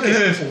nobody's looking.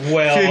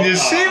 Well, Can you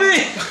see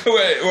me?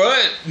 Wait,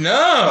 what?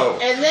 No.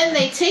 And then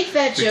they take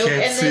that joke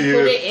can't and see they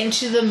put you. it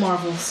into the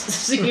Marvel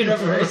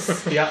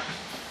universe. Yeah.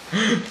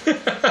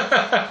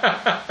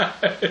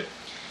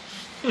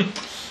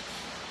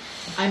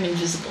 I'm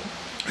invisible.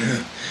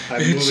 I'm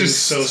It's moving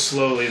just- so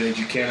slowly that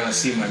you cannot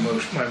see my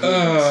movements.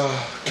 Oh,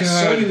 I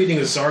saw you God. eating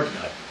a Zarg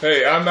nut.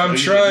 Hey, I'm you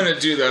trying to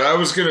do that. I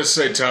was going to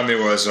say Tommy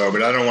Wiseau,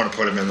 but I don't want to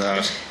put him in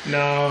that.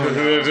 No.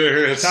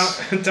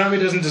 Tommy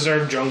doesn't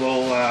deserve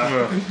jungle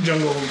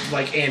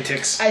like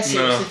antics. I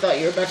seriously thought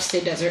you were about to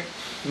say desert.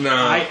 No.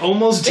 I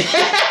almost did.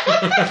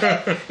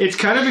 It's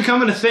kind of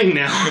becoming a thing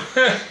now.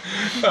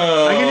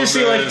 I can just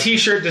see like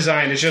t-shirt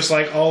design. It's just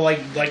like all like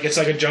it's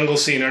like a jungle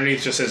scene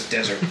underneath just says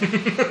desert.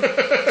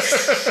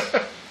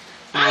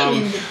 I'm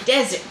in the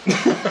desert.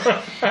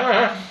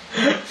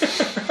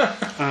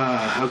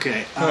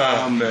 Okay.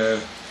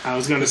 man. I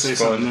was going to say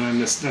something and I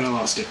missed. Then I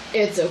lost it.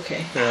 It's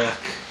okay. Yeah.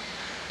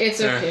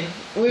 It's okay.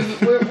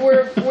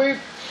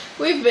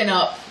 We've been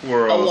up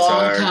We're a all long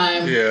tired.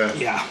 time. Yeah.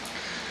 Yeah.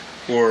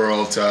 We're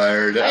all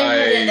tired. I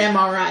had an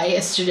MRI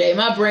yesterday.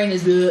 My brain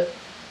is bleh.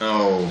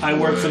 Oh. I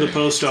work for the boy.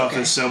 post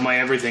office, so my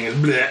everything is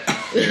bleh.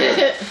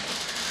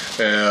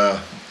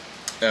 Yeah.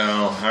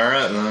 Oh,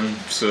 alright then.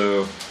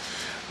 So,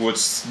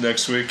 what's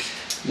next week?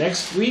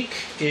 Next week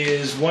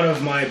is one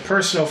of my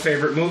personal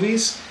favorite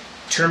movies,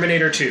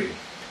 Terminator 2.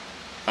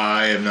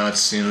 I have not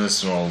seen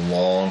this in a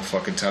long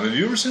fucking time. Have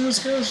you ever seen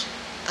this, guys?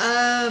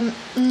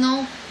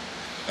 No.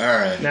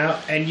 Alright. Now,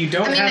 and you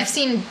don't I mean, have... I've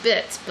seen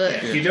bits,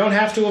 but You don't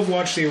have to have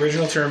watched the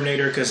original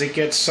Terminator because it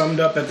gets summed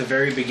up at the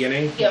very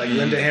beginning. Yep. Like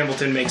Linda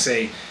Hamilton makes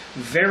a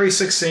very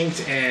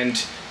succinct and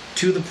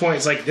to the point.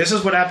 It's like, this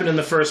is what happened in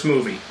the first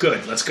movie.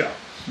 Good, let's go.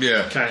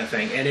 Yeah. Kind of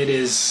thing. And it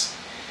is...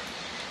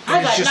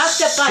 I got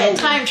knocked up by a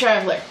time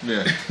traveler.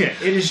 Yeah.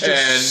 It is just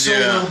And, so yeah.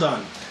 well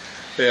done.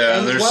 Yeah,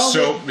 And there's while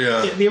so... the,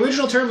 Yeah. The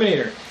original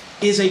Terminator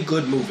is a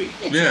good movie.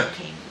 Yeah.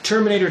 Okay.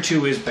 Terminator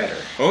 2 is better.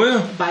 Oh,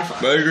 yeah. By far.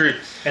 I agree.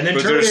 And then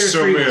But Terminator there's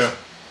so 3 many... was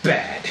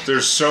bad.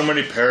 There's so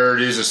many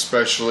parodies,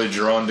 especially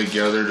drawn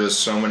together to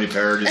so many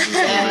parodies of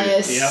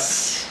this movie.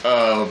 Yes.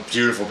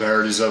 Beautiful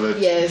parodies of it.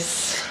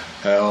 Yes.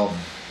 Hell.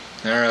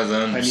 Alright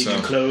then. I need so.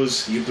 your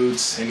clothes, your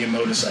boots, and your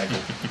motorcycle.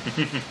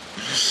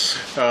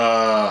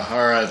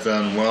 Alright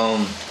then.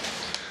 Well,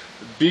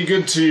 be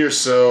good to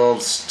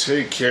yourselves.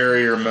 Take care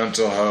of your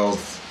mental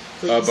health.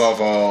 Please. Above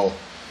all,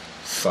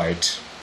 fight.